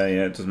 Yeah,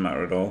 it doesn't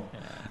matter at all.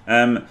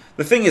 Yeah.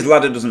 The thing is,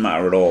 ladder doesn't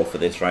matter at all for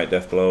this, right,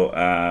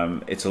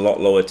 Deathblow? It's a lot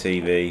lower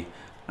TV,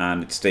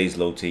 and it stays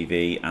low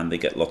TV, and they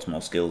get lots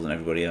more skills than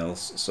everybody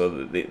else.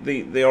 So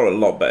they are a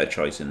lot better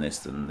choice in this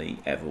than they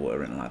ever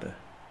were in ladder.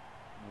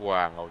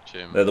 Wow,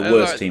 Jim. They're the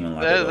worst team in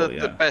ladder. They're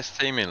though, the best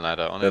team in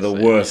ladder, honestly. They're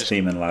the worst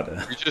team in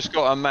ladder. You just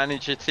got to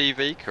manage your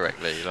TV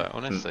correctly, like,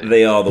 honestly.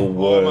 They are the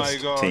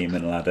worst team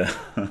in ladder.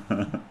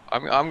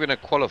 I'm going to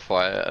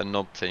qualify a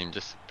knob team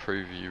just to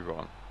prove you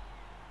wrong.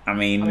 I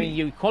mean,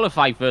 you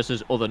qualify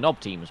versus other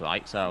knob teams,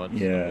 right? So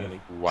yeah.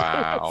 Really...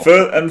 Wow.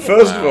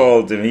 First of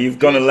all, Dimmy, you've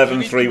gone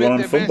 11-3-1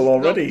 on fumble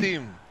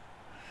already.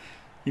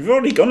 You've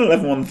already gone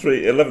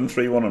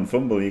 11-3-1 on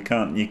fumble. You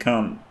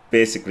can't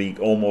basically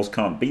almost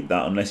can't beat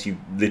that unless you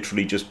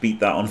literally just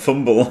beat that on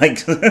fumble,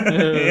 like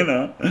you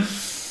know.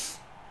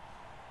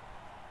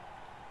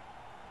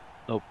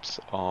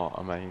 Knobs are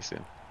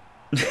amazing.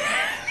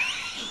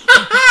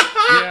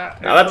 Yeah,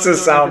 now that's a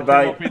sound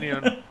bite.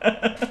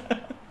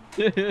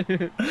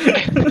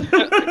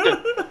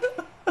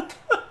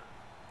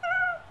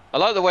 I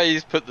like the way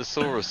he's put the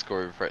Saurus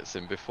scoring threats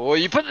in before.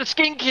 You put the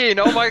skink in!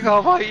 Oh my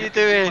god, what are you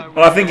doing?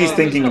 Well, I think he's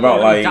thinking about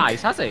like...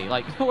 Guys, has he?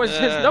 Like,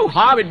 there's no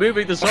harm in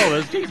moving the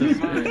Saurus, Jesus.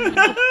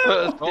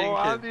 Oh,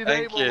 Andy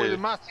Dable with a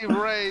massive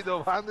raid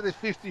of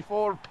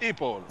 154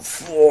 people.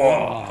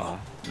 Whoa.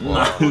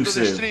 Welcome to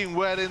the stream.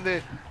 We're in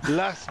the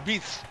last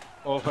bits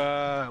of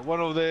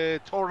one of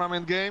the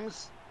tournament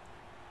games.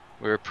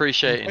 We're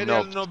appreciating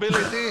Imperial knobs.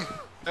 Nobility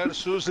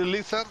versus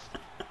Lizard.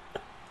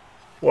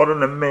 What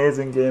an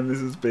amazing game this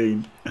has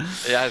been.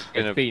 It has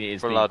been a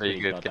bloody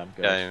good game,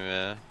 good.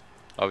 yeah.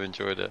 I've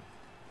enjoyed it.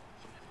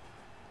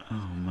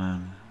 Oh,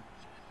 man.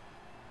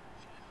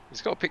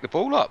 He's got to pick the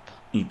ball up.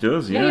 He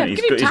does, yeah.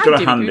 He's got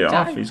to hand it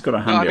off. He's got to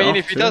hand it off. I mean,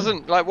 if he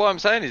doesn't, like, what I'm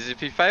saying is, if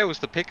he fails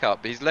to pick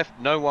up, he's left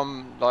no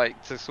one,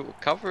 like, to sort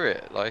of cover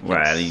it. Like,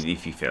 well,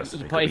 if he fails to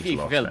pick up, he's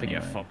lost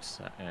anyway.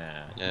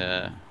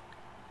 Yeah.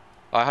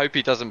 I hope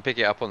he doesn't pick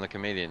it up on the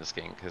chameleon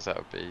skink, because that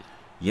would be...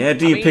 Yeah,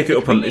 do you pick it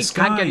up on this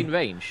guy? You can get in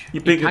range.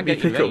 You pick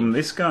it up on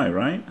this guy,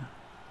 right?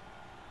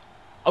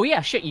 Oh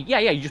yeah, shit. Yeah,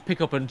 you just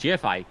pick up on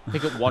GFI.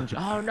 Pick up one.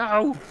 Oh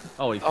no!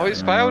 Oh,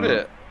 he's failed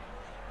it.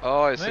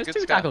 Oh, it's a good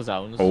two tackle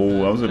zones.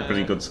 Oh, that was a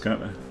pretty good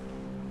scatter.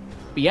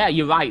 But yeah,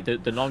 you're right. The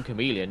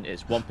non-chameleon,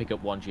 it's one pick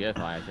up, one GFI,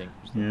 I think.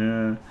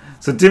 Yeah.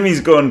 So Timmy's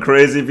going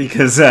crazy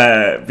because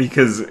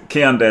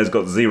Keandere's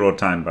got 0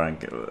 time back.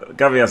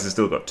 Gabillas has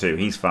still got 2.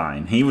 He's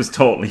fine. He was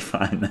totally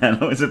fine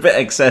then. It was a bit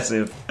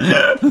excessive.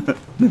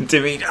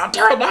 Timmy, oh,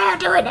 do it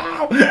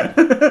now.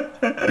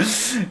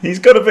 He's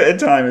got a bit of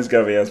time as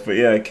Gabillas, but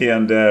yeah,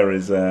 Keandere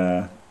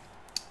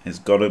is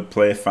got to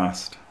play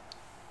fast.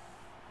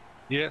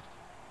 Yeah.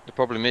 The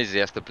problem is he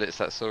has to blitz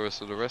that Saurus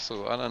or the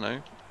wrestle. I don't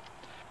know.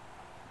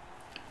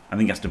 I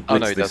think he has to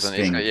blitz this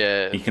skink.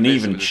 He can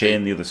even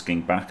chain the other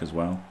skink back as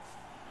well.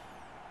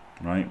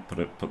 Right,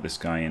 put this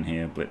guy in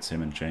here, blitz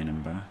him and chain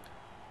him back.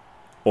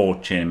 Or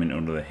chain him in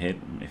under the hit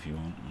if you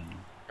want.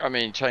 I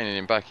mean, chaining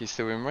him back, he's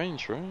still in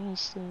range, right?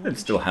 It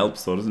still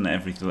helps though, doesn't it?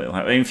 Every little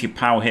help. I mean, if you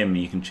power him,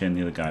 you can chain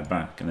the other guy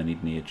back, and then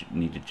he'd need a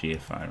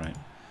GFI, right?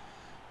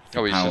 If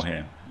you power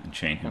him and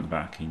chain him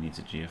back, he needs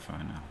a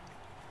GFI now.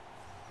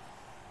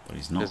 But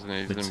he's not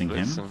blitzing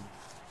him.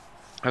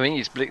 I think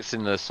he's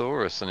blitzing the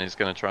Saurus and he's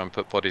going to try and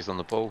put bodies on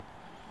the ball.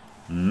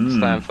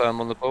 Stand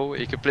firm on the ball.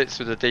 He could blitz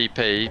with the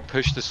DP,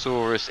 push the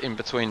Saurus in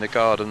between the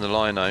guard and the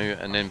lino,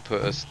 and then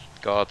put us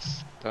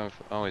guards down.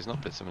 Oh, he's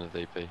not blitzing with the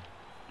DP.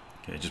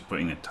 Okay, just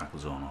putting the tackle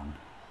zone on.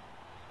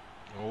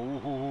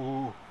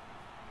 Oh,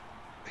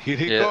 here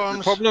he comes.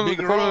 The problem with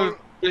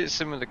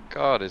blitzing with the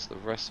guard is the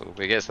wrestle.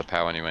 But he gets the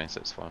power anyway,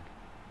 so it's fine.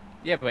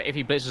 Yeah, but if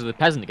he blitzes with the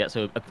peasant, gets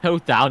a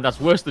post down.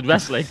 That's worse than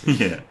wrestling.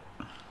 Yeah.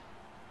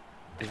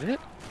 Is it?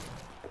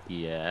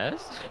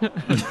 Yes.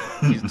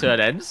 His turn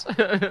ends.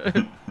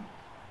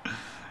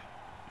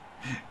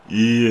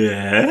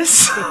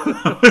 Yes.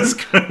 That was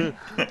great.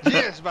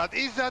 Yes, but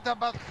is that a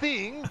bad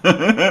thing?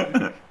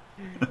 Are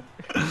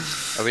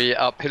we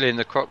uphilling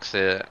the crocs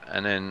here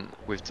and then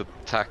with the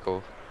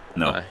tackle?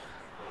 No.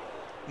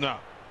 No.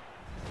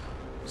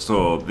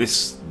 So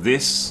this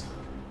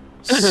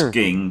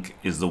skink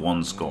is the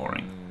one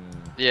scoring.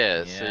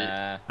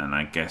 Yeah. And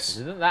I guess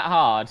isn't that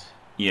hard?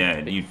 Yeah,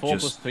 you 4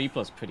 just 3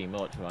 plus pretty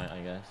much, right?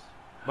 I guess.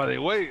 By the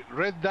way,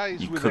 red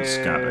dice you with could a...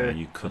 scatter.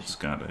 You could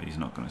scatter. He's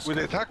not going to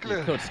scatter. With a tackler,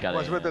 you could scatter,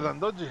 much better than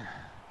dodging.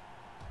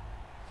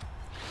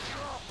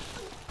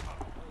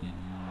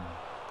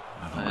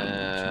 I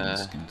don't like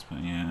skins, but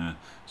yeah.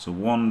 So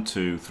 1,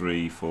 2,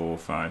 3, 4,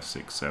 5,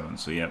 6, 7.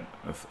 So yeah,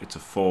 it's a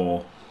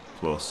 4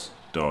 plus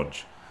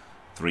dodge,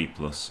 3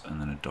 plus,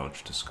 and then a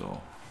dodge to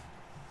score.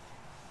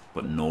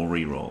 But no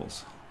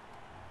re-rolls.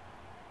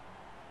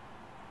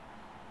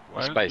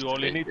 Well, it's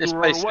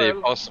basically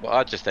impossible.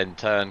 I just end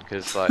turn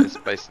because like it's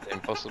basically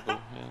impossible. Yeah.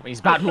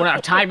 He's about to run out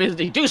of time, isn't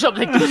he? Do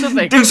something! Do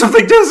something! Do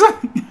something! Do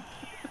something!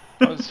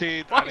 Why hasn't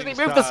he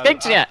moved the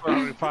skinks yet?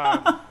 I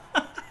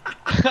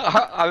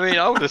mean,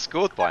 I would have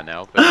scored by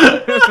now. But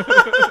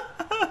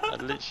I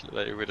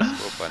literally would have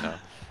scored by now.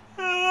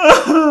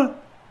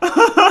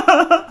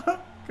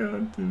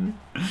 God damn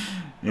it.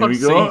 Here we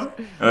go.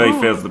 Oh, he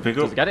fails the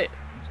pickup. He's got it.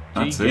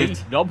 That's GG.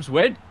 it. Knobs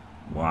win.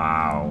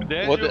 Wow.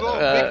 There you go.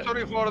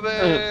 Victory for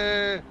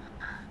the...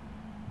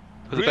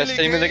 best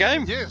team in the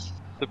game. Yes.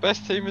 The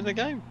best team in the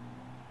game.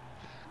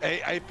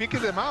 I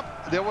picked them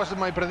up. There was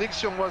my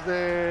prediction was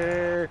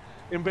the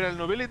Imperial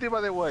Nobility,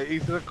 by the way.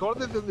 It's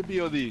recorded in the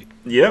BOD.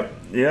 Yep.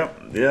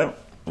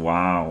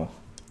 Wow.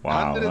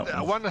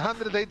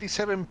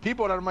 187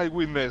 people are my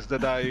witness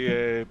that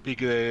I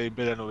picked the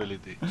Imperial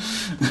Nobility.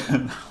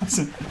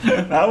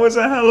 That was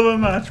a hell of a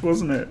match,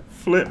 wasn't it?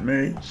 Flip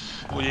me.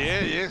 Oh,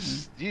 yeah,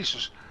 yes,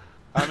 Jesus.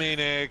 I mean,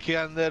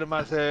 Keandere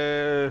must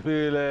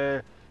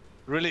feel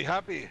really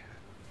happy.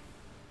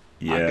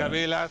 Yeah. And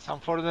Gabillas,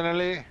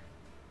 unfortunately,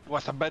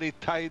 was a very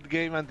tight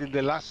game until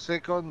the last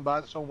second,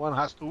 but someone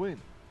has to win.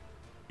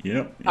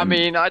 Yep. I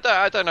mean, I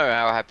don't know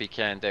how happy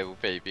Keandere will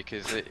be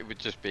because it would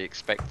just be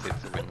expected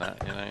to win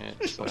that, you know.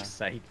 It's,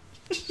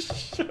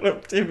 Shut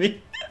up, Timmy.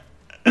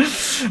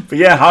 But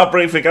yeah,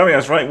 heartbreak for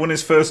Gabillas, right? Won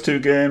his first 2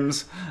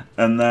 games,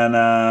 and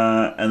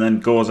then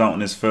goes out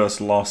on his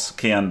first loss.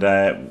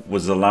 Keandere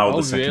was allowed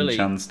the second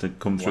chance to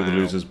come through the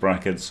losers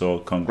bracket. So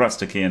congrats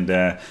to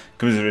Keandere.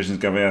 Commiserations,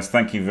 Gabillas.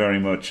 Thank you very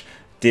much.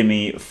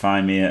 Dimmy,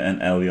 Faimir, and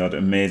Eliod.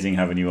 Amazing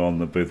having you all in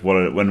the booth. What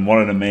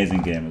an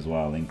amazing game as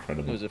well.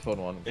 Incredible. It was a fun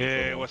one.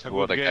 Yeah, it was a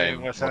good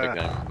game. What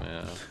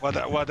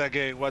a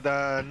game. What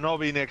a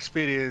nobbing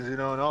experience, you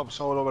know, knobs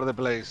all over the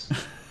place.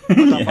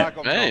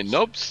 Hey,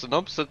 knobs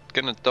are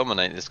gonna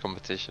dominate this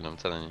competition, I'm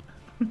telling you.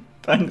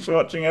 Thanks for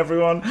watching,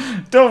 everyone.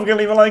 Don't forget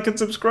to leave a like and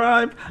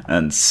subscribe,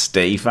 and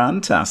stay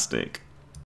fantastic.